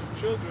circumcising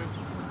children,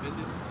 and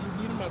these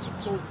Edomites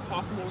were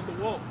toss them over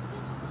the wall.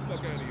 Get the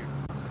fuck out of here.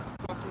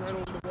 Toss them right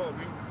over the wall.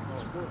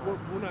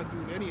 We're not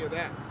doing any of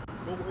that.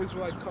 No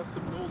Israelite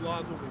custom, no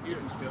laws over here.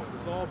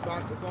 It's all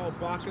Bacchus,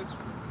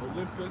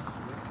 Olympus,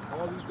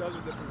 all these other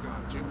different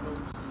gods. Gymnos.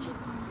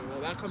 Well,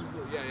 that comes,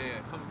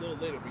 it comes a little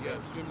later, but yeah,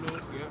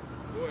 Gymnos, yeah.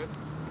 Go ahead.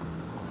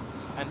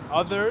 And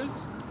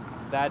others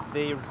that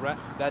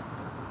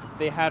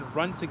they had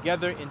run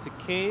together into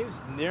caves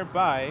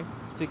nearby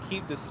to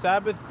keep the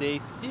Sabbath day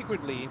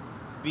secretly,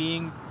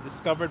 being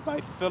discovered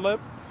by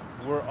Philip,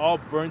 were all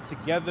burned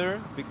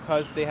together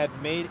because they had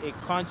made a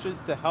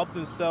conscience to help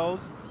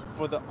themselves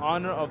for the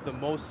honor of the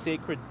most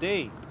sacred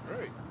day.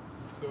 Right.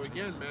 So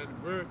again, man,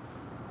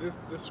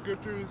 the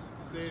scriptures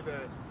say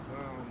that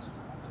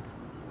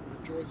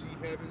rejoice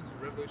ye heavens,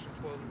 Revelation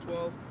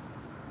 12:12.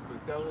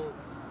 The devil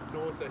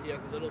knoweth that he has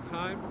a little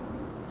time.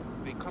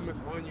 they cometh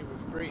on you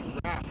with great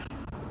wrath.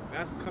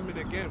 That's coming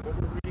again. What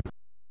we're reading,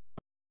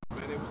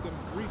 man, it was them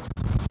Greeks.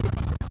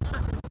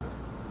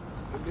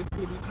 And this is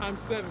going to be time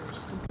 7, which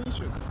is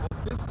completion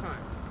of this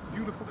time.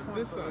 Beautiful On point.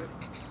 this brother.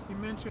 side. He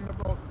mentioned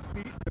about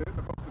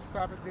about the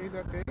Sabbath day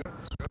that day,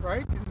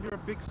 right? Isn't there a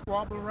big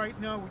squabble right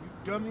now with you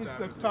dummies Sabbath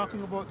that's day, talking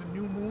yeah. about the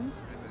new moons?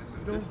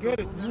 And You this don't get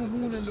it. stuff- New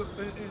moon and the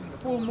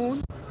full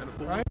moon, And the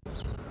full right?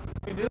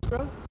 In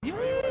Israel? Yeah.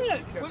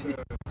 But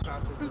it's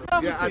prophecy.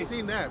 Yeah, I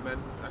seen that,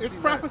 man. It's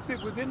prophecy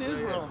within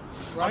Israel,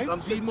 right? On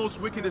the most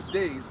wickedest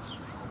days,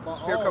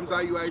 here comes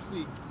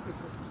IUIC.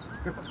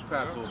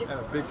 Passover. And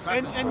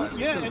a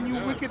big And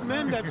you wicked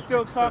men that's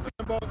still talking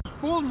about the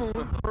full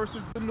moon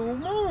versus the new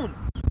moon.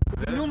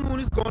 'Cause the new moon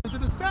is going to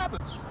the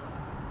Sabbath.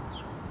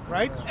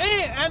 Right?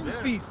 And the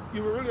feast.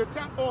 You were really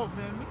attacked. Oh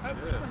man, I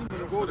don't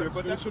even go there,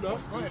 but that's Finish it up.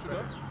 Go ahead, Finish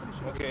it up.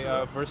 man.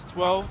 Okay, verse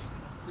 12.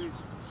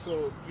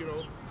 So, you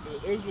know,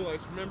 the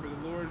Israelites, remember,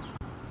 the Lord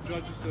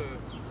judges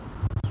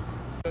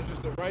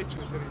the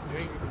righteous and he's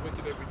angry with the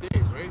wicked every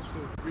day, right? So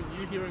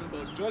you're hearing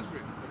about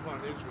judgment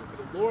upon Israel.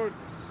 But the Lord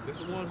is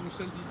the one who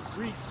sent these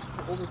Greeks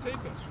to overtake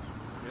us,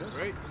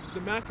 right? This is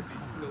the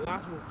Maccabees, the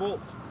last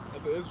revolt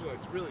of the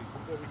Israelites, really,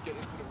 before we get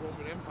into the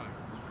Roman Empire.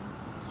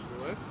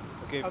 Go ahead.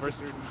 Okay,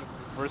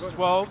 verse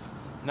 12.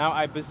 Now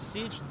I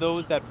beseech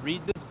those that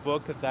read this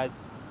book that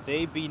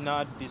they be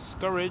not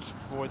discouraged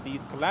for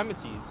these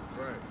calamities,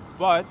 Right.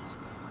 but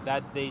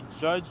that they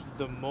judge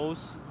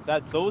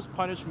that those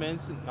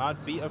punishments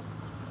not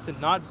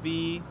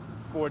be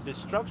for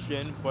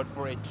destruction, but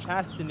for a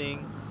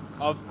chastening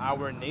of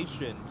our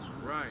nation.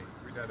 Right.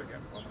 Read that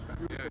again. One more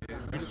time. Yeah.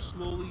 Read it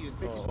slowly and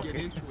get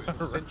into it.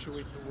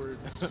 Accentuate the word.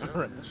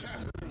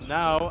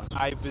 Now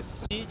I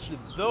beseech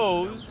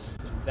those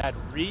that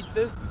read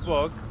this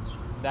book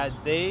that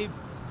they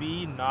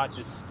be not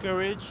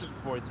discouraged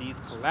for these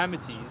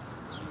calamities,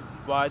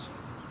 but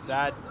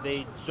that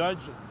they judge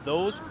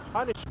those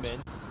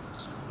punishments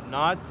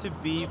not to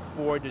be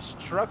for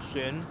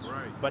destruction,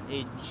 Right. but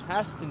a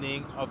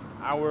chastening of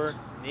our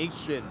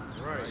nation.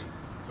 Right.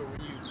 So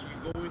when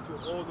you go into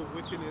all the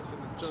wickedness and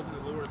the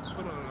judgment the Lord has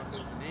put on us as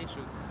a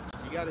nation,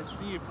 you got to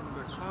see it from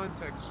the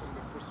context, from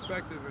the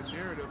perspective and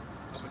narrative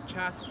of a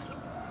chastening,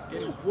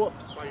 getting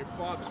whooped by your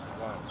father.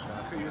 Wow.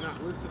 Because you're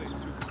not listening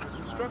to his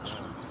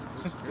instructions.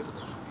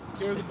 He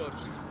cares about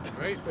you,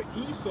 right? But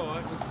Esau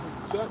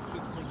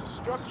is for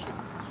destruction.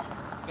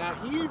 Now,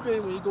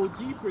 even when you go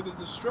deeper, the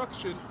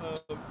destruction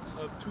of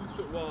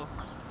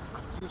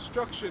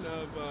destruction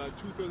of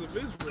 2/3 of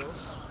Israel,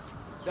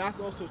 that's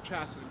also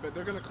chastening, but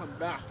they're gonna come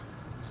back.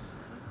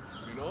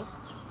 You know,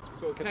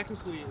 so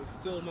technically it's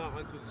still not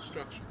unto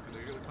destruction because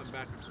they're gonna come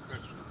back in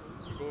perfection.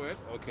 Go ahead.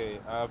 Okay,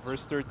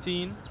 verse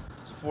 13.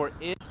 For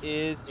it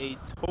is a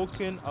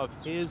token of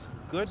his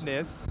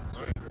goodness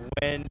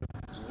when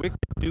wicked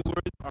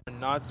doers are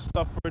not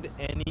suffered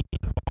any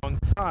long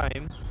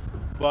time,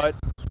 but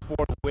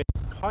forthwith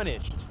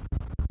punished.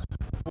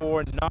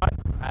 For not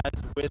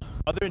as with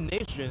other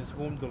nations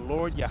whom the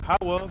Lord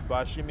Yahweh,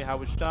 Bashim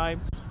Yahushai,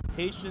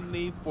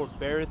 patiently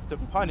forbeareth to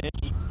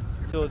punish,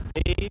 till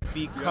they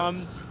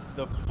become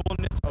the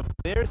fullness of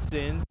their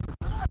sins,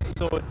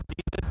 so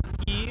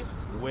dealeth he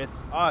with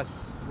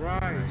us.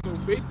 Right. So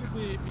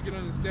basically, if you can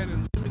understand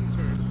in layman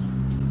terms,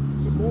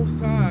 the Most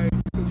High,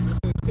 it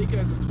says take it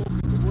as a token.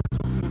 The word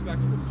token goes back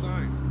to a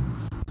sign.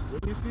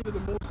 When you see that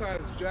the Most High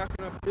is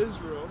jacking up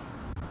Israel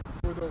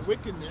for their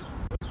wickedness,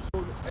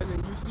 and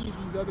then you see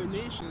these other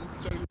nations,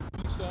 starting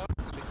with Esau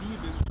and the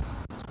heathens,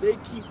 they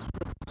keep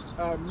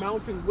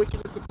mounting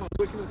wickedness upon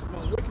wickedness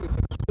upon wickedness,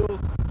 and still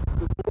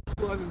the Lord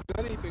still hasn't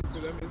done anything for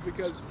them. Is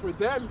because for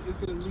them it's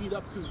going to lead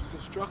up to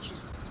destruction.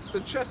 It's a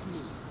chess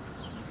move.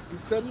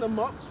 He's setting them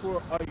up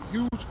for a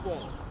huge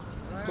fall.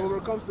 But when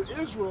it comes to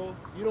Israel,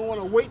 you don't want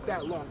to wait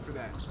that long for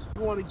that.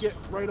 You want to get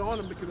right on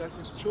them because that's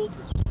his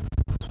children.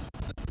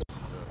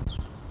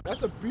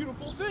 That's a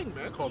beautiful thing,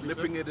 man. It's called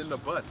nipping it in the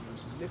bud.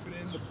 Nip it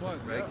in the bud,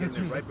 Right, getting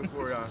it right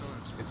before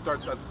it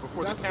starts.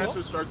 Before the That's cancer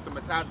all? starts to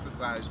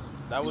metastasize,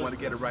 That you was- want to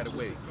get it right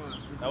away.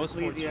 That was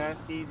 14.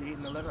 Ecclesiastes 8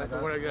 and 11. That's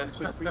what I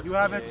got. You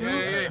have it too?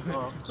 Yeah.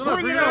 Oh.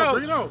 Bring it out.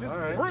 Bring it out. All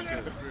right. Bring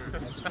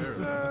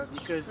it.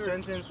 Because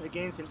sentence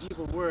against an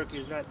evil work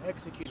is not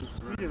executed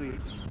speedily,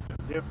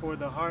 therefore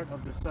the heart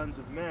of the sons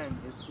of men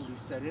is fully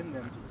set in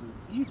them to do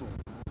evil.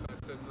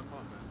 Setting them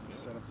up, man.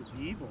 Set up to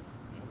do evil.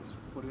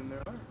 Put it in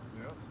their heart.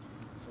 Yeah.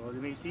 So it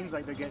may seem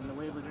like they're getting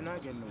away, but they're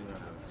not getting away.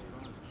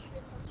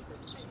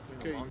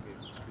 Okay.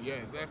 Yeah,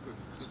 exactly.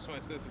 That's why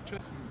it says a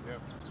chess move. Yeah.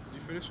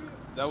 You finish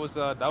it? That was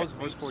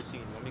verse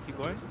 14. Want me to keep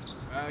going?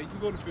 You can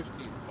go to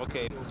 15.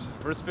 Okay,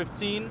 verse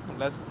 15.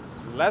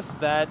 Lest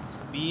that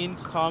being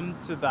come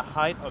to the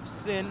height of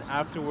sin,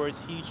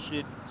 afterwards he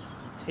should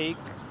take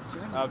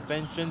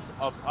vengeance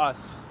of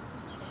us.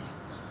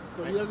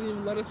 So he doesn't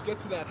even let us get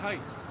to that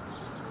height.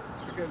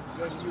 Because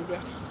then you'll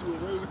have to do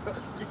away with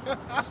us.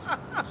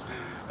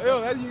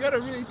 Yo, you gotta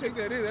really take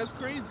that in. That's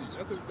crazy.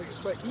 That's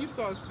but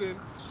Esau's sin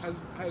has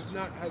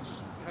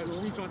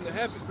reached onto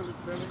heaven.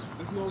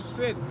 There's no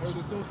sin or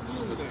there's no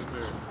ceiling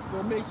there. So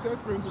it makes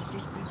sense for him to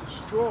just be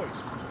destroyed.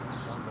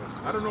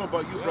 I don't know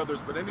about you brothers,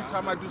 but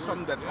anytime I do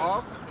something that's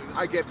off,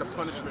 I get the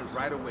punishment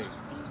right away.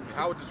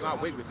 Yahweh does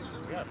not wait with you.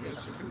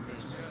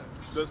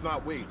 Does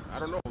not wait. I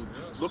don't know.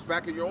 Just look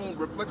back at your own,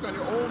 reflect on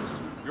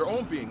your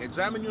own being.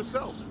 Examine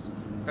yourself.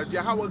 Has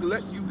Yahweh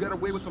let you get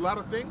away with a lot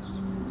of things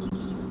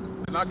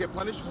and not get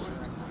punished for it?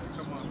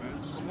 Come on, man.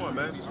 Come on,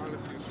 man. Be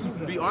honest with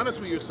yourself. Be honest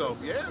with yourself.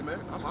 Yeah, man.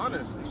 I'm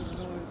honest.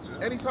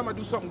 Anytime I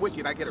do something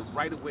wicked, I get it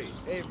right away.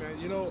 Hey, man,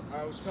 you know,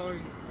 I was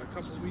telling a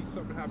couple of weeks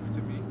something happened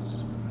to me.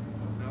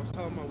 And I was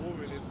telling my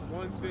woman, it's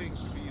one thing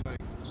to be like,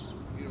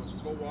 you know, to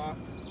go off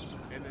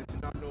and then to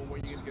not know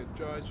when you're going to get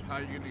judged, how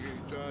you're going to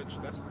get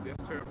judged. That's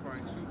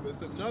terrifying too. But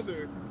it's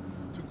another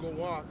to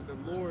go off and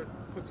the Lord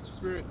put the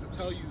Spirit to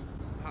tell you,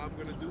 this is how I'm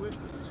going to do it,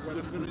 this is when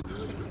I'm going to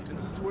do it, and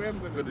this is where I'm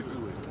going to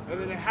do it. And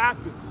then it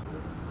happens.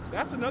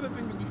 That's another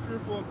thing to be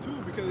fearful of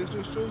too, because it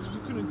just shows you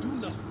couldn't do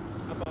nothing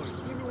about it.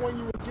 Even when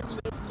you were given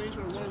the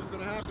information of what was going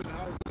to happen and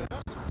how it was going to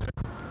happen.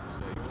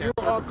 You're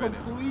a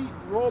complete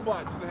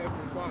robot to the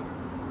Heavenly Father.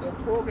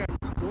 They'll program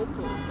you to go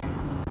to us.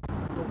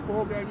 They'll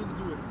program you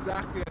to do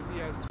exactly as He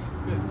has sees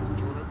fit.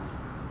 Jonah?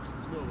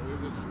 No, it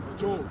was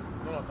Job.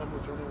 No, I'm talking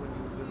about Jonah when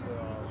he was in the...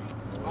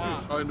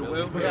 Oh, in the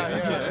whale?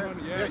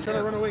 Yeah, trying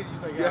to run away.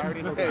 He's like, I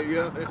already know that.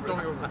 It's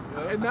going over.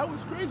 And that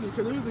was crazy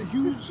because it was a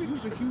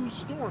huge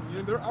storm. You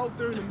know, they're out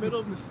there in the middle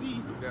of the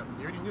sea. Yeah,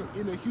 you already knew.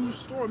 In a huge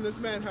storm, this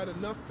man had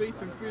enough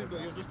faith and fear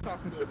that he'll just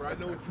toss me over. I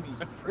know it's me.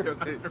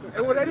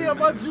 And would any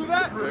of us do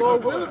that?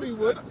 Lord Willoughby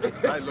would.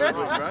 I love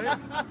it, right?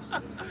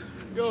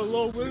 Yo,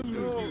 Lord Willoughby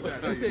would do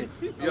that. It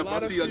takes a lot I'll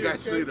of see you fear,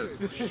 guys later.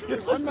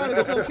 I'm not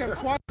still kept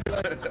quiet.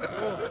 Like,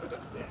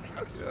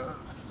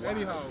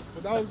 Anyhow,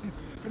 but that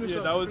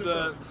was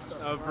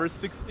verse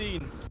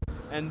 16.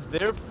 And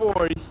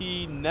therefore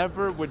he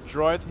never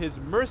withdraweth his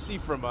mercy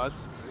from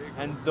us,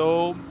 and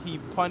though he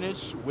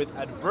punish with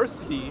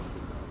adversity,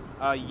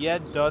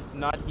 yet doth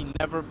not he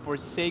never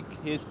forsake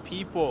his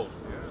people.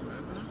 Yeah,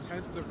 man.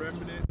 Hence the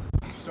remnant,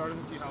 starting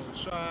with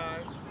Yahushua,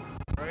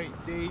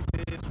 right?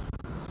 David,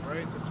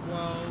 right? The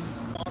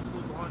 12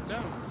 apostles on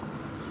down.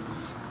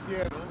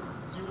 Yeah,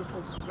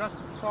 beautiful. That's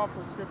a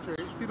powerful scripture.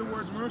 You see the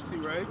word mercy,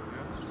 right?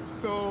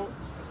 So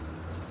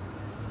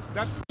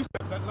that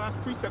precept, that last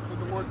precept with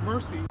the word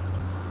mercy,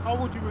 how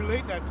would you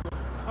relate that to?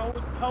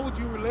 How would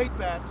you relate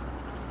that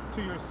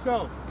to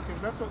yourself?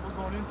 Because that's what we're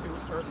going into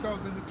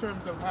ourselves in the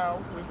terms of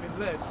how we've been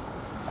led,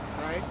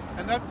 right?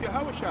 And that's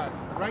Yahushua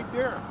right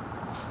there,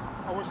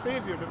 our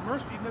Savior. The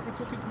mercy, He never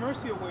took His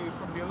mercy away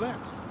from the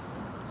elect.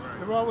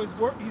 They're always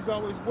He's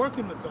always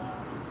working with them.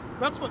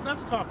 That's what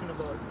that's talking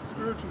about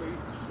spiritually.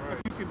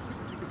 If you can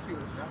feel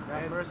it.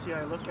 That mercy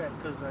I look at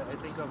because I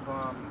think of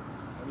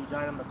when He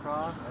died on the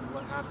cross and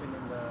what happened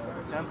in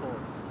the temple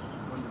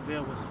when the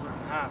veil was split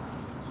in half.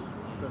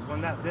 Because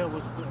when that veil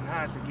was split in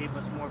half, it gave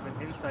us more of an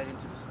insight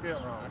into the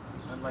spirit realm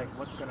and like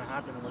what's going to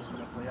happen and what's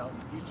going to play out in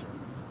the future.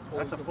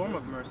 That's a form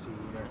of mercy.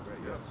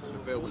 The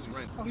veil was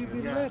rent. Oh, He's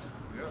been led.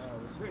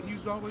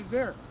 He's always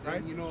there, right?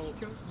 And you know,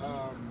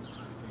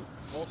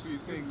 also you're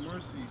saying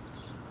mercy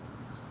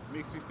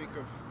makes me think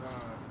of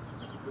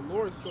the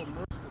Lord is still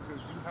merciful because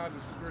you have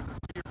the spirit to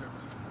fear Him.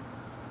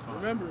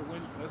 Remember,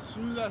 as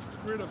soon as that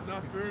spirit of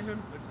not fearing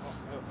Him,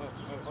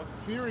 of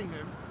fearing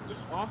Him,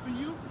 is off of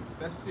you,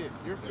 that's it.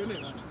 You're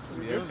finished.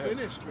 You're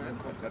finished, man.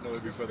 I know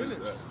every brother,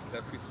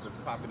 that precept is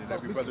popping in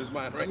every brother's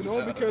mind right now. You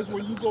know, because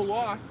when you go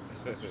off,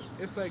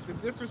 it's like the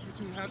difference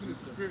between having the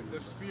spirit,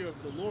 the fear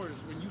of the Lord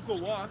is when you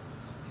go off,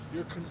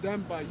 you're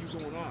condemned by you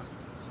going off.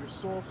 You're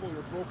sorrowful,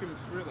 you're broken in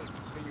spirit, like,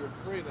 and you're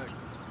afraid, like,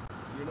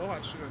 you know,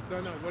 I should have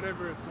done that,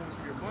 whatever is going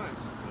through your mind.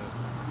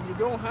 When you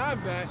don't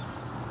have that,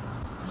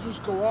 you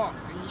just go off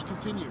and you just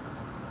continue.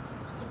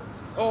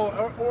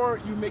 Oh, or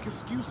you make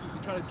excuses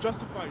and try to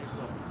justify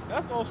yourself.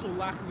 That's also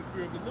lacking the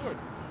fear of the Lord.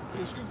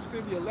 And the scripture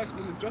says the elect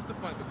wouldn't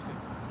justify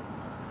themselves.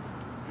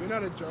 You're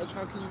not a judge.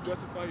 How can you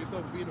justify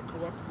yourself being a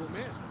corruptible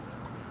man?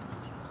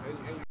 And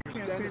you're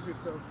Can't standing, save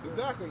yourself.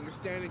 Exactly. You're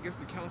standing against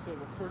the counsel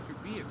of a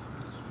perfect being.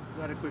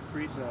 Got a quick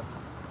precept.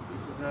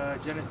 This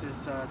is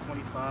Genesis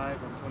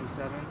 25 and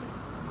 27.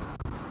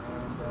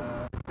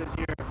 And it says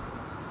here,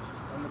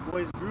 and the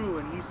boys grew,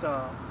 and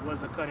Esau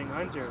was a cunning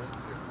hunter,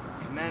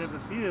 a man of the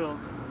field,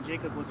 and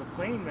Jacob was a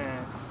plain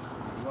man,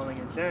 dwelling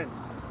in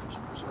tents.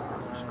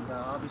 And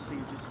obviously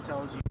it just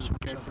tells you the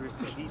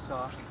characteristics of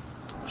Esau.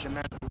 He's a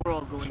man of the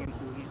world going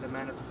into, he's a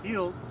man of the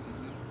field.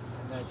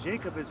 And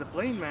Jacob is a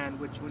plain man,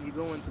 which when you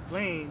go into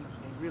plain,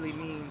 it really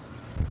means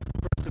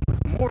a person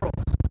with morals.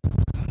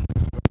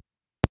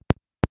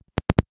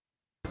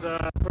 He's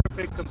a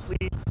perfect,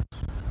 complete,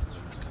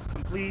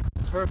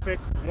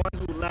 perfect,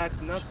 one who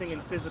lacks nothing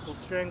in physical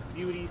strength,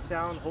 beauty,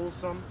 sound,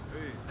 wholesome,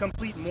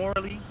 complete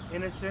morally,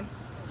 innocent,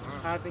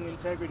 having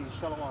integrity.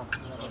 Shalom.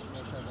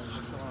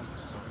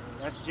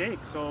 That's Jake.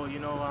 So, you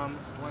know,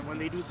 when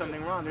they do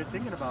something wrong, they're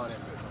thinking about it.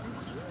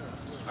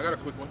 I got a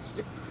quick one.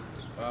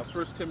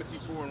 1 Timothy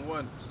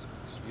 4:1.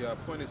 The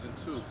point is in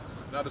 2.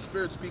 Now the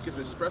Spirit speaketh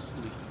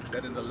expressly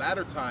that in the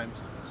latter times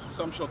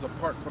some shall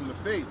depart from the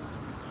faith,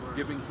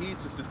 giving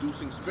heed to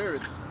seducing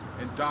spirits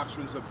and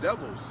doctrines of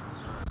devils,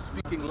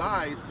 speaking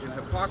lies in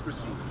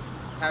hypocrisy,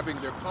 having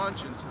their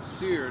conscience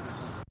seared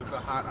with a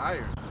hot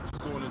iron.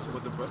 Just going into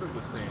what the brother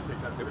was saying.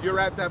 If you're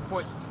at that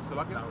point, so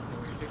like When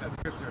you take that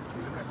scripture,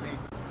 you look at me,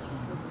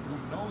 who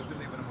knows the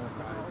name of the Most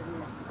High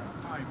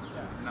from time,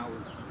 and I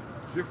was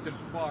drifting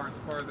far and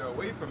farther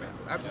away from it.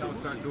 Absolutely. And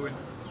I start doing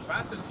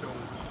fashion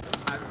shows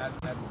at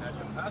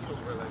the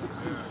Passover. Like,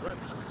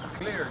 it's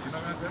clear, you know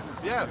what I'm saying?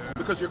 Yes,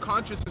 because your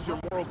conscience is your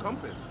moral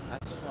compass.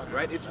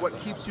 Right? It's what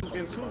keeps you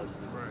in tune.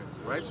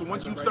 Right? So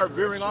once you start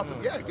veering off,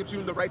 it gives you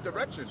in the right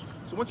direction.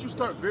 So once you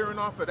start veering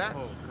off of that,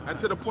 and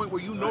to the point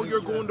where you know you're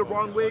going the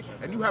wrong way,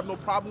 and you have no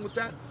problem with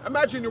that,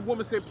 imagine your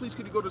woman say, please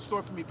could you go to the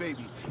store for me,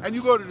 baby? And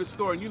you go to the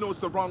store and you know it's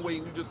the wrong way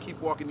and you just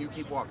keep walking, you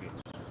keep walking.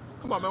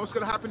 Come on, man, what's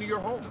gonna happen to your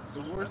home?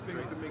 The worst thing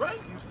is to make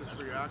excuses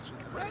for your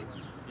actions. Right.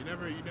 You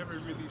never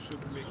really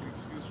should be making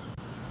excuses.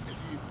 If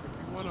you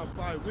want to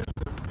apply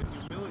wisdom and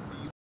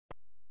humility,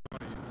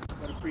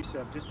 Got a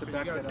precept just to you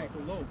back gotta that take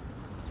up. the low.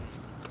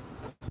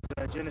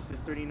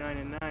 Genesis 39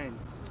 and 9.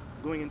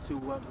 Going into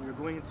what we were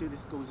going into,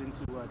 this goes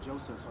into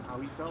Joseph and how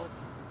he felt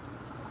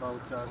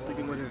about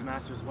sleeping with his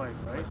master's wife,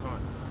 right?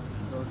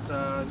 So it's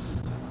this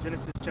is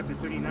Genesis chapter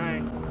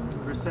 39,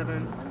 verse 7,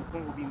 and the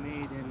point will be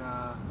made in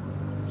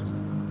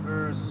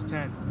verse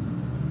 10.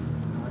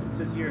 It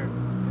says here,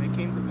 and it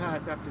came to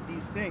pass after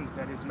these things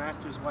that his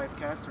master's wife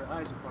cast her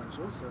eyes upon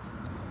Joseph,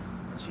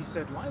 and she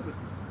said, lie with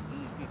me.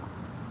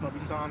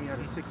 Probably saw him, he had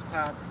a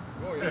six-pack.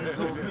 Oh yeah,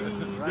 so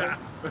mean, right?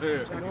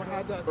 I don't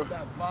have that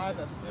vibe,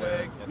 that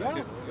swag.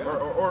 Yeah.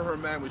 Or her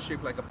man was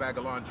shaped like a bag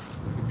of laundry.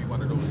 It could be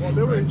one of those. Well,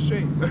 they were in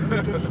shape. They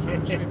were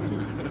in shape too.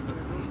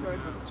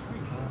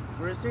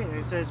 Verse 8, and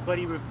it says, but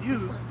he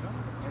refused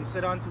and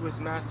said unto his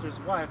master's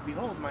wife,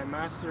 behold, my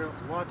master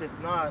wotteth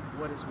not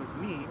what is with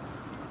me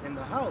in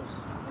the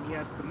house, and he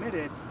hath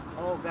committed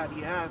all that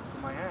he hath to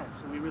my hand.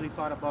 So we really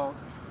thought about,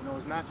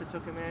 his master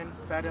took him in,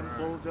 fed him,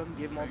 clothed him,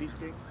 gave him all these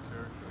things.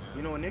 A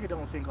nigga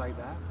don't think like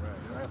that.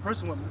 Right? A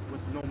person with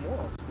no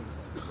morals thinks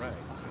like that.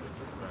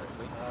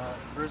 Right.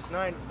 Verse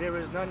 9, there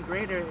is none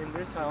greater in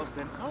this house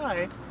than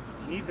I,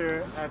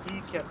 neither have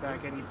he kept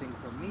back anything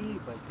from me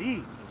but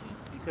thee.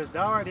 Because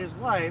thou art his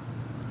wife,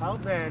 how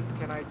then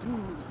can I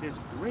do this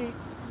great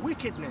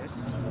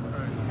wickedness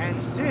and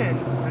sin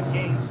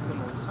against the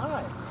Most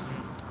High?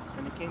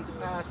 And it came to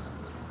pass,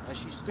 as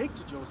she spake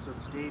to Joseph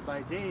day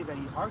by day, that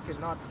he hearkened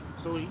not.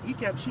 So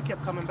she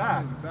kept coming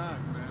back.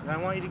 I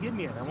want you to give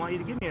me it. I want you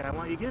to give me it. I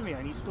want you to give me it.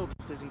 And he still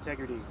kept his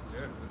integrity.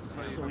 Yeah.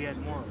 So he had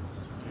morals.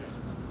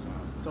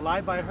 To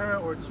lie by her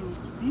or to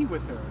be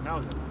with her. That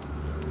was it.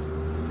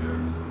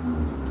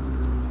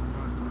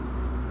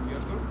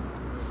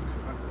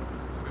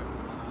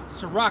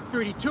 Sirach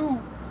 32,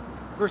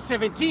 verse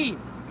 17.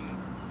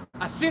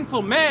 A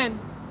sinful man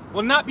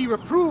will not be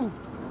reproved,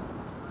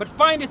 but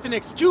findeth an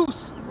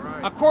excuse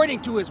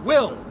according to his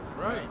will.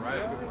 Right.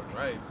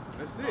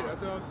 That's it.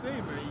 That's what I'm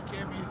saying, man.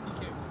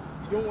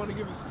 You don't want to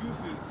give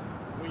excuses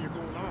when you're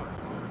going on.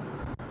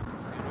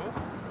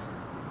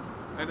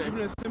 And even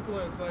as simple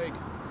as like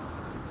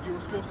you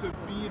were supposed to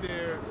be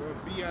there or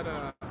be at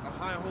a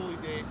high holy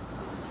day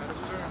at a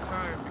certain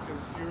time because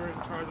you were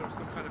in charge of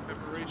some kind of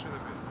preparation of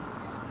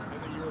it,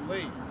 and then you were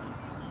late.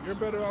 You're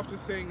better off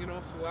just saying,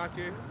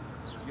 Salake,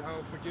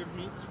 Yahweh forgive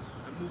me,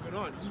 and moving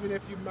on, even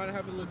if you might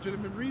have a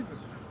legitimate reason.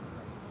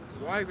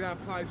 Why that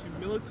applies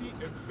humility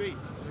and faith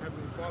to the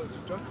Heavenly Father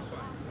to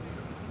justify.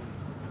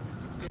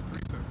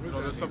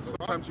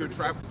 Sometimes you're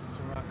traveling.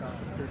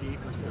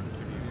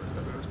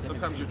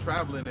 Sometimes you're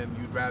traveling and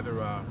you'd rather,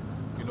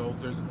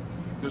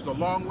 there's a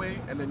long way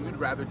and then you'd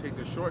rather take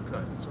the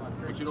shortcut.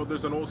 But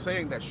there's an old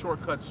saying that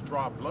shortcuts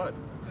draw blood,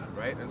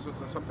 right? And so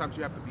sometimes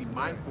you have to be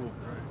mindful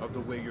of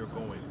the way you're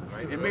going,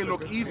 right? It may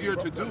look easier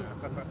to do,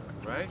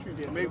 right?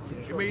 It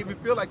may even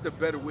feel like the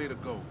better way to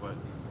go, but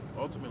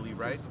ultimately,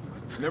 right?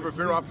 Never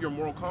veer off your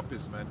moral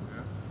compass, man.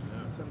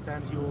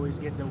 Sometimes you always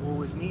get the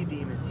woe is me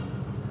demon.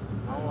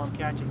 Oh, I'm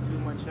catching too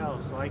much hell,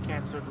 so I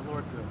can't serve the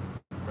Lord good.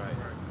 Right.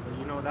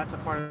 But that's a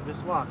part of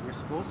this walk. You're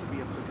supposed to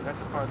be afflicted.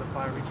 That's a part of the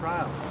fiery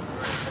trial.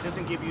 That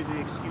doesn't give you the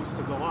excuse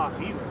to go off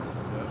either.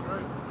 That's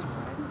right.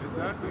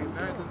 Exactly. And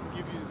that doesn't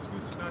give you the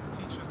excuse to not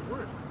teach His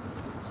word.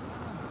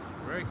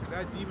 Right? Because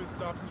that demon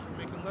stops you from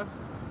making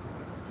lessons.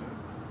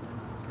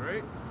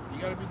 Right?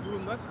 You gotta be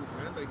doing lessons,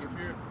 man. Like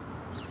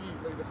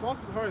like the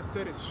Apostle Harris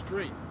said it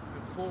straight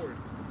and forward.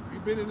 If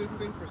you've been in this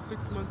thing for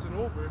 6 months and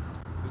over,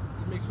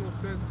 it makes no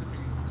sense to be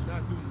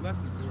not doing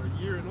lessons, or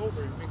a year and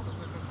over, it makes no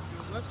sense to be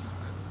doing lessons,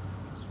 man.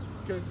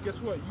 Because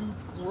guess what?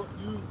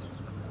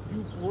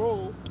 You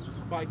grow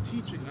by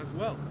teaching as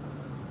well.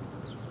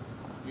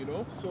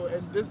 So,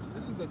 and this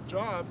is a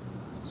job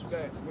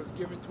that was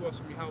given to us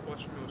from Yahweh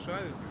Shemel Shai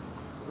to do.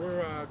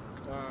 We're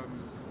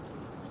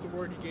what's the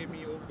word he gave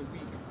me over the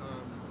week?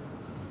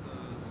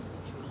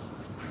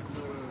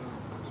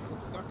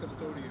 It's not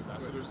custodians.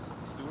 Stewards?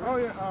 Oh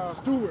yeah,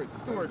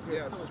 stewards.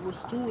 Yeah, we're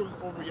stewards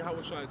over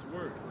Yahweh Shai's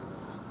word.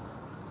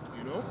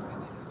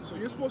 So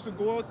you're supposed to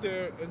go out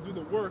there and do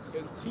the work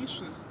and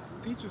teach this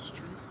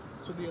truth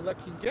so the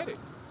elect can get it.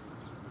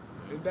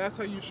 And that's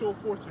how you show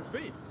forth your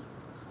faith.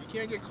 You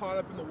can't get caught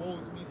up in the woe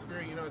is me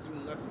spirit. You're not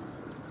doing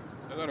lessons.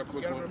 I got a You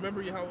quick gotta one.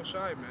 remember Yahweh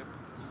Shai, man.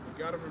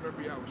 You gotta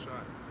remember Yahweh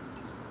Shai.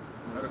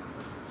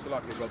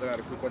 Salaki, brother, I got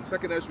a quick one.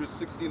 2 Ezra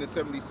 16 and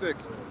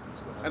 76.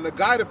 And the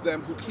guide of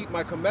them who keep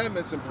my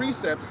commandments and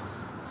precepts,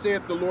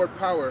 saith the Lord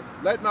power,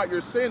 let not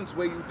your sins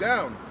weigh you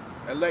down,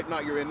 and let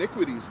not your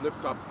iniquities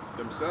lift up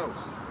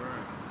themselves.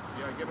 Right.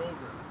 Yeah, get over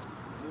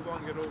it. Move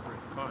on, get over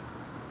it.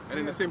 And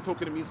in the same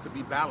token, it means to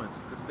be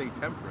balanced, to stay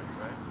temperate,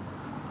 right?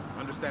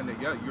 Understand that,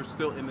 yeah, you're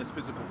still in this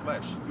physical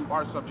flesh. You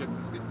are subject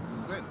to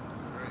sin.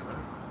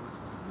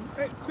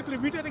 Hey, quickly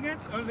read that again.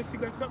 Unless you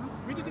got something.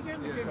 Read it again.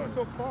 Yeah. It's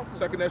so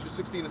powerful. 2 Ezra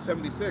 16 and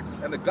 76.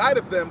 And the guide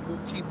of them who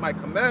keep my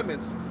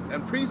commandments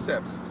and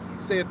precepts,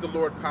 saith the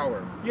Lord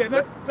power. Yeah,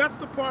 that's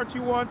the part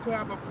you want to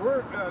have a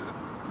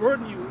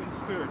burden you in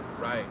spirit.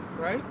 Right.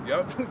 Right?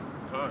 Yep.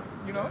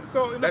 You know,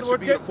 so in That other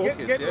words, should be the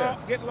focus, yeah.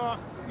 get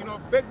lost. You know,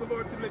 beg the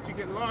Lord to let you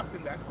get lost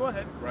in that. Go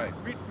ahead. Right.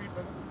 Read,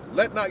 brother.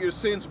 Let not your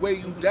sins weigh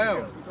you Yeah,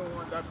 down. we don't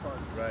want that part.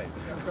 Right.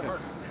 That's the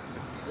hard.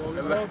 Well,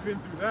 we've all been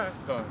through that.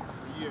 Huh.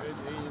 Yeah,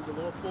 and the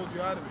Lord pulled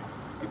you out of it.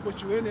 He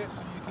put you in it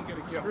so you can get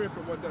experience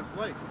of what that's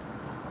like.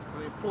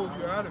 And He pulled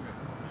you out of it.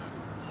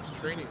 It's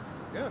training.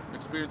 Yeah.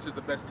 Experience is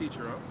the best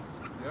teacher, huh?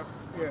 Yep.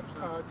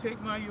 Yeah.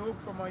 Take my yoke,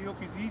 for my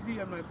yoke is easy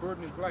and my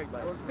burden is light.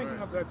 I was thinking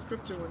Right. of that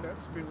scripture when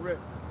that's been read,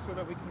 so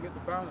that we can get the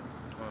balance.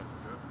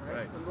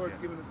 Right. The Lord's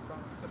Yeah. given us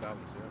balance. The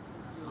balance, yeah.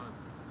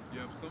 You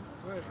have some?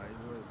 Go ahead.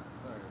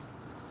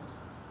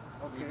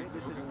 Okay,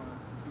 this is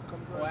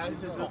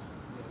This is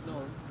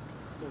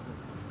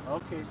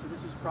okay. So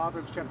this is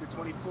Proverbs chapter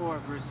 24,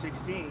 verse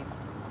 16.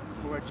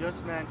 For a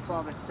just man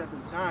falleth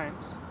 7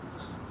 times.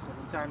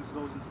 7 times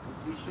goes into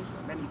completion,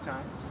 many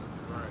times,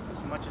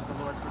 as much as the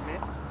Lord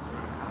permit,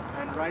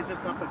 and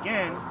riseth up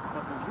again,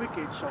 but the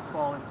wicked shall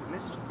fall into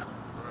mischief.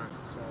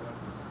 So,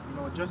 you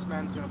know, a just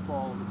man's going to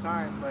fall all the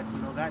time, but, you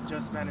know, that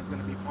just man is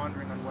going to be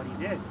pondering on what he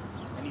did,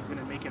 and he's going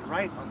to make it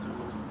right unto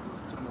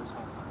the Most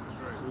High.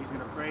 So he's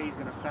going to pray, he's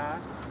going to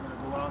fast, he's going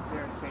to go out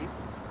there in faith.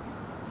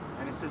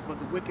 And it says, but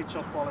the wicked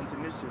shall fall into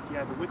mischief.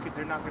 Yeah, the wicked,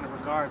 they're not going to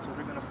regard, so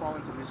they're going to fall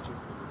into mischief.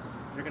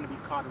 They're going to be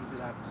caught into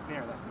that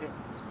snare, that pit.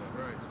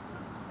 Right.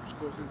 Which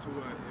goes into,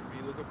 if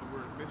you look up the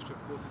word mischief,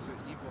 goes into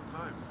evil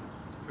time.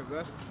 Because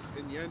that's,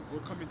 in the end,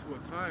 we're coming to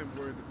a time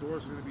where the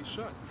doors are going to be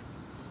shut.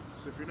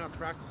 So if you're not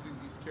practicing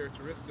these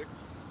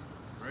characteristics,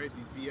 right,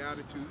 these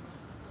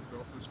beatitudes,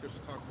 also the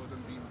scripture talk about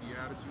them being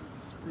beatitudes,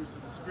 these fruits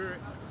of the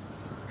Spirit,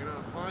 you're not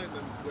applying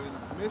them, when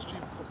mischief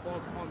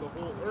falls upon the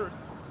whole earth,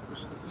 which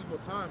is an evil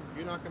time,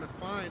 you're not going to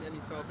find any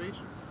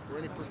salvation or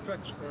any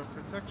perfection or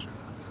protection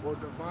or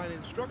divine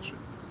instruction.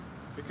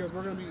 Because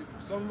we're going to be,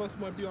 some of us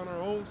might be on our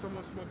own, some of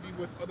us might be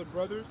with other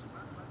brothers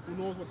who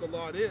knows what the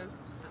law is,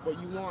 but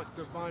you want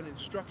divine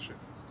instruction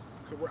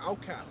because we're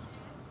outcasts.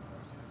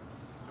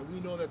 And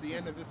we know that the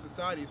end of this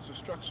society is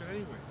destruction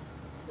anyways.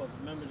 Well,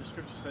 remember the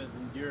scripture says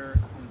endure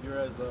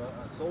as a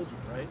soldier,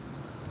 right?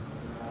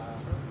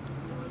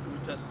 In New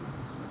Testament.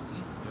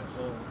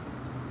 So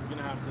you're going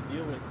to have to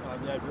deal with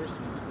the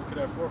adversities. Look at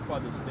our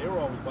forefathers. They were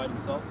always by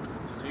themselves.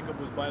 Jacob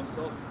was by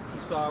himself.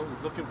 Esau was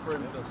looking for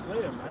him to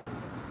slay him, right?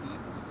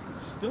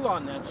 He's still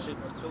on that shit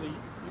until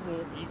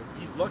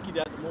he's lucky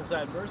that the Most High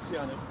had mercy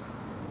on him.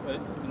 But,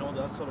 you know,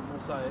 that's how the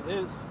Most High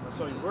is. That's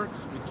how he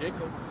works with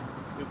Jacob.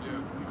 If we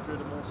fear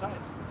the Most High,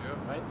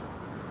 right?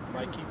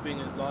 By keeping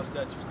his law,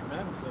 statutes,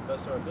 commandments to the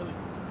best of our ability.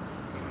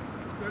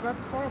 Yeah,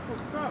 that's powerful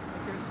stuff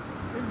because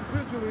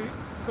individually,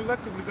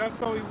 collectively, that's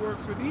how he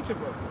works with each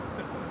of us.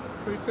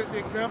 So he set the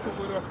example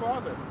with our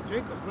father,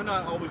 Jacob. We're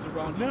not always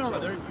around each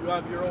other. You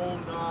have your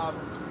own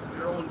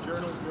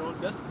journal, your own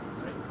destiny,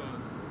 right?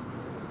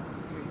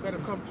 You got to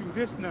come through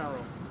this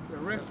narrow. The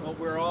rest But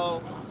we're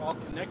all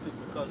connected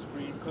because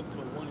we come to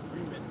a one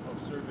agreement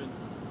of serving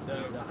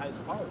the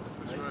highest power.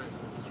 That's right.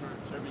 That's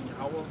right. Serving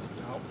Yahweh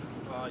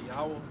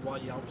while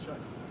Yahweh Shai.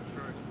 That's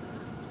right.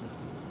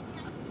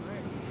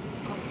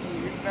 come through.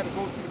 You got to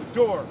go through the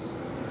door.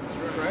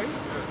 That's right.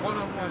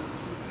 One-on-one.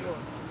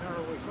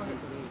 Narrow way. Go ahead.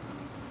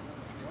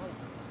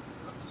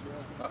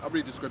 I'll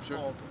read the scripture.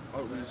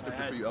 I'll read the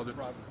scripture for you, Elder.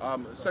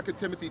 2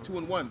 Timothy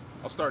 2:1.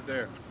 I'll start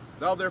there.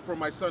 Thou therefore,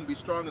 my son, be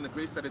strong in the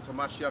grace that is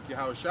Hamashiach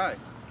Yahweh Shai,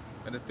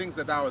 and the things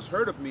that thou hast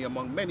heard of me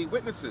among many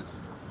witnesses,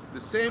 the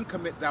same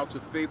commit thou to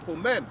faithful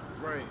men.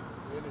 Right.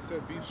 And it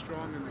said, be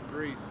strong in the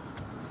grace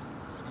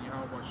in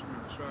Yahweh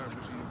Shai,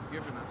 which he has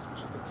given us,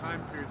 which is the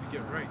time period to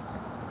get right.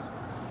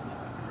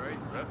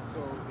 Right?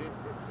 So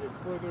to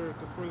further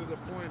the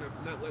point of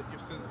not let your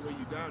sins weigh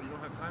you down, you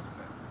don't have time for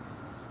that.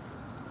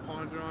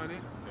 Ponder on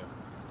it,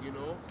 you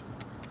know,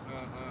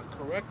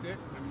 correct it,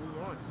 and move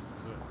on.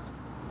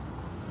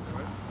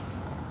 Right?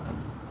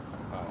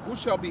 Who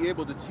shall be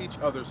able to teach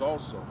others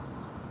also?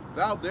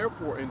 Thou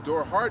therefore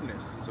endure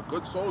hardness as a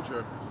good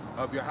soldier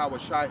of Yahweh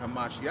Shai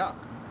Hamashiach.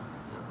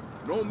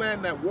 No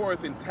man that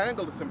warreth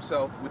entangleth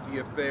himself with the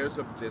affairs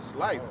of this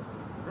life.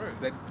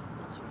 Right. That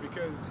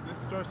because this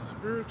starts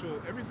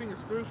spiritual. Everything is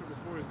spiritual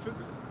before it's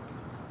physical.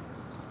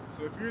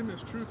 So if you're in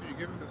this truth, or you're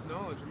given this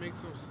knowledge, it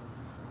makes us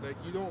like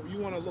you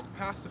want to look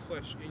past the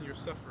flesh in your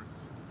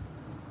sufferings,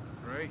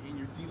 right? In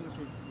your dealings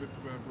with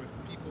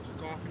people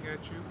scoffing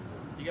at you,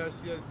 You gotta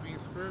see that as being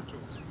spiritual.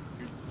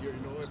 You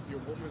know, if your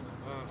woman's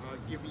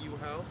giving you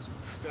hell,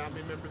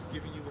 family members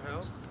giving you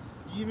hell,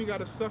 you even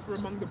gotta suffer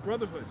among the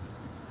brotherhood.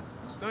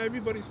 Not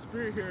everybody's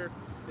spirit here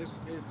is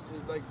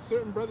like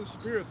certain brothers'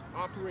 spirits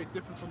operate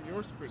different from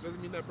your spirit.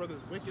 Doesn't mean that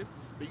brother's wicked,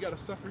 but you gotta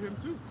suffer him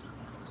too.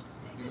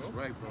 You know? That's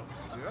right, bro.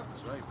 Yeah.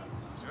 That's right.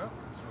 Yeah.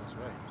 That's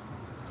right.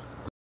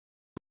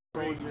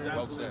 Great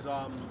example Well said. is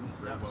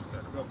Very well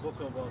said. the book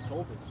of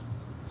Tobit.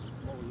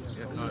 Oh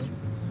Yeah, Tobit. none.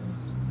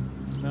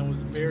 Man was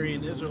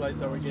burying Israelites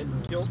that were getting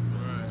killed,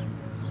 Right.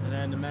 and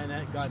then the man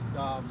that got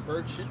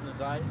bird shit in his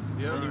eye,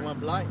 Yeah. and he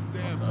went blind.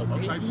 Damn, All for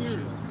 8 types of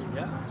years.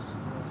 Yeah,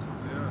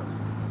 Yeah.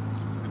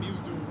 And he was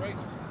doing right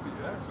just to be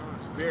that. he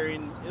was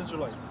burying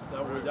Israelites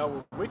that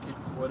were wicked,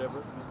 whatever.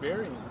 He was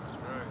burying them.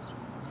 Right.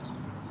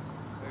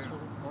 Also,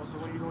 also,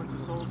 when you go into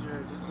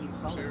soldier, it just means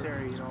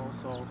solitary, you know.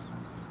 So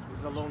this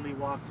is a lonely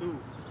walk too.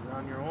 You're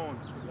on your own.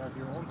 You have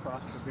your own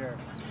cross to bear.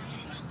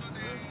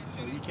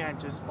 So you can't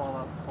just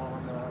fall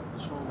on the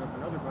shoulder of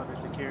another brother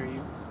to carry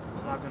you.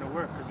 It's not going to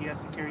work because he has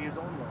to carry his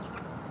own load.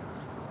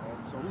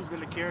 Right? So who's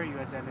going to carry you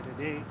at the end of the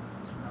day?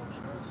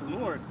 It's the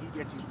Lord. He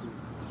gets you through.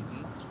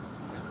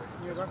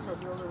 Yeah, that's what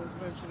the brother was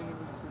mentioning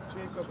with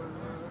Jacob and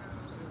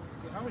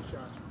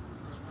Yahushua.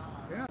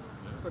 Yeah,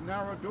 it's a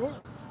narrow door.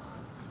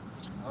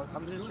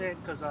 I'm just saying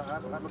because I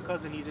have a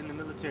cousin. He's in the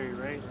military,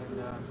 right?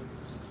 And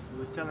he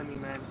was telling me,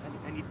 man,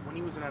 and when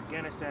he was in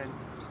Afghanistan,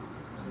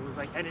 it was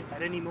like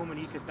at any moment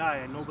he could die,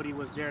 and nobody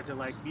was there to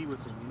like be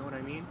with him. You know what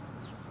I mean?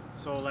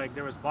 So like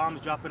there was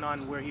bombs dropping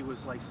on where he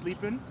was like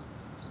sleeping,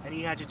 and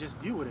he had to just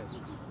deal with it.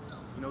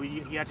 You know,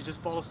 he had to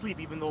just fall asleep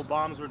even though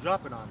bombs were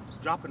dropping on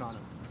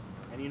him.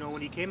 And you know,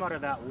 when he came out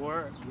of that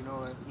war, you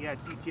know, he had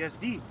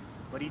PTSD.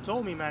 But he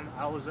told me, man,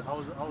 I was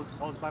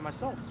by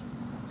myself.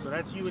 So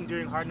that's you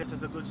enduring hardness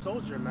as a good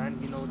soldier, man.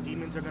 You know,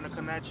 demons are gonna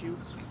come at you.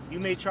 You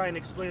may try and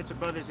explain it to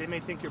brothers. They may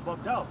think you're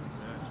bugged out.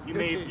 You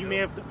may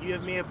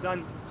have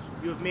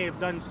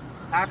done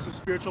acts of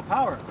spiritual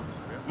power.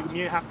 You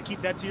may have to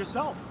keep that to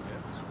yourself.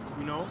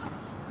 You know,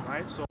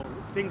 right? So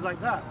things like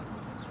that.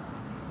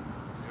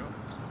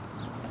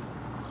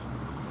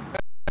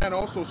 And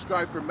also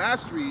strive for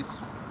masteries,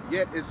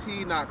 yet is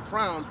he not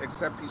crowned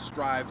except he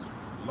strives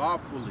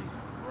lawfully.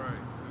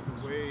 Right. There's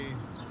a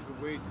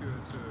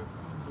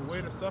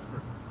way to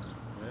suffer.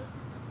 Yeah.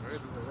 Right?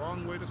 There's a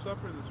wrong way to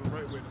suffer, there's a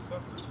right way to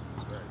suffer.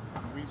 That's right.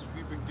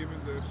 We've been given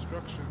the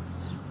instructions,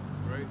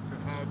 right, to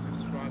how to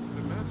strive for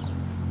the mastery.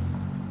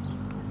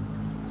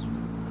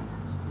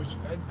 Which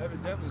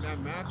evidently that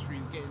mastery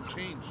is getting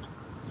changed.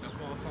 That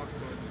Paul talked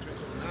about in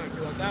chapter 9.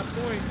 Because at that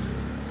point,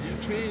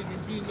 you're changed,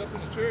 you're beating up in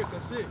the church,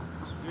 that's it.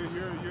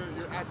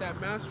 You're at that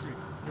mastery.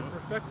 You're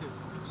perfected.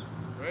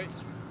 Right?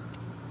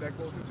 That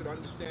goes into the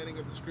understanding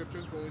of the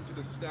scriptures, going into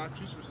the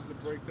statutes, which is the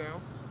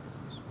breakdowns.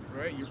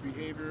 Right? Your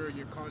behavior,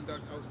 your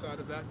conduct outside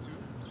of that too.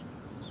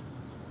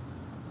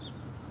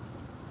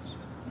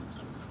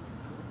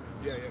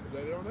 Yeah. Is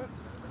that it on that?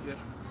 Yeah.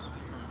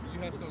 You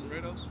had something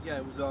right up? Yeah,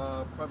 it was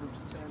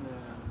Proverbs 10 and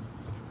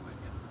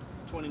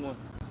 21. It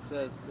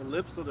says, "The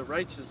lips of the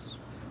righteous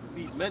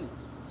feed many,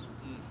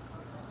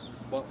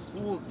 but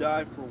fools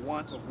die for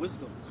want of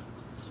wisdom."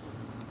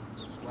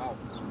 Wow.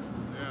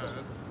 Yeah,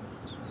 that's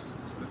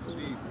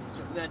deep.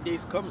 That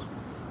day's coming.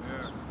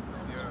 Yeah.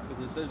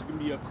 Because it says it's going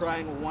to be a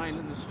crying of wine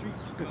in the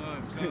streets.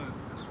 Con.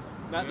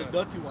 Not the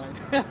dirty wine.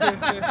 Yeah,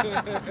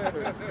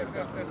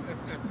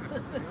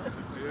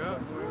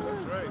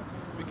 that's right.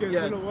 Because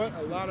you know what?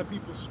 A lot of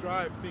people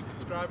striving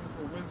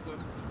for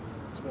wisdom.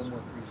 Just one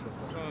more precept.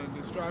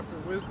 They strive for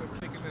wisdom,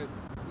 thinking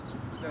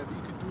that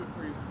you can do it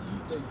for yourself,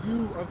 that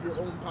you of your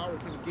own power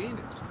can gain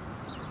it.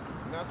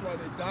 And that's why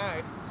they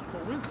die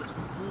for wisdom.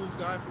 Fools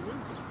die for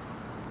wisdom.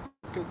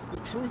 Because the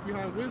truth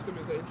behind wisdom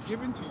is that it's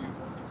given to you.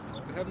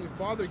 The Heavenly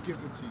Father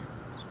gives it to you.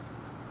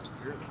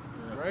 Fear.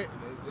 Right?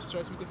 It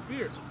starts with the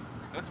fear.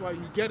 That's why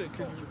you get it,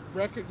 because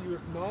you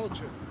acknowledge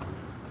Him.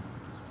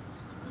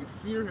 You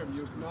fear Him,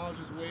 you acknowledge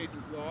His ways,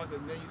 His laws,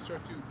 and then you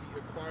start to be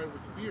acquired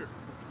with fear,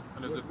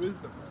 with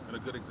wisdom. And a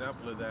good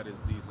example of that is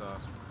these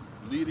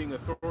leading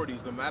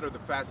authorities, no matter the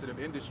facet of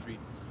industry,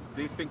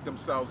 they think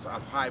themselves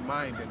of high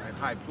mind and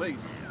high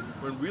place,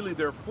 when really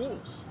they're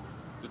fools.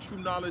 The true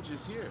knowledge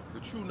is here. The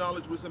true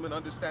knowledge, wisdom, and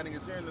understanding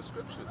is here in the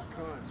scriptures.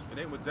 It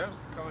ain't with them.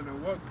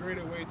 And what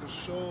greater way to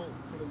show,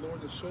 for the Lord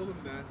to show them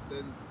that,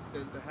 than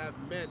to have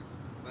men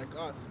like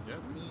us,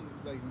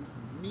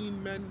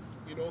 mean men,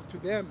 you know, to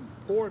them,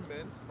 poor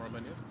men,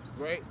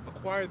 right,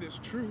 acquire this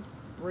truth,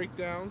 break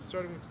down,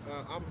 starting with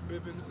Abba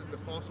Bivens and the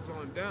apostles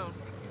on down,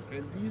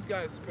 and these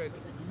guys spent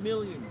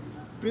millions,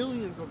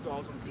 billions of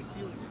dollars on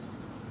concealing this.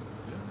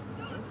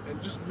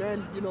 And just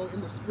men, you know, in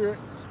the spirit,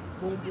 just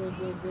boom, boom,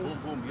 boom, boom,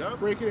 boom, boom,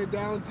 breaking it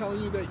down,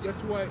 telling you that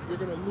guess what, you're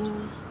gonna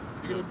lose,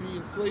 you're gonna be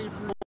in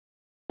slavery,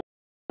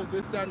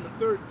 this, that, and the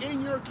third,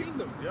 in your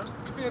kingdom. You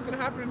think that's gonna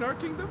happen in our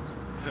kingdom?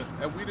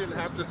 And we didn't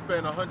have to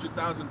spend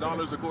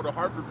 $100,000 or go to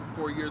Harvard for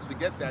 4 years to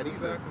get that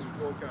either. Exactly,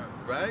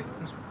 right?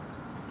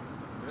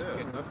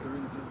 Yeah, that's a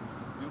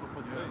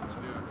beautiful thing.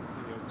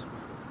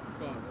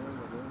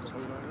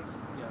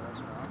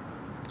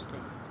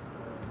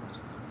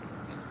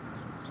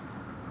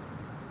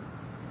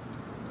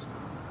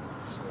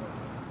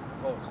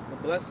 Oh, the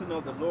blessing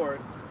of the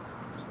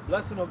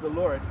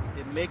Lord,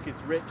 it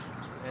maketh rich,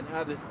 and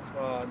addeth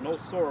no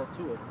sorrow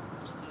to it.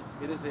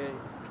 It is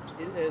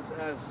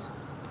as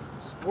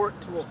sport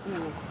to a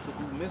fool to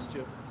do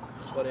mischief,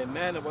 but a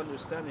man of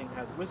understanding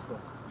hath wisdom.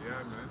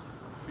 Yeah, man.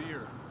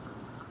 Fear.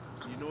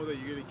 You know that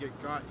you're gonna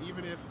get got,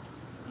 even if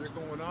you're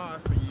going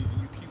off and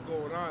you keep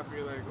going off.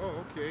 You're like,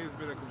 oh, okay, it's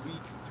been like a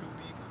week, 2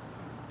 weeks.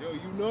 Yo,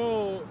 you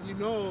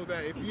know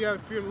that if you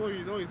have fear of the Lord,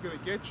 you know He's gonna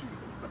get you.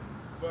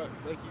 But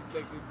like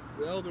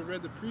the elder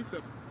read the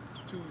precept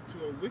to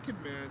a wicked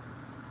man,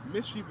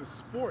 mischief is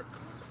sport.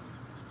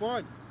 It's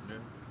fun.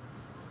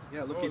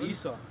 Yeah, look at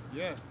Esau.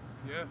 Yeah.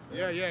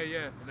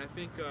 And I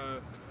think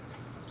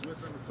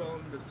Wisdom of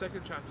Solomon, the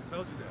 2nd chapter,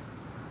 tells you that.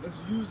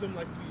 Let's use them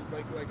like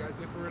as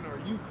if we're in our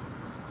youth.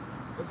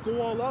 Let's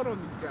go all out on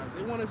these guys.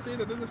 They want to say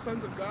that they're the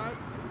sons of God,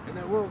 and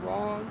that we're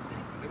wrong,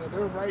 and that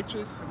they're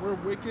righteous, and we're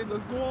wicked.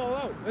 Let's go all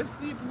out. Let's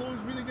see if the Lord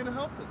is really going to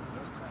help them.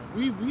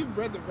 We've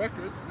read the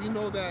records. We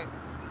know that,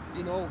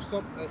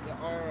 some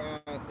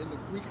are in the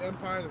Greek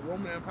Empire, the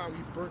Roman Empire,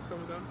 we burnt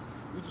some of them.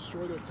 We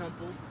destroyed their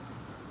temples.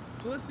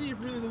 So let's see if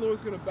really the Lord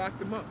is going to back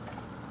them up.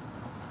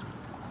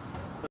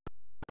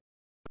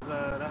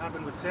 That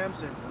happened with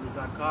Samson when he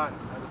got caught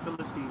by the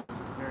Philistines at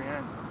the very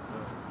end.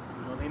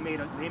 They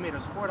made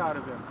a sport out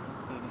of him.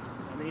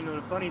 And then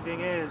the funny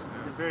thing is,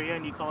 at the very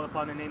end he called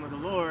upon the name of the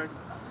Lord,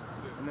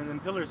 and then them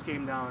pillars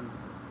came down,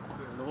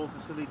 and the whole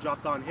facility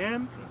dropped on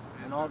him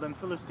and all them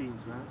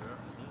Philistines, man.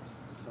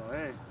 So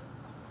hey.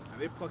 And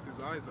they plucked his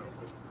eyes out.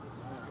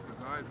 Took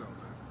his eyes out,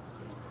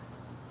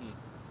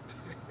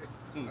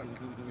 man.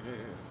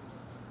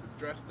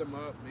 Dressed him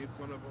up, made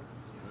fun of him.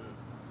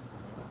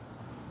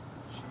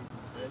 Shaved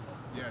his head.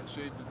 Yeah,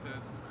 shaved his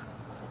head.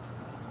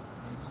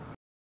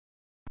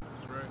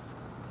 That's right.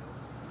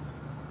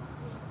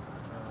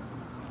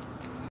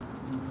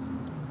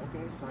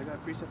 Okay, so I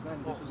got precept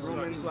then. This is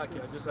Romans. I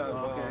just have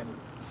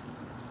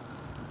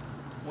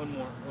one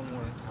more.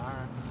 All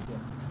right.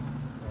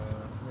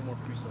 One more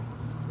precept.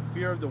 The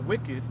fear of the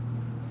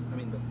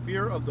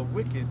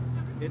wicked,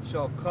 it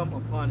shall come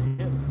upon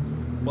him,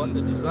 but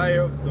the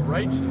desire of the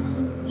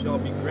righteous shall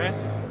be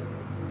granted.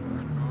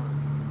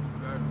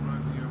 That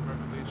reminds me of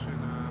Revelation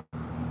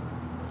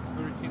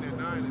 13 and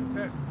 9 and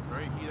 10,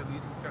 right? He that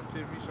leads in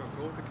captivity shall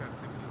go into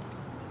captivity.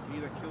 He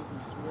that kills with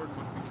the sword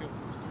must be killed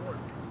with the sword.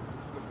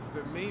 So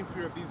the main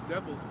fear of these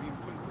devils being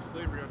put into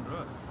slavery under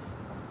us.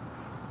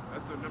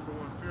 That's their number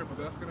one fear, but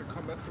that's gonna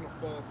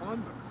fall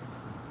upon them.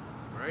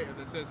 Right? And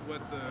it says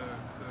what the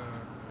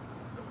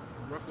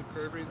roughly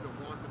perverted, the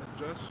wanton, and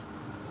just.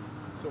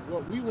 So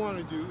what we want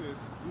to do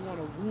is we want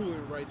to rule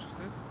in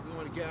righteousness. We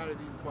want to get out of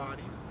these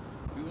bodies.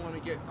 We want to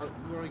get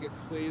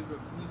slaves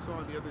of Esau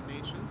and the other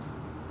nations.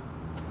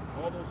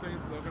 All those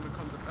things are going to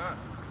come to pass.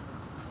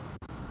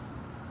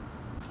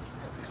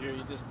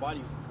 Because this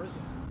body's in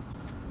prison.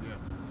 Yeah.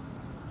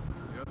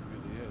 Yep, it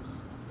really is.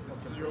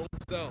 This is your own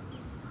cell.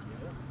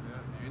 Yeah,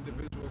 your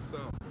individual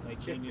cell. Like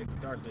changing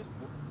darkness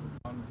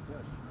bound to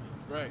flesh.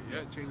 Right,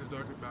 yeah, change the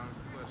darkness bound to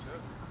flesh,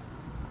 yeah.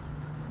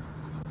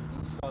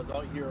 Esau's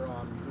out here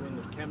doing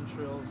the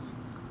chemtrails,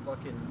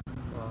 fucking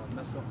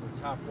messing up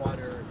with tap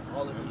water and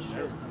all of this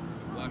shit.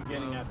 I'm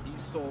getting at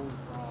these souls.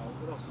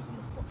 What else is in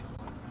the fucking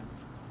water, man?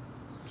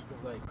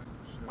 It's like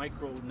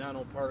micro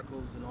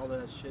nanoparticles and all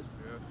that shit.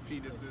 Yeah,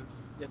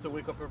 fetuses. You have to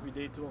wake up every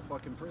day to a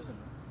fucking prison,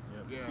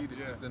 man. Yeah,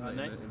 fetuses in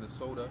the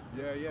soda.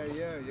 Yeah.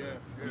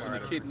 Using the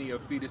kidney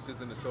of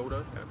fetuses in the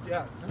soda.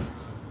 Yeah.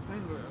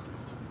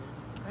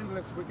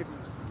 Endless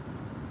wickedness.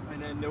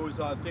 And then there was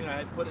a thing I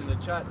had put in the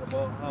chat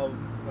about how,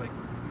 like,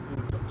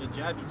 people took the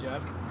jabby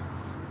jab.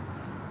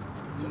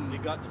 They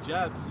got the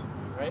jabs,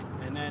 right?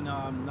 And then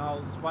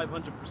now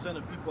 500%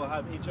 of people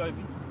have HIV.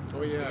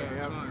 Oh yeah.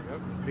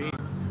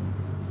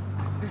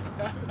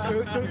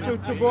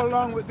 to go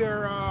along with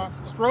their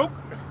stroke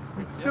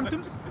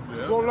symptoms,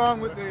 go along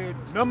with the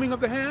numbing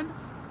of the hand,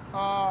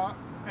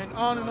 and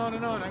on and on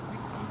and on.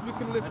 You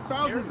can list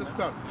thousands of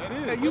stuff. That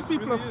is. Yeah, you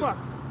people really are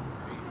fucked.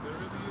 There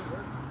really is.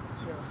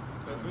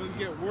 That's going to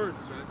get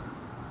worse, man.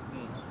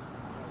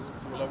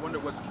 Well, I wonder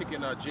what's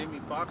kicking Jamie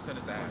Foxx in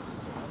his ass.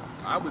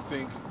 I would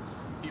think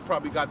he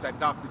probably got that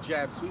doctor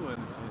jab too, and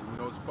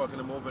it's fucking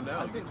him over now.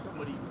 I think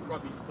somebody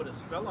probably put a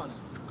spell on him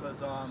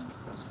because I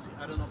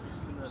don't know if you've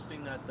seen the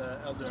thing that the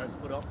elder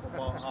had put up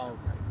about how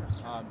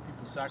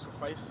people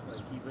sacrifice,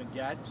 like even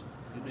Gad.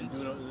 They've been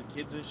doing it with the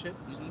kids and shit.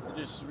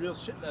 There's real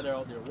shit that are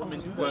out there.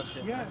 Women do that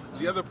shit. Yeah.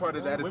 The other part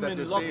of that is women that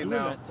they're love saying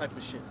doing now. that type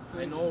of shit.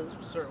 I know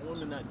certain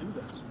women that do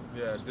that.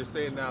 Yeah, they're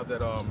saying now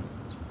that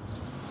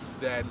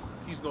that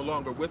he's no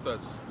longer with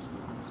us.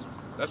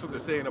 That's what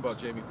they're saying about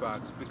Jamie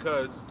Foxx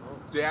because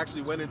they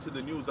actually went into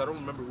the news. I don't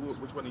remember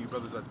which one of you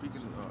brothers I'm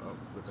speaking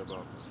with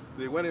about.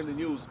 They went in the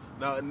news.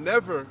 Now,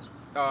 never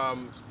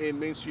in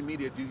mainstream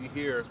media do you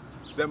hear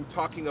them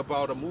talking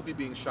about a movie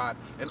being shot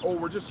and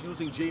we're just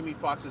using Jamie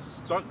Foxx's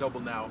stunt double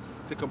now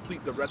to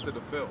complete the rest of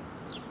the film,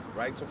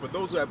 right? So for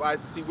those who have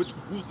eyes to see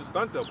who's the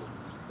stunt double,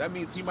 that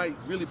means he might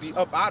really be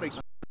up out of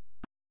here.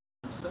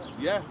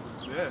 Yeah,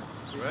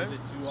 They right? did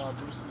it to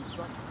Bruce Lee's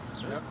son.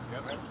 Yep.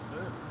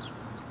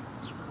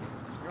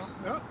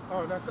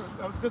 Oh, that's.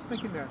 I was just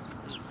thinking that.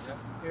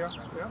 Yeah.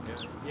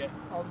 Yeah.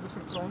 All the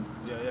different clones.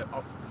 Yeah.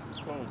 Oh,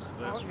 clones.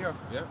 Yeah. Oh, yeah.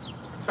 Yeah.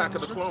 Attack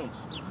of the Clones.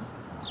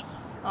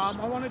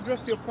 I want to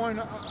address your point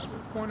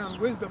on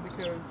wisdom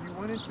because you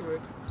went into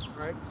it,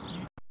 right?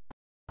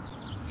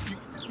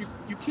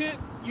 You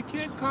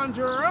can't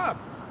conjure her up.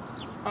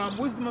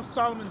 Wisdom of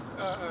Solomon's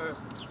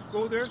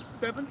go there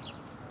 7,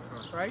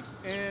 right?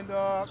 And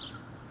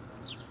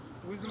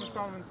Wisdom of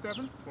Solomon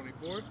 7,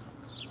 24.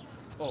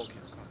 Oh, okay.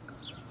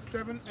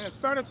 7.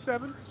 Start at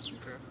 7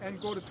 and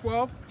go to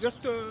 12.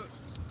 Just to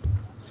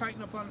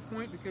tighten up on the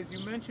point because you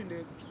mentioned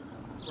it,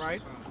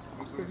 right?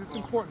 Because it's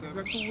important.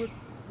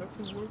 That's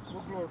who we're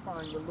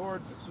glorifying, the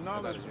Lord's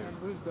knowledge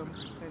and wisdom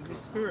and His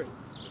Spirit.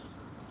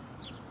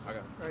 I got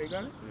it. Right, you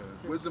got it?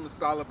 Yeah. Wisdom of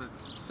Solomon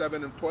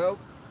 7 and 12.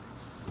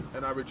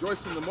 And I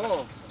rejoice in them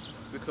all,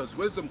 because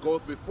wisdom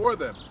goeth before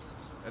them,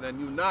 and I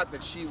knew not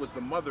that she was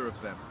the mother of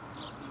them.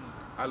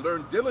 I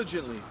learned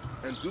diligently,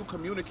 and do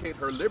communicate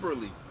her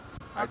liberally.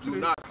 I do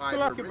not hide her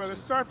Salakia, riches. brother,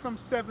 start from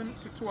 7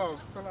 to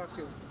 12.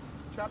 Salakia.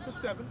 Chapter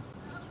 7,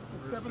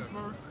 the 7th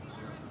verse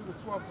to the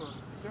 12th verse.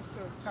 Just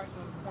to tighten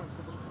on the point.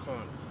 Come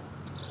on.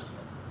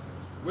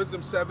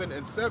 Wisdom 7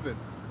 and 7.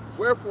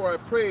 Wherefore I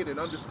prayed, and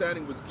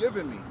understanding was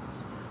given me.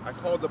 I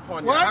called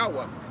upon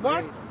Yahweh.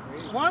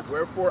 What?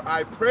 Wherefore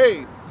I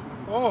prayed,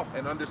 Oh,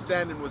 and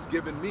understanding was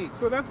given me.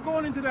 so that's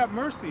going into that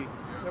mercy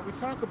that we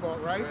talk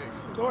about, right?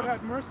 The Lord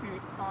had mercy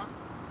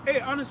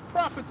on His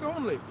prophets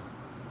only,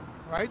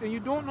 right? And you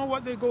don't know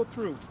what they go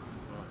through,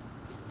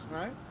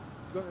 right?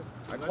 Go ahead.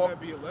 Let that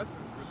be a lesson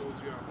for those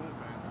of you at home,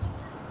 man.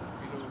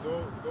 You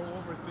know, don't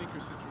overthink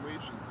your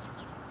situations.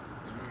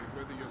 You know,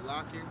 whether you're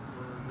lacking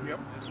or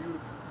and you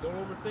don't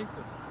overthink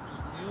them.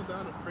 Just kneel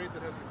down and pray to the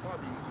Heavenly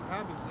Father. You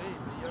have His name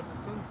and you have the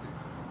Son's name.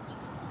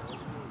 So,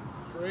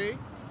 pray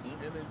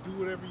and then do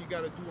whatever you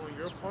got to do on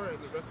your part,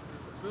 and the rest will be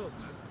fulfilled,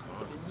 man.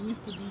 It needs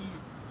to be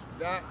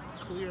that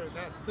clear and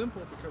that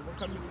simple because we're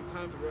coming to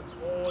time where that's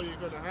all you're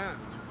gonna have.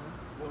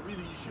 Well,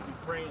 really, you should be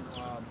praying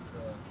what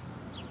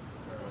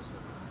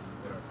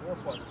our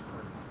forefathers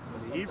prayed.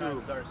 The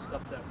Sometimes Hebrew. our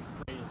stuff that we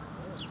pray is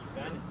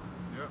Spanish.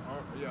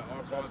 Our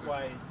So that's Father.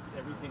 why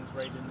everything's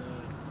right in the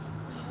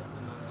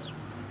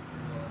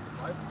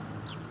Bible.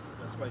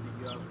 That's why you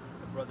have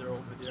a brother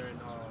over there in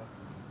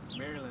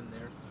Maryland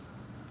there,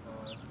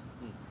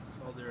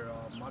 Elder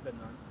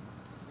Maganan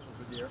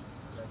over there,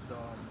 that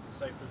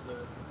deciphers the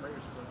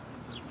prayers from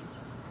into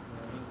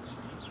English.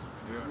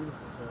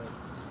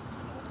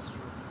 So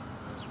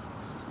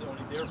it's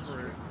only there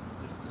for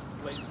this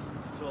place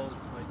until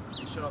like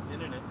they shut off the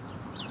internet.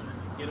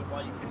 Get it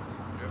while you can.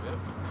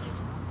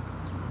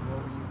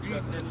 Well, when You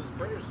guys end his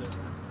prayers there.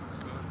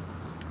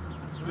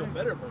 You feel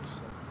better about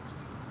yourself.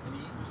 And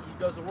he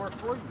does the work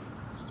for you.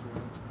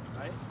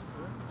 Right?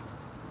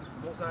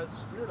 Most High has the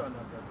spirit on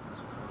that,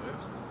 brother.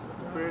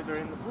 The prayers are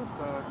in the book.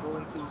 Go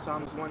into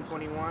Psalms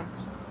 121.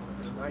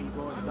 Right, you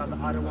got the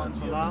other one,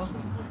 Palau.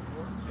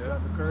 You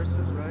got the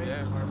curses, right?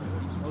 Yeah.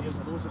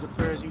 Those are the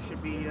prayers you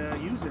should be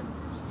using.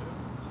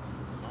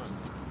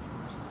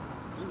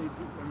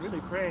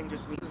 Really praying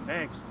just means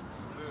beg.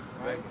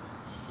 Right?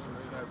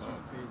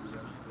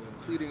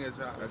 Pleading as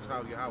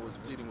how Yahweh is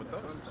pleading with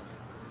us.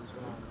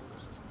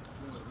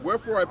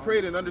 Wherefore I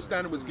prayed, and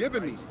understanding was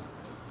given me.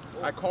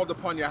 I called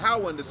upon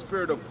Yahweh, and the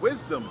spirit of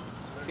wisdom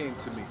came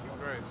to me.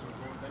 Right, so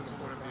going to the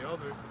point of the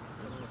elder,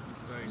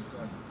 like,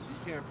 you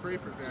can't pray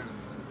for vanity.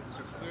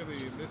 Because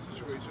clearly in this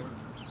situation,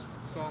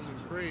 Solomon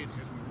prayed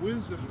and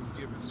wisdom was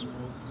given to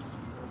Solomon.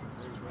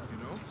 You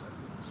know?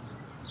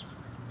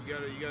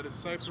 You gotta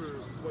decipher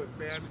what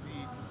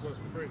vanity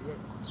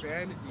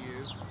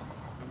is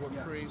and what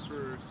praying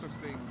for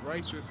something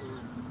righteous or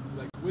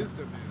like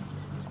wisdom is.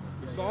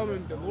 The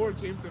Solomon, the Lord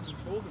came to him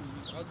and told him,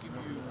 I'll give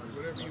you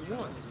whatever you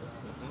want.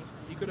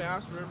 He could have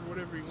asked for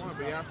whatever he wanted,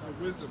 but he asked for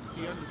wisdom.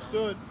 He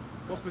understood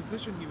what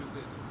position he was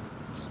in.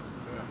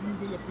 He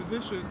was in a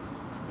position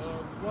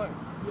of what?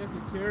 He had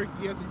to carry,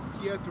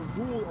 he had to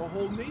rule a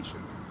whole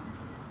nation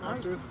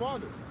after his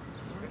father.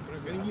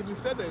 And he even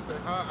said that, he's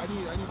like, I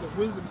need the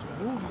wisdom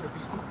to rule these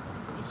people.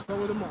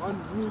 Some of them are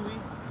unruly,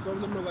 some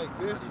of them are like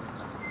this,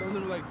 some of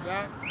them are like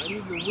that. I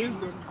need the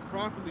wisdom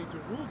properly to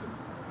rule them.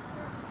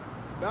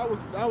 That was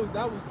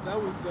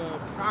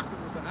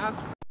practical to ask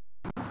for.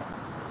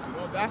 You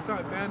know, that's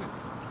not vanity.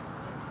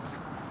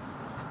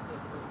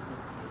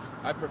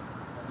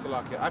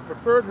 I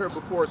preferred her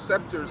before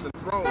scepters and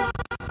thrones,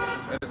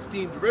 and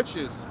esteemed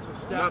riches. To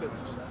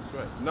status.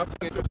 Right.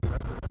 Nothing.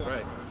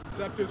 Right.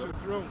 Scepters and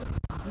thrones.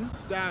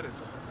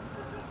 Status.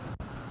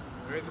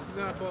 Right? This is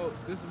not about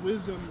this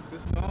wisdom,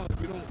 this knowledge.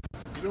 You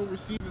don't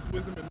receive this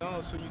wisdom and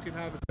knowledge so you can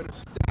have a better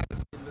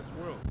status in this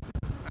world.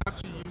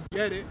 Actually, you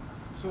get it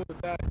so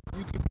that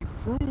you can be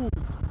proved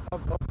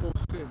of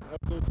those sins,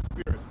 of those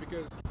spirits.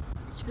 Because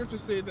the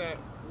scriptures say that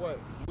what?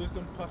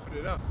 Wisdom puffed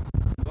it up.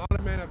 A lot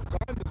of men have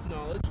gotten this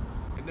knowledge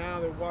and now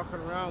they're walking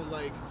around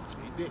like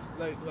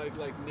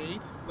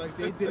Nate, like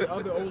they did it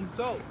of their own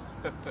selves.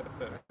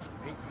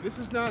 This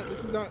is not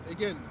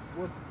again,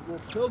 we're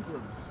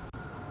pilgrims.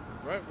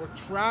 Right? We're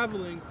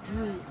traveling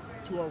through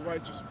to a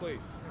righteous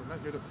place. We're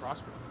not here to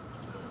prosper.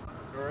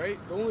 All right?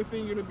 The only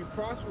thing you're going to be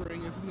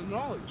prospering is in the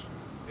knowledge,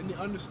 in the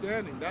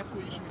understanding. That's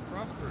what you should be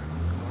prospering.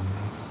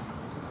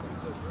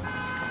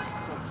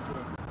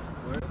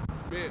 Right?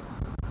 Yeah.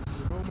 This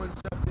is Romans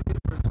chapter 8,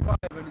 verse 5,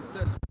 and it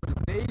says, "For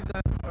they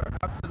that are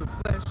after the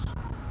flesh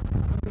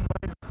do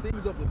mind the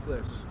things of the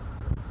flesh,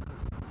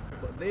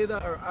 but they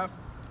that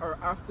are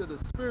after the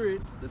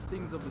Spirit, the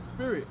things of the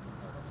Spirit.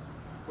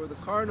 For the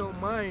carnal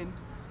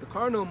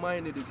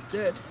minded is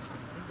death,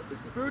 but the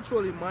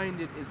spiritually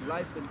minded is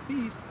life and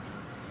peace,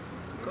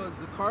 because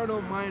the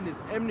carnal mind is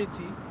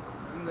enmity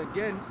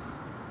against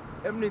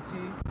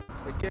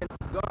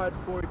God,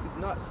 for it is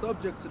not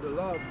subject to the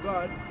law of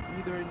God,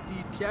 neither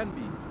indeed can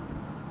be."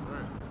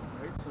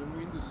 Right? So when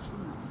we in this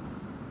truth,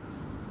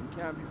 we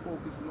can't be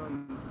focusing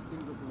on the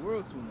things of the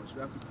world too much.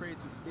 We have to pray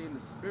to stay in the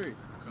Spirit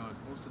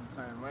most of the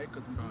time, right?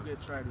 Because we do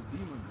get tried with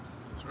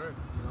demons. That's right.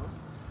 You know?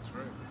 That's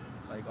right.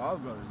 Like all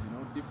brothers, you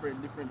know,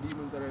 different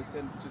demons that are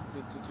sent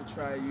to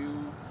try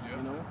you,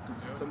 you know,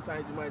 because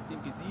sometimes you might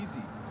think it's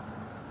easy.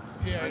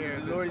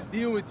 And the Lord is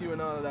dealing with you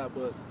and all of that,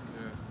 but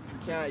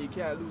you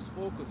can't lose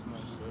focus,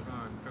 man.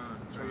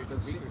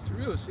 Because it's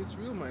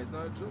real, man. It's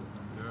not a joke.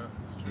 Yeah,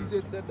 it's true.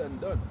 Easier said than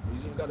done.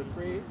 You just gotta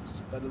pray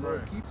that the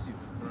Lord keeps you.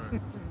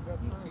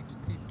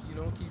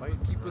 Right.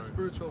 Keep a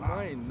spiritual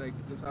mind. Like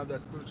just have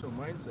that spiritual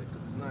mindset,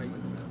 because it's not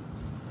easy.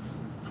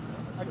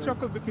 I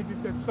chuckled because you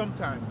said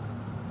sometimes.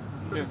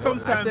 So Yes.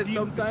 sometimes, I said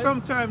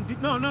sometimes?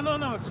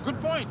 No. It's a good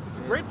point. It's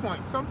a great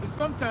point.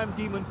 Sometimes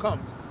demon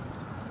comes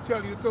to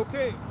tell you it's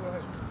okay. Go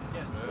ahead.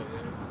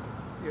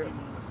 Yeah.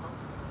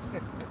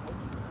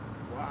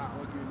 Wow.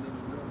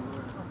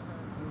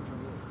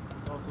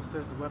 It also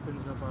says the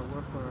weapons of our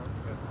warfare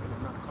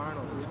are not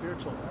carnal, but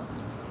spiritual.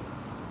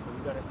 So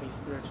we gotta stay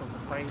spiritual to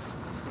fight,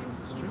 to stay in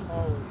this truth.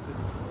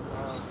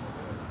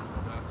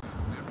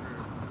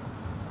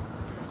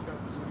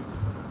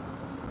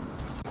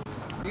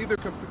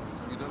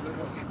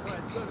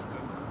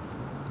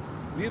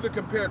 Neither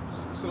compared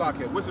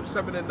Salakia, Wisdom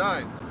 7 and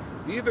 9.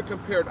 Neither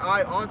compared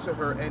I unto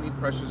her any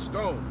precious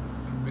stone,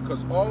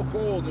 because all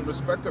gold in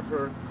respect of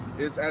her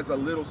is as a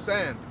little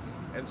sand,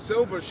 and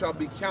silver shall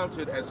be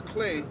counted as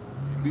clay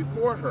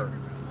before her.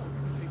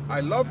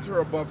 I loved her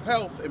above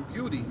health and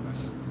beauty,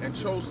 and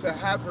chose to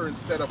have her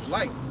instead of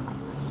light.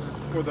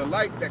 For the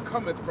light that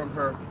cometh from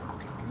her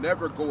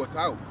never goeth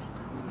out.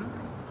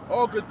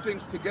 All good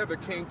things together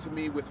came to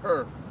me with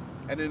her,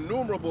 and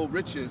innumerable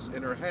riches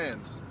in her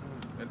hands.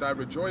 And I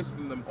rejoiced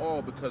in them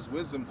all, because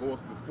wisdom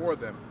goeth before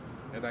them,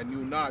 and I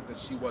knew not that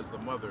she was the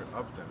mother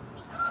of them.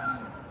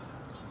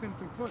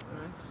 Simply put,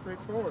 man,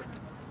 straightforward.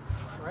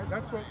 Right?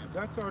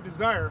 That's our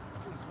desire,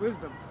 is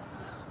wisdom.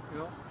 You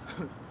know?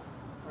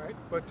 Right?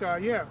 But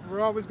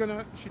we're always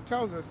gonna, she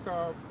tells us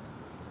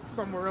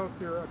somewhere else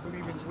here, I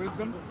believe in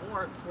wisdom. It's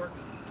more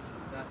important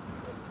that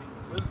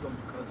wisdom,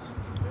 because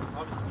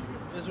obviously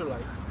you're an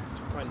Israelite,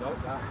 to find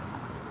out that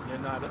you're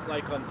not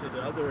like unto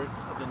the other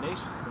of the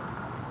nations,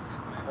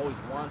 always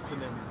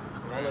wanting and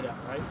all of that,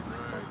 right?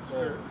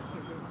 So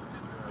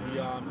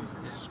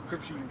the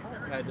scripture you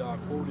had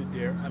quoted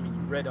there, I mean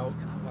you read out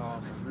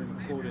through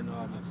the quote, and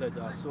it said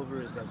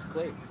silver is as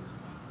clay.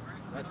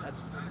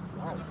 That's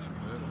wow.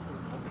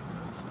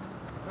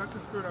 That's the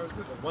spirit I was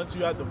just. But once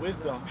you have the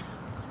wisdom,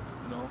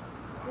 you know,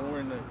 when we're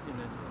in the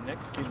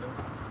next kingdom,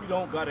 you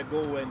don't gotta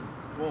go and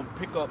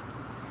pick up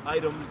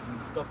items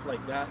and stuff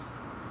like that.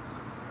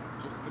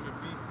 Just gonna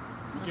be.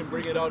 You can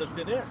bring it out of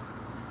thin air.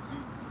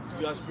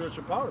 You got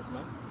spiritual powers,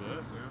 man.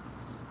 Yeah.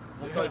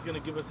 That's why He's gonna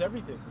give us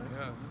everything, man.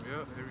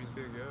 Yeah,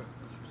 everything,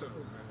 So,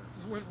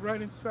 Went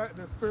right inside,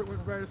 the spirit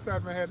went right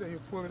inside my head, and you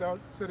pulled it out,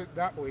 said it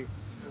that way.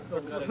 You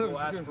gotta go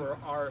ask for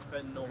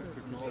RFN notes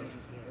and all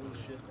this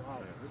bullshit.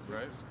 Wow.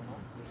 Right? Just come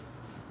on.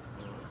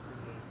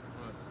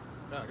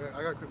 Yeah,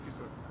 I got a quick piece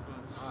of.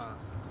 I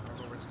don't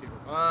know where this came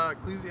from.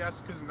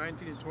 Ecclesiasticus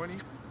 19 and 20.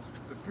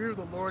 The fear of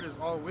the Lord is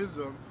all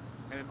wisdom,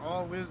 and in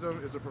all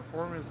wisdom is the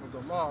performance of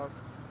the law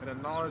and the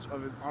knowledge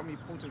of His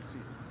omnipotency.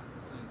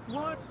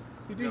 What?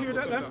 Did you hear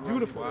that? That's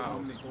beautiful. Wow.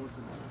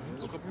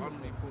 Look up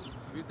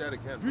omnipotency. Read that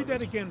again. Read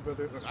that again,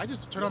 brother. Look, I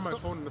just turned on my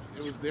phone and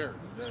it was there.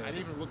 I didn't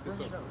even look this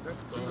up.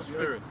 This is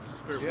spirit.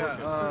 Spirit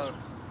Yeah,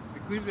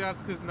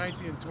 Ecclesiasticus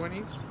 19 and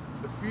 20.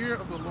 The fear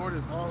of the Lord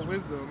is all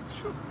wisdom,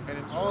 and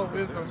in all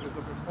wisdom is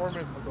the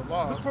performance of the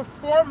law. The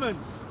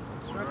performance.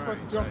 That's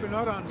what's jumping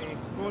out on me.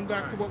 Going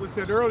back to what we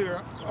said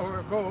earlier, or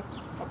ago,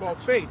 about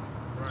faith.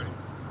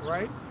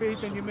 Right?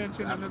 Faith, and you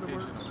mentioned another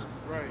word.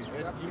 Right.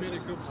 And you made a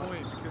good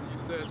point, because you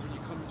said when you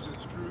come to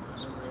this truth,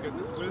 you get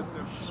this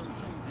wisdom,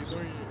 you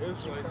learn you're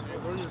Israelites, you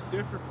learn you're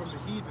different from the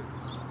heathens.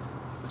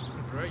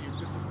 Right? You're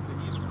different from the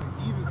heathens. The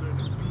heathens are in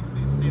a BC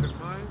state of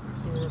mind, and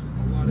so are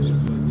a lot of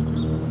Israelites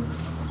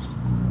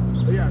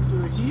too. Yeah, so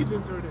the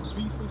heathens are in a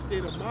BC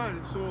state of mind,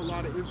 and so are a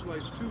lot of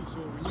Israelites too. So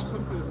when you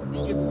come to this, when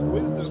you get this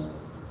wisdom,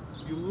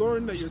 you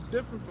learn that you're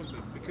different from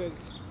them, because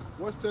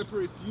what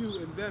separates you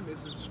and them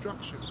is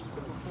instruction,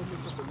 the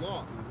performance of the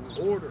law,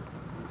 order.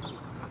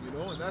 You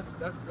know, and that's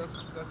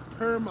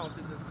paramount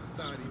in this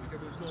society,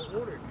 because there's no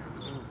order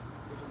here.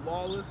 There's a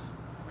lawless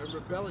and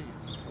rebellion.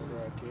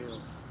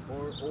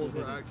 Or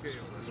over IKO.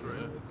 That's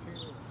right.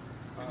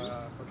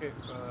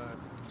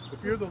 The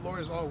fear of the Lord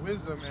is all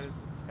wisdom,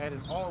 and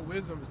in all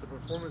wisdom is the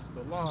performance of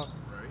the law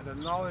and the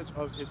knowledge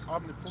of his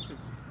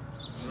omnipotency.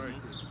 Right.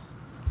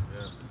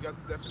 Yeah. You got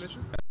the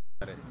definition?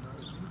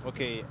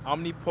 Okay,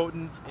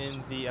 omnipotence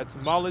in the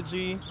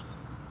etymology,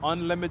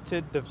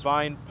 unlimited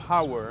divine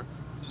power,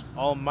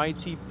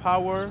 almighty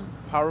power,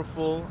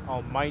 powerful,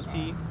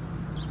 almighty.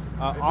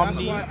 And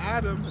that's why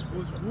Adam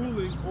was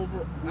ruling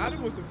over.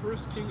 Adam was the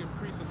first king and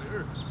priest of the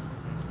earth.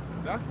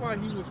 That's why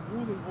he was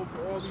ruling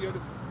over all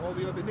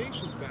the other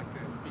nations back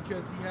then,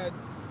 because he had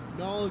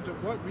knowledge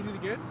of what? Read it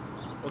again.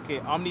 Okay,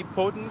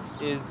 omnipotence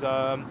is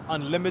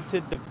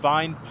unlimited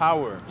divine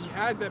power. He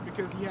had that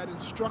because he had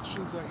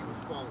instructions that he was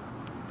following.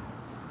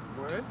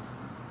 Go ahead.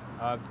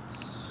 And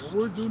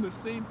we're doing the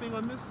same thing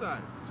on this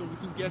side, so we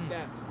can get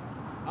that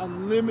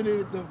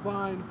unlimited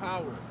divine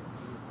power.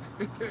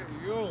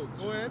 Yo,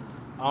 go ahead.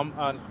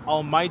 An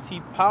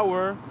almighty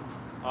power.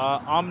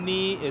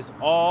 Omni is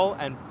all,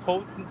 and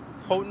potent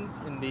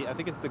in the, I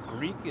think it's the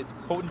Greek, it's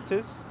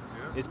potentis,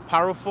 is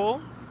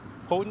powerful,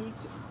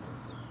 potent.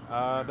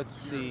 Let's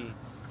see.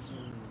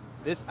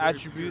 This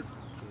attribute.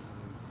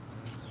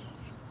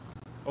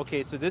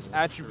 Okay, so this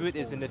attribute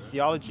is in the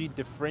theology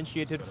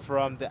differentiated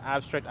from the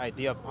abstract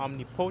idea of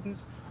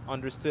omnipotence,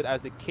 understood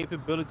as the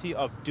capability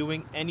of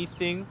doing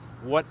anything,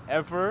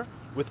 whatever,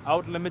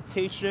 without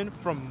limitation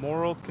from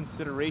moral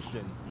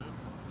consideration.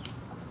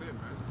 That's it,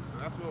 man. So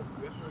that's where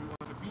we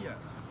want to be at.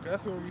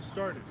 That's where we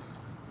started.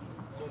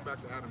 Going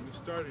back to Adam, we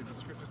started. The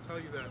scriptures tell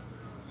you that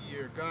ye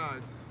are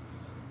gods,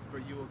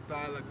 but you will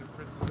die like the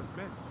princes of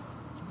men.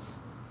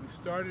 We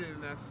started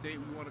in that state.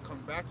 We want to come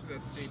back to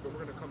that state, but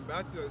we're going to come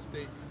back to that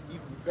state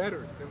even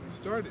better than we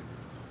started.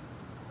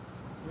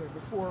 Yeah,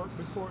 before,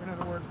 in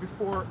other words,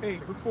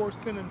 before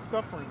sin and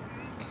suffering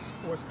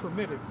was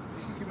permitted.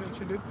 You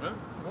mentioned it. Yeah.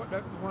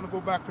 We want to go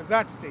back to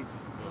that state,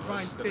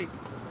 divine state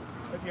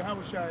that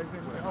Yahushua is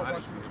in.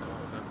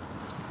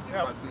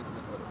 Yeah.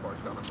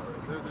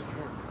 There's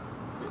more.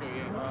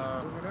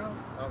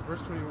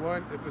 Verse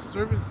 21, if a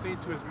servant say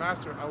to his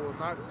master, I will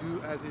not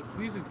do as it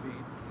pleaseth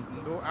thee,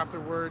 though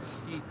afterward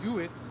he do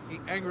it, he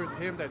angereth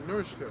him that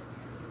nourished him.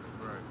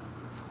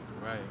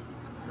 Right.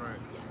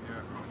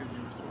 Yeah, because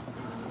you were supposed to do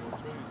what the Lord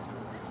told you to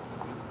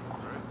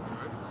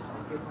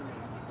do.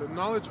 Right. The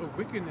knowledge of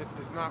wickedness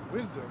is not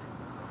wisdom,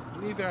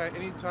 neither at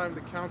any time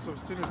the counsel of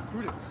sinners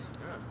prudence.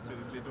 Yeah,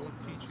 because they don't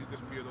teach you to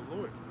fear the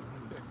Lord.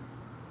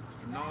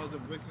 The knowledge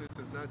of wickedness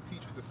does not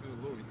teach you to fear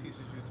the Lord. It teaches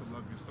you to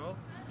love yourself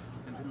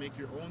and to make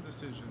your own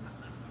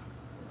decisions,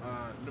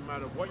 no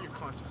matter what your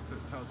conscience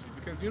tells you.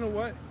 Because you know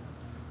what?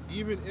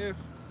 Even if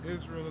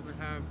Israel doesn't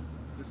have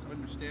this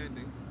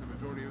understanding, the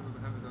majority of them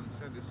doesn't have this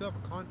understanding, they still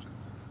have a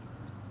conscience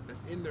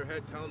that's in their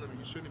head telling them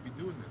you shouldn't be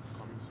doing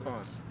this.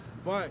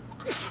 But,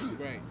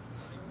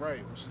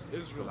 right, which is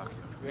Israel.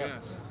 Yeah,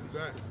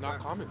 exactly. It's not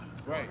common.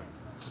 Right.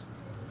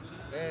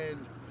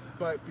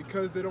 But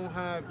because they don't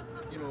have,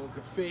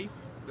 the faith,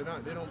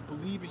 they don't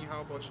believe in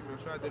Yahweh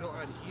Shai, they don't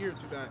adhere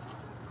to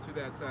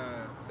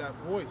that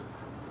voice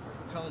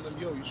telling them,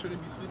 yo, you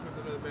shouldn't be sleeping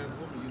with another man's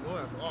woman. You know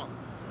that's off.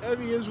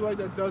 Every Israelite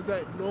that does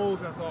that knows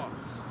that's off.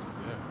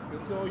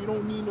 Yeah. You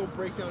don't need no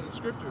breakdown in the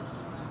scriptures.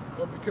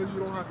 But because you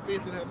don't have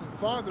faith in Heavenly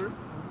Father,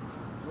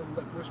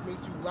 which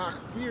makes you lack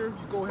fear,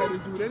 you go ahead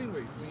and do it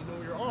anyways when you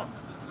know you're off.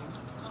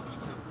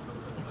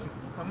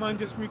 My mind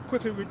just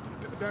quickly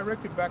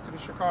directed back to the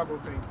Chicago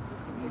thing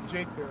with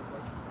Jake there.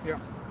 But yeah.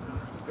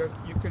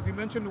 Because you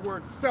mentioned the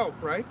word self,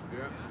 right?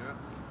 Yeah.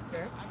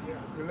 Yeah.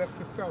 You're left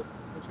to self,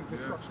 which is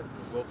destruction.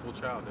 Willful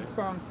child. The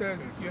song says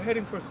you're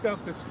heading for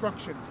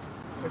self-destruction.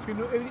 If you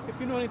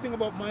know anything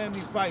about Miami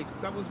Vice,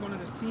 that was one of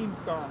the theme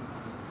songs.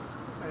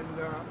 And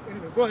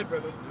anyway, go ahead,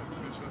 brother.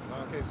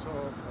 Okay,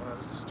 so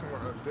this is two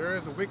more. There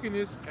is a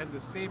wickedness and the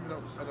same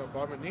an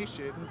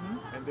abomination,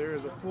 and there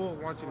is a fool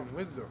wanting in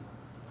wisdom.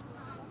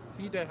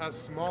 He that has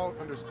small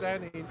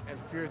understanding and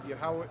feareth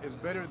Yahweh is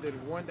better than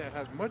one that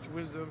has much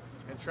wisdom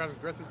and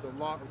transgresseth the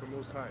law of the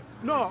Most High.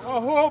 No,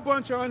 a whole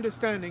bunch of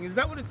understanding. Is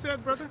that what it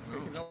said, brother?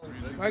 No,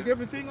 like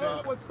everything,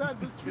 what's that?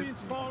 The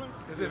trees falling?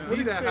 It says,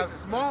 he that has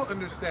small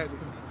understanding.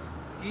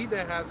 He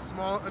that has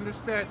small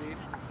understanding.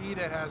 He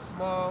that has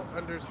small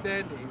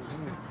understanding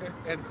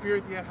and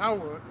feareth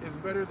Yahweh is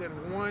better than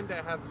one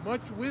that hath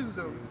much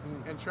wisdom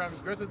and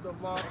transgresseth the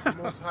law of the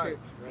Most High.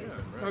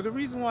 Now, the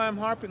reason why I'm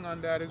harping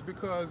on that is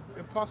because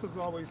the apostles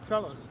always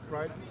tell us,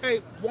 right?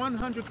 Hey,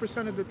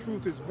 100% of the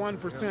truth is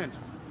 1%.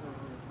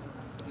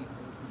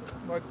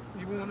 But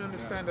you won't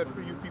understand that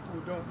for you people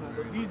who don't know.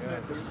 But these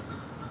men do.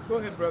 Go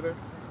ahead, brother.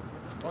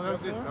 Oh, that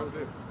was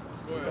it.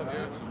 Go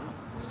ahead.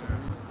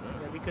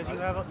 Because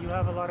you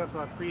have a lot of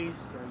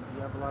priests and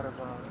you have a lot of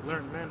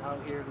learned men out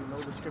here who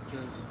know the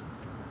scriptures,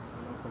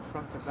 from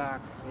front to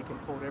back. They can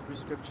quote every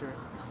scripture,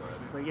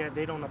 but yet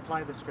they don't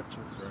apply the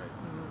scriptures.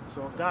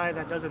 So a guy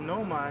that doesn't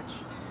know much,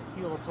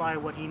 he'll apply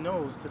what he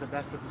knows to the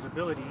best of his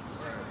ability,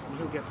 and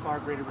he'll get far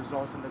greater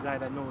results than the guy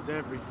that knows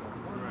everything.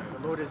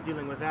 The Lord is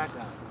dealing with that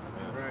guy.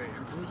 Right,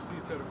 and Bruce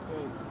Lee said a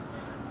quote,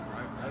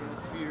 I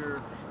don't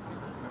fear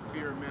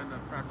fear a man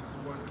that practices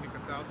one kick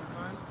 1,000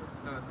 times,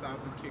 not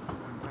 1,000 kicks at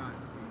one time.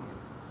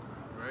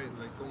 Right?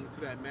 Like going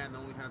to that man that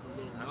only has a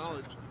little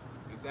knowledge.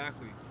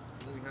 Exactly.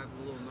 He only has a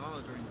little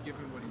knowledge, or he's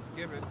given what he's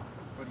given,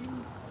 but he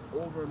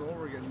over and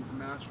over again he's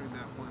mastering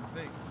that one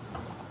thing.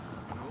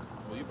 You know?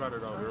 Well, you brought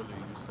it out earlier.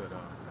 You said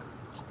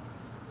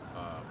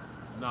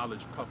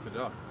knowledge puffeth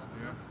up.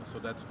 Yeah. So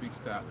that speaks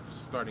that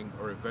starting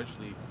or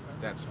eventually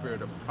that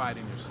spirit of pride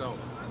in yourself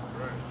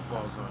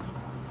falls on you.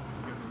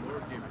 Because the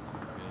Lord gave it to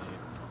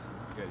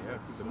you. Yeah.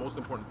 The most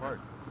important part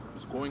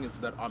is going into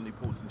that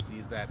omnipotency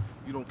is that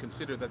you don't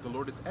consider that the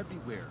Lord is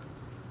everywhere.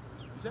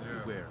 He's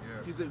everywhere.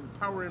 Yeah. He's in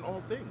power in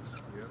all things.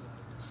 Yeah.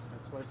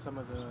 That's why some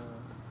of the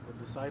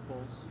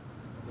disciples,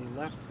 they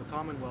left the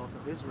Commonwealth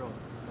of Israel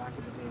back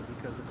in the day,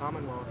 because the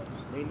Commonwealth,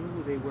 they knew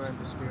who they were in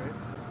the spirit.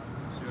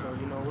 So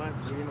you know what?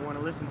 They didn't want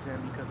to listen to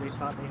him because they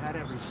thought they had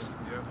everything.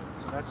 Yeah.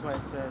 So that's why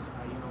it says,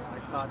 I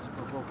thought to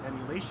provoke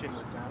emulation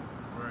with them,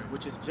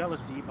 which is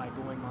jealousy by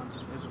going on to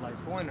the Israelite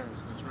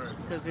foreigners. That's right.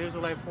 Because the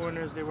Israelite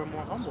foreigners, they were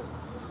more humble.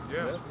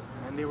 Yeah.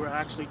 And they were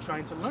actually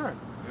trying to learn.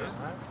 Yeah.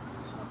 Right?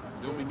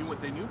 They only knew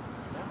what they knew.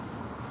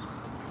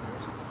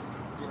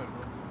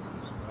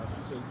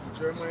 So this is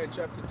Jeremiah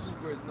chapter 2,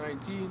 verse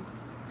 19.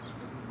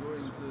 This is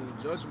going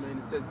to judgment.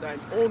 It says, thine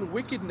own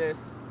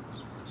wickedness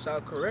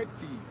shall correct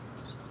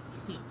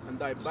thee, and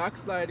thy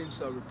backsliding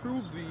shall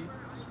reprove thee.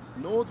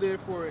 Know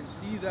therefore and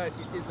see that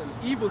it is an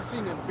evil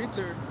thing and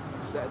bitter,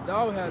 that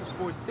thou hast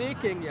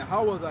forsaken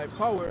Yahweh thy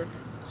power,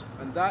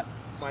 and that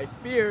my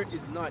fear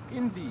is not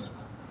in thee.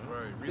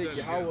 Right. Say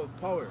Yahweh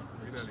power.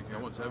 Read that again.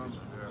 That one's heavy.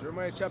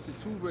 Jeremiah chapter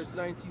 2, verse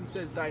 19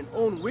 says, thine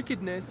own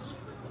wickedness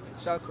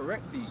shall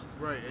correct thee.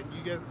 Right, and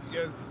you guys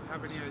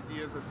have any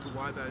ideas as to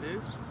why that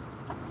is?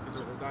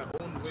 And thy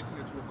own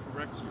wickedness will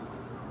correct you.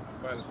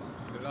 Well,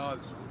 the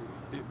laws,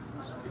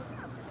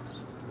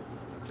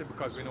 it's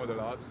because we know the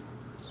laws.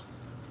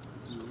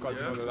 Because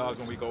we know the laws,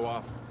 when we go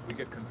off, we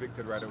get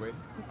convicted right away,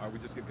 or we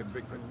just get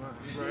convicted.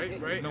 Right.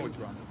 We know it's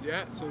wrong.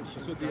 Yeah, so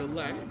the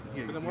elect,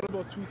 and then what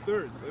about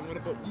 2/3? And what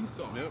about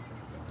Esau? Yep.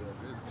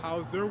 How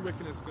is their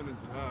wickedness going to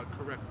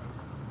correct them?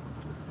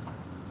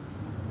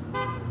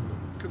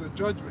 Because of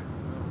judgment.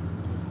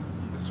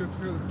 It's just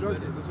because of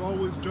judgment. There's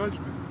always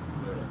judgment.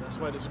 That's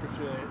why the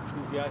scripture in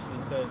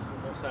Ecclesiastes says,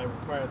 Most High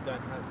required that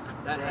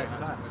has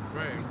passed.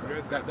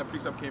 Right. That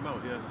precept came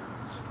out, yeah.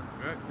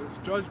 Right? There's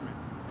judgment.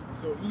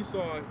 So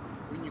Esau,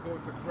 when you go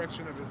into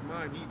correction of his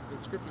mind, the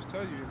scriptures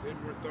tell you his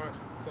inward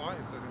thought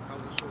is that his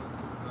house shall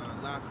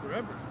last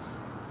forever.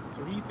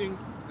 So he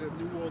thinks the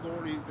New World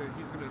Order, that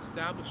he's going to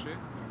establish it,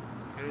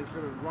 and it's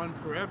going to run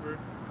forever.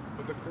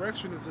 But the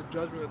correction is the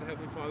judgment that the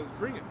Heavenly Father is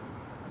bringing.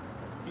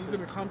 He's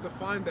going to come to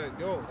find that,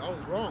 yo, that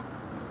was wrong.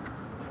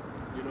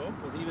 You know?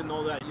 Because even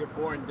though that you're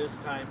born this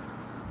time,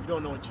 you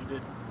don't know what you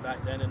did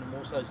back then, and the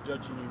Most High is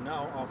judging you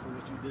now off of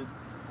what you did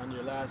on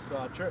your last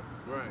trip.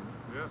 Right.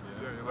 Yeah.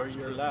 Or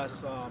your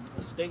last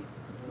estate.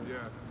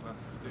 Yeah,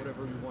 last estate.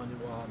 Whatever you want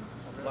to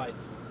apply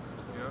to.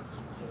 Yeah.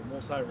 So the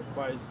Most High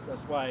requires.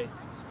 That's why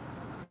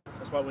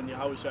when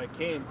Yahushua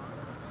came,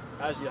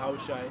 as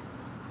Yahushua,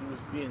 he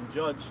was being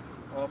judged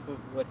off of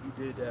what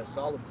he did as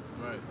Solomon.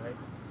 Right.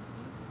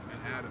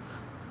 And Adam.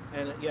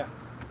 And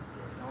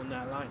on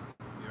that line.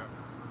 Yeah.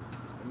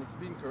 And it's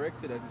being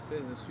corrected, as it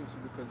says in the scripture,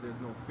 because there's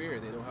no fear.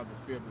 They don't have the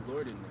fear of the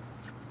Lord in them.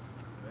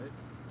 Right?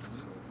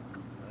 So,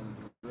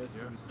 and the rest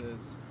of it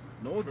says,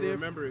 no, but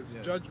remember, it's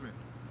judgment.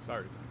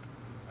 Sorry.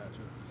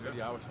 You said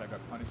Yahushua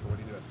got punished for what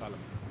he did at Solomon.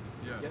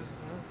 Yeah.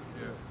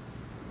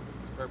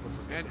 His purpose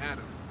was... And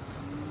Adam.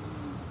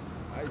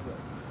 Isaac.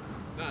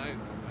 No,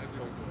 Isaac.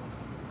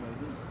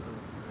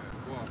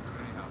 Well,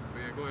 anyhow. But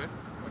yeah, go ahead.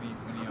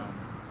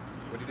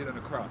 What he did on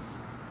the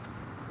cross,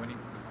 the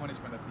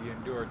punishment that he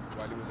endured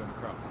while he was on the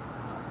cross,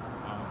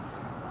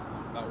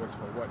 that was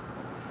for what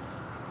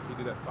he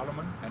did at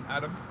Solomon and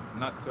Adam,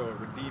 not to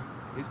redeem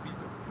his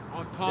people.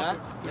 On top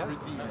of to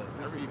redeem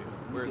his people.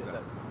 Where is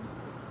that?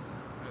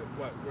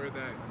 Where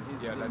that?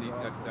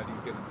 That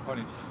he's getting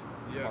punished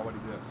for what he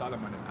did at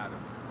Solomon and Adam.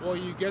 Well,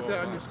 you get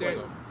that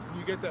understanding.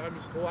 You get that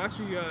understanding. Well,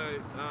 actually,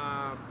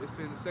 it's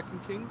in 2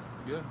 Kings.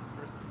 Yeah.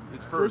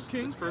 It's First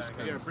Kings. It's First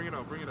Kings. Yeah, bring it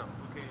out.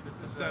 Okay, this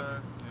is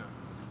 7.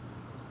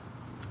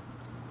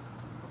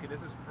 Okay,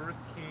 this is 1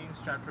 Kings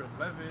chapter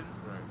 11.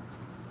 Right.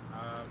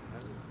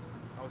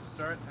 I'll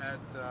start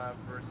at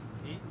verse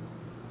 8.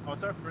 I'll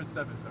start verse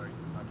 7. Sorry,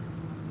 it's not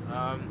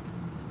here.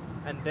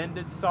 And then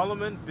did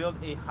Solomon build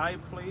a high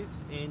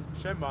place in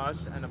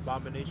Chemosh, an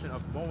abomination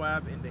of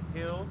Moab in the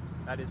hill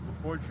that is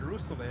before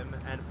Jerusalem,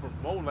 and for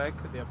Molech,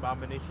 the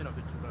abomination of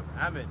the children of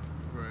Ammon.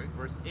 Right.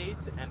 Verse 8,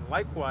 and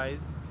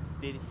likewise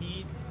did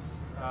he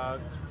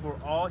for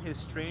all his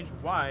strange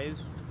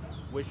wives,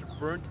 which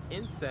burnt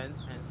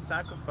incense and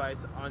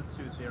sacrificed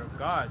unto their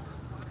gods.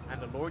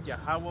 And the Lord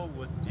Yahweh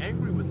was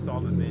angry with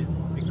Solomon,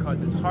 because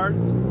his heart,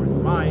 or his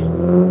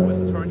mind, was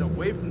turned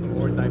away from the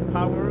Lord thy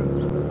power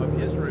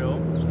of Israel,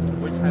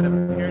 which had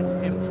appeared to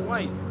him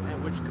twice,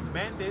 and which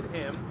commanded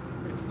him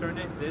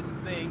concerning this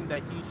thing,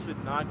 that he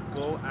should not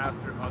go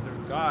after other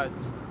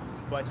gods,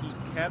 but he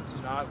kept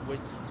not which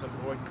the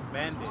Lord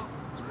commanded.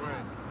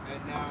 Right.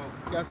 Now,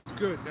 that's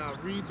good. Now,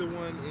 read the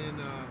one in,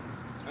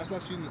 that's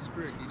actually in the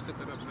spirit. You set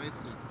that up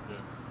nicely.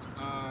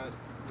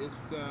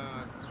 It's,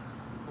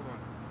 hold on.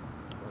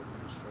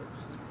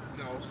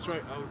 No, I was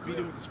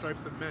beating with the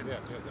stripes of men. Yeah,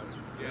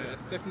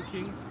 2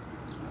 Kings.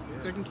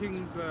 2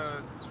 Kings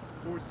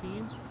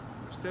 14,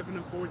 7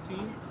 and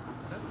 14.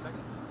 Is that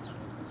second?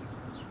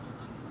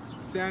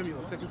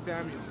 Samuel, 2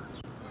 Samuel.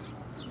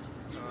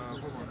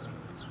 Hold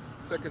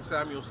on. 2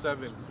 Samuel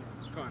 7.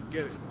 Come on,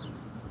 get it.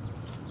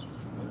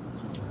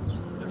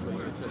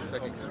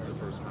 Second Kings the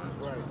first time.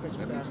 Right,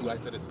 And me too, I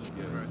said it too.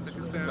 Yeah. Right,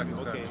 2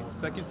 Samuel. Okay,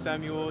 2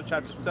 Samuel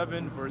chapter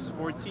 7, verse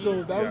 14.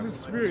 So that was in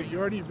spirit. You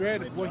already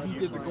read what he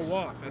did to go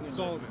off. That's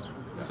Solomon.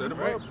 Set him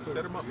Right? up.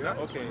 Set him up. Yeah.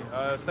 Okay,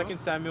 2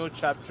 Samuel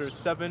chapter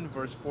 7,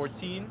 verse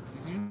 14.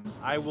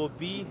 I will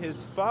be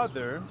his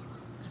father.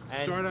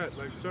 And Start at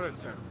 10.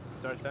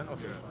 Start at 10?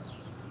 Okay.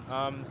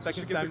 Just 2 to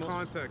get Samuel. the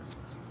context,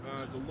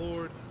 the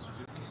Lord,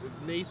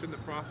 Nathan the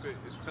prophet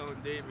is telling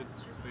David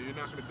that you're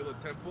not going to build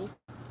a temple.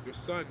 Your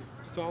son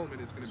Solomon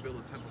is going to build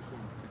a temple for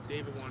him.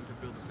 David wanted to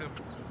build a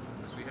temple,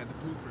 so he had the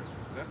blueprints.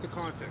 So that's the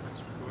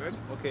context. Go ahead.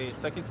 Okay,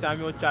 2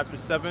 Samuel chapter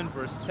 7,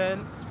 verse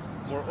 10.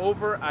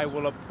 Moreover, I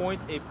will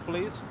appoint a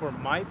place for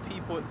my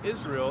people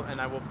Israel, and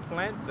I will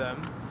plant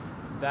them,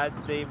 that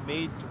they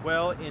may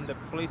dwell in the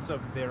place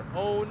of their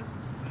own,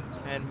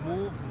 and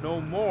move no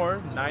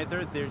more,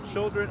 neither their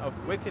children of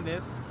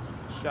wickedness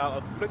shall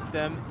afflict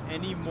them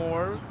any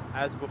more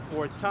as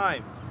before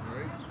time. All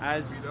right.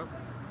 As Speed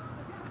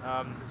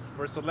up.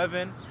 verse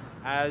 11,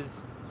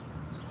 as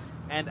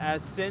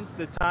since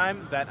the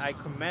time that I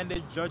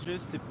commanded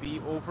judges to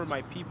be over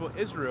my people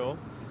Israel,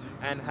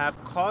 and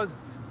have caused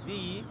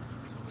thee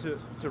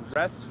to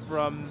rest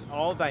from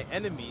all thy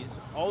enemies,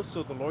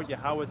 also the Lord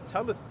Yahweh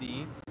telleth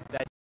thee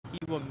that he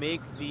will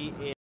make thee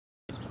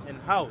an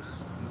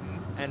house.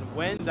 And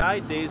when thy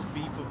days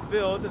be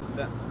fulfilled,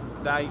 that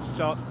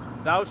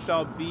thou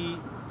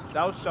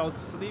shalt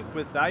sleep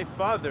with thy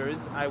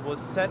fathers. I will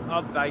set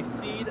up thy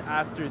seed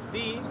after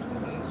thee,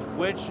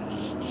 which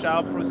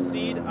shall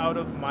proceed out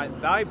of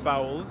thy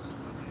bowels,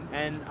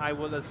 and I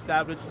will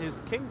establish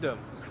his kingdom.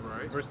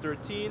 Right. Verse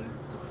 13,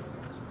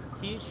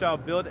 he shall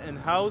build an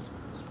house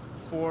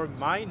for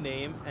my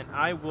name, and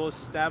I will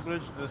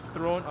establish the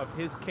throne of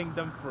his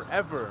kingdom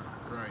forever.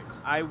 Right.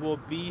 I will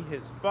be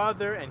his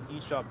father, and he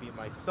shall be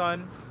my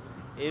son.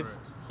 If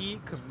he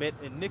commit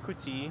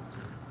iniquity,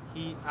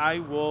 I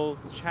will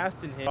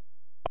chasten him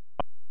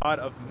God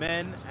of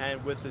men,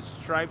 and with the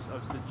stripes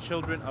of the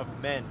children of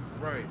men.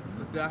 Right.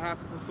 Did that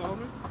happen to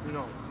Solomon?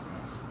 No.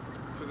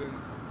 So then,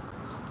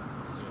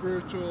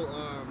 spiritual,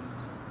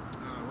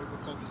 what's the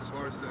Apostle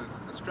Paul says?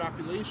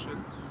 Extrapolation,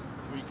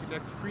 where you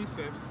connect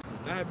precepts,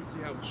 that happened to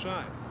Yahweh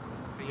Shai.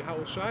 And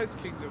Yahweh Shai's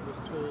kingdom was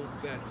told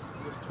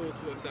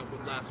to us that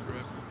would last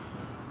forever.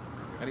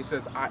 And he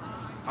says,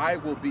 I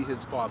will be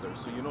his father.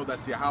 So you know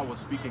that's Yahweh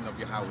speaking of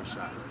Yahweh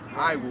Shai.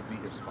 I will be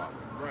his father.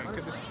 Right.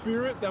 Because the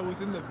spirit that was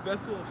in the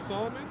vessel of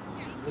Solomon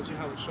was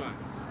Yahweh Shai.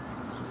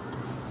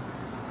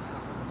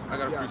 I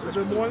got a precept. Was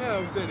there more than that?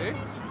 That was it, eh?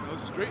 That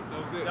was straight?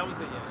 That was it? That was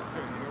it, yeah.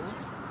 Okay, so you got one?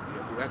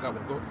 Yeah, I got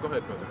one. Go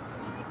ahead, brother.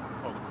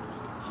 Hold it first.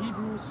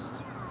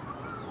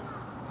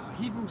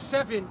 Hebrews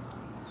 7,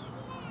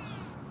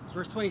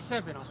 verse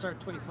 27. I'll start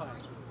at 25.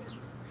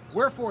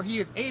 Wherefore he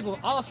is able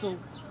also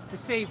to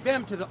save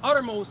them to the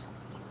uttermost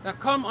that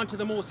come unto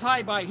the Most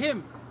High by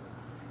him,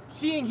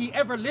 seeing he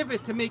ever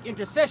liveth to make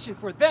intercession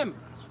for them.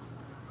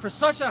 For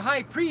such a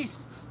high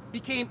priest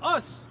became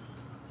us,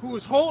 who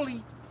is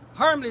holy,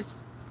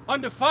 harmless,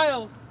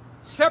 undefiled,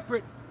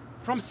 separate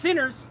from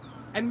sinners,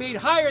 and made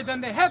higher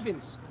than the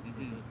heavens,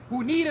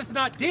 who needeth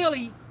not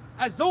daily,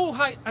 as those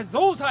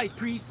high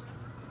priests,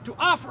 to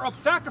offer up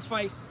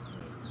sacrifice,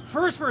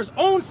 first for his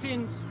own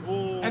sins,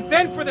 and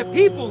then for the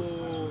people's.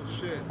 Oh,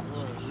 shit.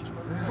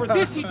 For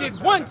this he did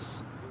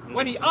once,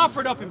 when he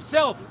offered up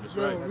himself.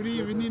 Bro, we didn't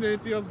even need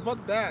anything else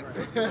but that.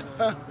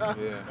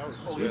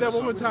 Read that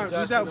one more time.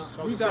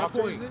 Read that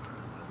point.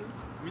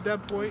 Read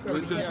that point.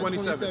 It's in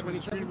 27. Read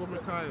it one more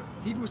time.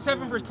 Hebrews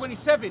 7, verse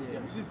 27.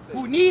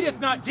 Who needeth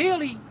not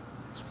daily,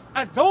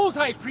 as those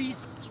high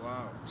priests,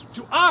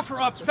 to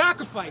offer up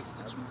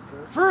sacrifice,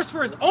 first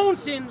for his own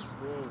sins,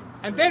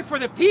 and then for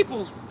the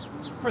people's.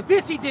 For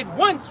this he did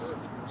once,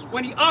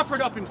 when he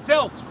offered up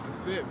himself.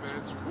 That's it,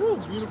 man. Woo,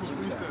 beautiful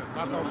precept.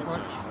 Knockout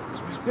punch.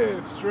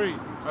 Yeah, straight.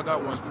 I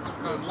got one.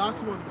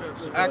 Last one.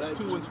 Acts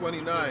 2 and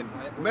 29.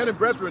 Men and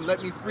brethren,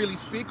 let me freely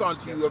speak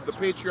unto you of the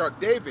patriarch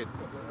David,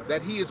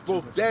 that he is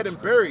both dead and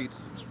buried,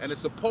 and his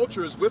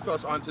sepulchre is with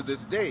us unto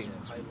this day.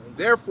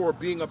 Therefore,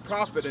 being a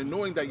prophet, and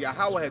knowing that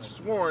Yahweh had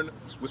sworn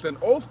with an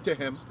oath to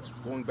him,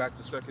 going back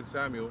to 2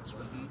 Samuel,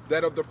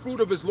 that of the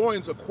fruit of his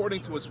loins,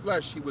 according to his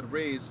flesh, he would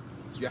raise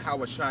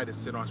Yahweh Shai to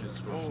sit on his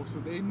throne. Oh, so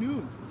they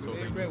knew.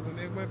 When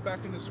they went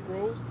back in the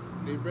scrolls,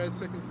 they read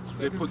second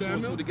They put two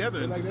and two together.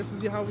 They're And like, this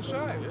is Yahweh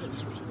Shai.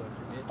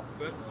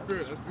 So that's the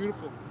spirit. That's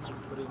beautiful.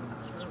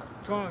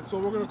 Come on. So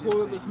we're going to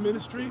close out this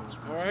ministry.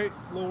 All right.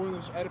 Lord, we're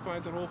going to edify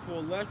the whole full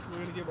elect. We're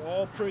going to give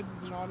all praises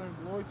and honor and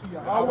glory to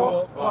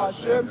Yahweh,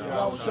 Hashem,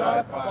 Yahweh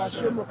Shai,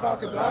 Hashem,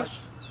 Rakakadash.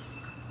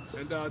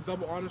 And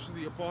double honors to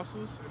the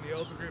apostles and the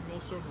elders of Great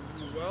Millstone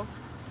who rule well.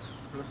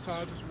 And as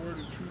times his word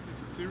in truth and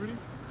sincerity.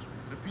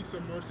 And peace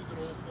and mercy to the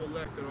whole full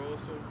elect that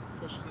also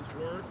pushes his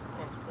word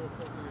across the four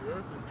corners of the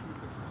earth in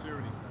truth and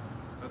sincerity.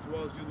 As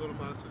well as you little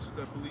man sisters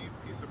that believe,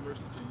 peace and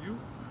mercy to you.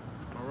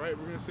 All right,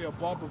 we're going to say a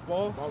ball.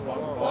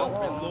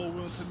 And Lord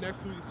willing to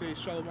next week, say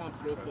shalom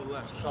to the whole full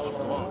elect.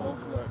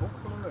 Shalom.